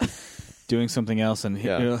he's doing something else, and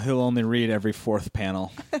he'll only read every fourth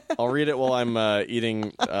panel. I'll read it while I'm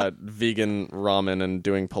eating vegan ramen and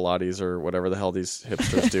doing Pilates or whatever the hell these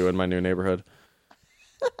hipsters do in my new neighborhood.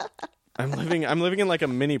 I'm living in like a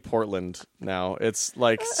mini Portland now. It's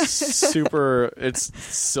like super. It's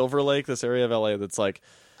Silver Lake, this area of LA that's like.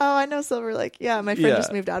 Oh, I know Silver Lake. Yeah, my friend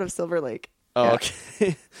just moved out of Silver Lake. Oh,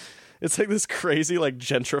 okay. It's like this crazy like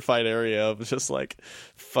gentrified area of just like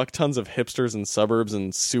fuck tons of hipsters and suburbs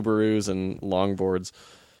and Subarus and longboards.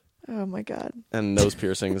 Oh my god. And nose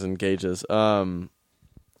piercings and gauges.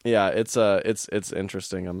 It's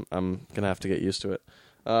interesting. I'm gonna have to get used to it.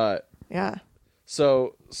 Yeah.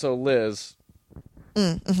 So Liz,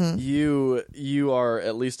 you are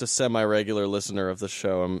at least a semi-regular listener of the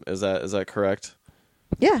show. Is that correct?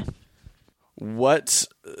 Yeah. What?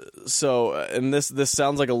 So, and this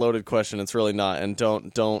sounds like a loaded question. It's really not. And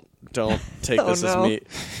don't take this as me.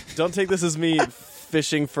 Don't take this as me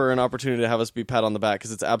fishing for an opportunity to have us be pat on the back,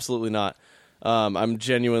 because it's absolutely not. I'm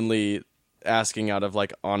genuinely asking out of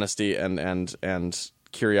like honesty and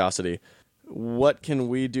curiosity. What can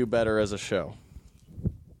we do better as a show?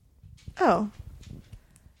 Oh.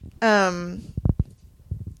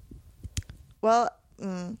 Well.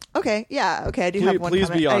 Okay. Yeah. Okay. I do have one. Please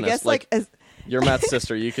comment. be honest. I guess like you're Matt's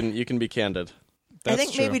sister. You can be candid. I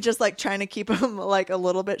think maybe just like trying to keep them like a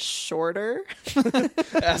little bit shorter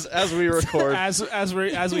as we record, as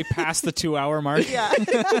we pass the 2-hour mark. Yeah.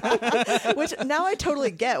 Which now I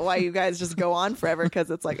totally get why you guys just go on forever,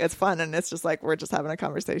 because it's like it's fun and it's just like we're just having a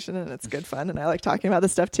conversation and it's good fun and I like talking about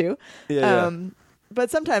this stuff too. Yeah. But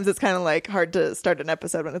sometimes it's kind of like hard to start an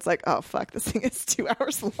episode when it's like, oh fuck, this thing is 2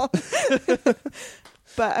 hours long.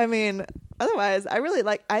 But I mean, otherwise, I really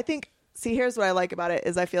like. I think. See, here's what I like about it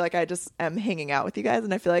is I feel like I just am hanging out with you guys,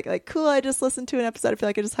 and I feel like cool. I just listened to an episode. I feel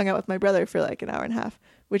like I just hung out with my brother for like an hour and a half,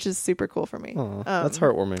 which is super cool for me. That's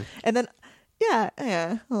heartwarming. And then,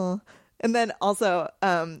 yeah. Oh. And then also,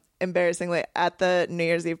 embarrassingly, at the New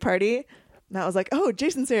Year's Eve party, Matt was like, "Oh,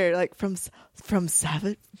 Jason's here!" Like from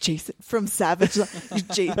Savage, Jason from Savage,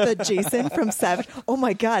 the Jason from Savage. Oh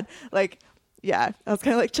my god! Like, yeah, I was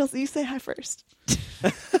kind of like, Chelsea, you say hi first.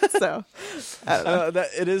 So I don't know. That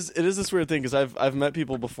it is this weird thing, because I've met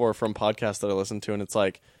people before from podcasts that I listen to, and it's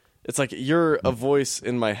like you're a voice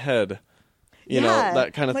in my head, You know,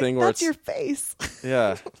 that kind of like, thing where that's it's your face.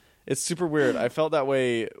 yeah, it's super weird. I felt that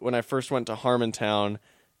way when I first went to Harmontown,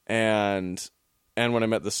 and when I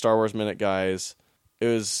met the Star Wars Minute guys. It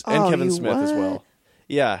was and Kevin Smith as well.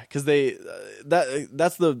 Yeah, because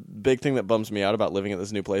that's the big thing that bums me out about living at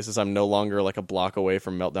this new place is I'm no longer like a block away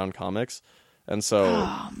from Meltdown Comics, and so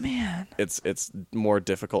Oh man, it's more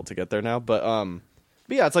difficult to get there now. But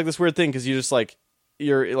yeah, it's like this weird thing because you just like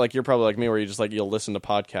you're probably like me where you just like you'll listen to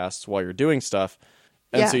podcasts while you're doing stuff,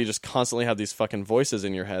 and so you just constantly have these fucking voices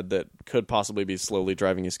in your head that could possibly be slowly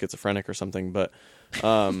driving you schizophrenic or something. But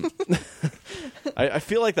I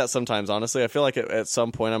feel like that sometimes, honestly. I feel like at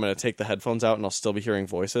some point I'm going to take the headphones out and I'll still be hearing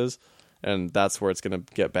voices, and that's where it's going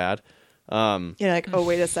to get bad. you're like, oh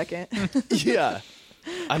wait a second. Yeah.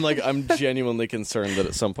 I'm genuinely concerned that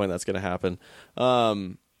at some point that's going to happen.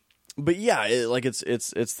 But yeah,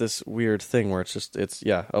 it's this weird thing where it's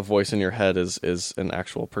a voice in your head is an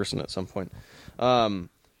actual person at some point.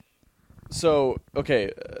 So, okay,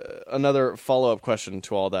 another follow-up question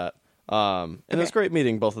to all that. And it was great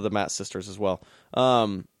meeting both of the Matt sisters as well.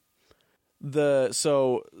 So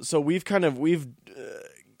we've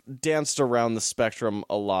danced around the spectrum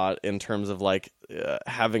a lot in terms of like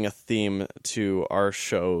having a theme to our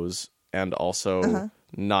shows and also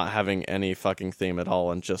not having any fucking theme at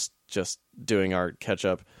all and just doing our catch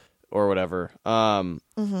up or whatever.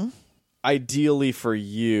 Ideally for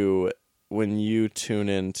you, when you tune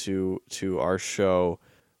into our show,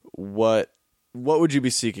 what would you be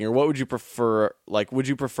seeking, or what would you prefer? Like, would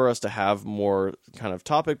you prefer us to have more kind of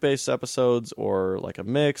topic-based episodes, or like a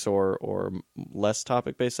mix, or less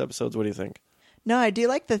topic-based episodes? What do you think? No, I do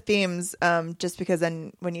like the themes, just because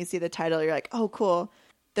then when you see the title, you're like, oh, cool.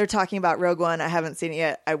 They're talking about Rogue One. I haven't seen it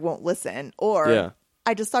yet. I won't listen. Or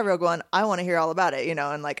I just saw Rogue One. I want to hear all about it, you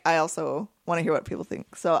know, and like I also want to hear what people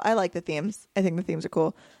think. So I like the themes. I think the themes are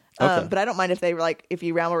cool. But I don't mind if they like if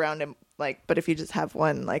you ramble around and like, but if you just have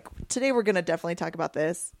one, like today we're gonna definitely talk about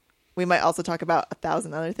this. We might also talk about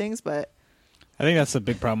 1,000 other things, but I think that's the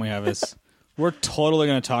big problem we have is we're totally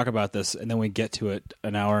going to talk about this, and then we get to it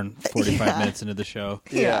an hour and 45 minutes into the show.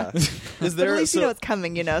 Yeah. Is there but at least you know it's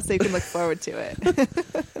coming, you know, so you can look forward to it.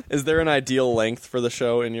 Is there an ideal length for the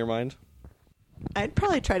show in your mind? I'd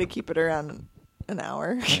probably try to keep it around an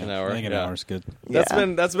hour. An hour. I think an hour is good.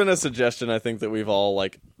 That's been a suggestion I think that we've all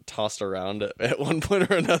like tossed around at one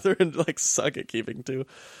point or another and like suck at keeping to.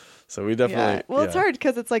 So we definitely Well, it's hard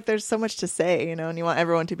because it's like there's so much to say, you know, and you want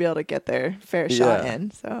everyone to be able to get their fair shot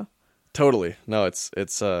in. So totally. No, it's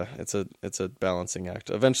a balancing act.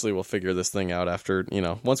 Eventually we'll figure this thing out after, you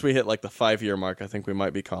know, once we hit like the 5-year mark, I think we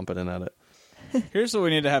might be competent at it. Here's what we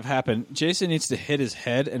need to have happen. Jason needs to hit his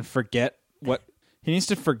head and forget what he needs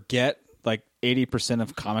to forget like 80%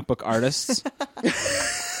 of comic book artists.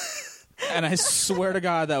 And I swear to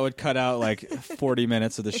God that would cut out like 40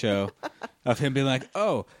 minutes of the show of him being like,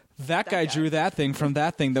 oh, that guy drew that thing from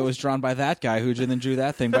that thing that was drawn by that guy who then drew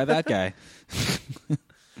that thing by that guy.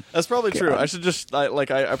 That's probably true. I should just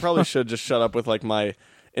I probably should just shut up with like my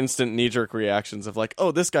instant knee-jerk reactions of like,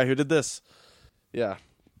 oh, this guy who did this. Yeah.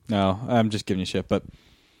 No, I'm just giving you shit, but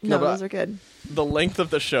no, but those are good. The length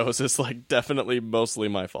of the shows is like definitely mostly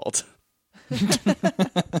my fault.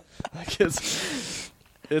 Like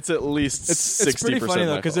it's at least 60%. It's pretty funny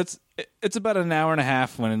though because fault. it's about an hour and a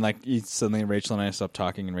half when like suddenly Rachel and I stop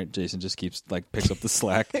talking and Jason just keeps like picks up the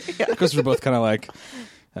slack because we're both kind of like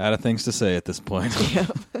out of things to say at this point.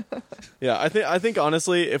 Yeah, I think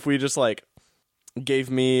honestly, if we just like gave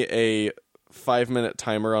me a 5-minute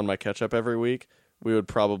timer on my catch up every week, we'd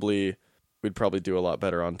probably do a lot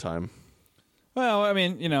better on time. Well, I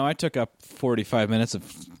mean, you know, I took up 45 minutes of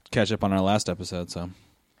catch up on our last episode, so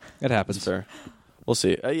it happens. That's fair. We'll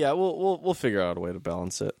see. Yeah, we'll figure out a way to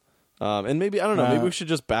balance it. And maybe I don't know. Maybe we should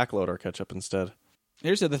just backload our catch up instead.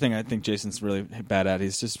 Here's the other thing I think Jason's really bad at.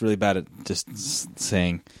 He's just really bad at just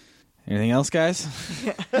saying. Anything else, guys?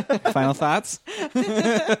 Final thoughts?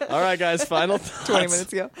 All right, guys. Final thoughts. 20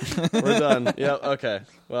 minutes ago. We're done. Yeah. Okay.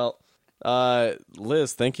 Well,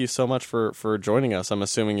 Liz, thank you so much for joining us. I'm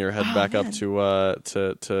assuming you're heading back up to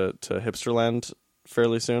Hipsterland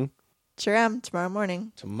fairly soon. Sure am. Tomorrow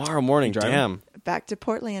morning. Tomorrow morning. Damn. Back to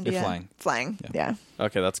Portland. You're yeah. Flying. Yeah.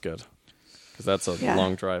 Okay, that's good because that's a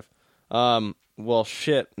long drive. Well,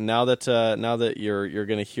 shit. Now that you're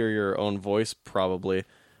gonna hear your own voice probably,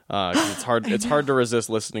 'cause it's hard to resist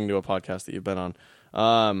listening to a podcast that you've been on.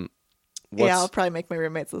 I'll probably make my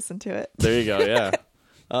roommates listen to it. There you go. Yeah.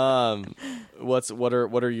 What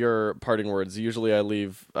are your parting words? Usually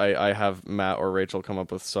I have Matt or Rachel come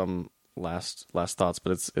up with some last thoughts,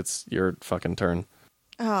 but it's your fucking turn.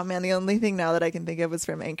 Oh man, the only thing now that I can think of was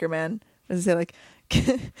from Anchorman. Was it like,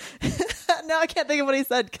 No, I can't think of what he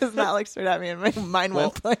said because Matt like stared at me and my mind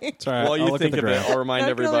went blank. Sorry, While I'll you look think at of the it, graph. I'll remind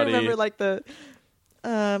I can only everybody. remember like the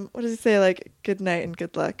what does he say? Like good night and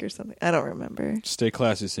good luck or something. I don't remember. Stay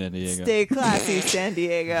classy, San Diego. Stay classy, San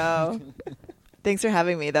Diego. Thanks for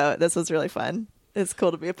having me, though. This was really fun. It's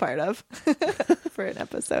cool to be a part of for an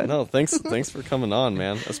episode. No, thanks for coming on,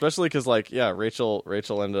 man. Especially because, like, yeah, Rachel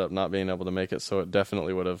ended up not being able to make it, so it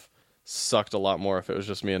definitely would have sucked a lot more if it was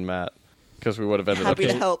just me and Matt, because we would have ended Happy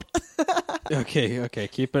up. to help. Okay.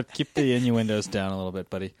 Keep the innuendos down a little bit,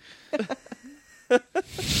 buddy.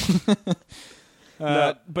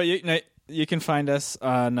 But you can find us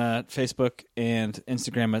on Facebook and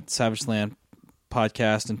Instagram at SavageLand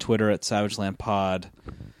Podcast and Twitter at SavageLand Pod.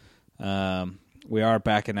 We are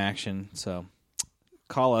back in action, so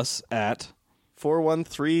call us at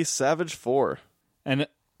 413-SAVAGE-4. And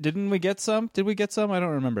didn't we get some? Did we get some? I don't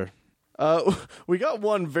remember. We got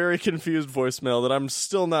one very confused voicemail that I'm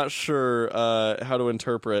still not sure how to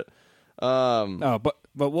interpret. But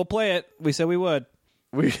we'll play it. We said we would.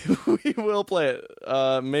 We will play it.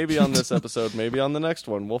 Maybe on this episode, maybe on the next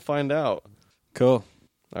one. We'll find out. Cool.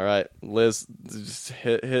 All right, Liz, just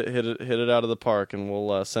hit it out of the park, and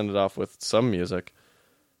we'll send it off with some music.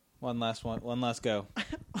 One last go.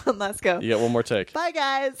 Let's go. You get one more take. Bye,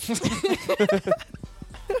 guys.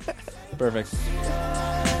 Perfect.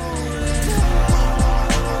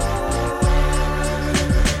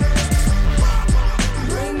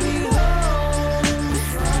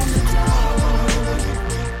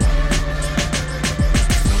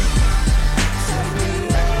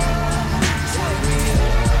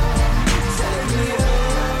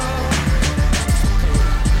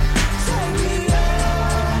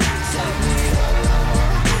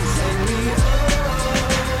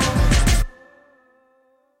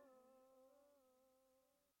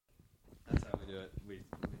 That's how we do it. We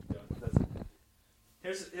don't.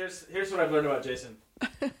 Here's what I've learned about Jason.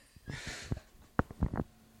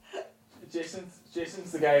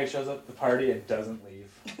 Jason's the guy who shows up at the party and doesn't leave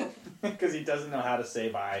because he doesn't know how to say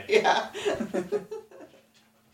bye. Yeah.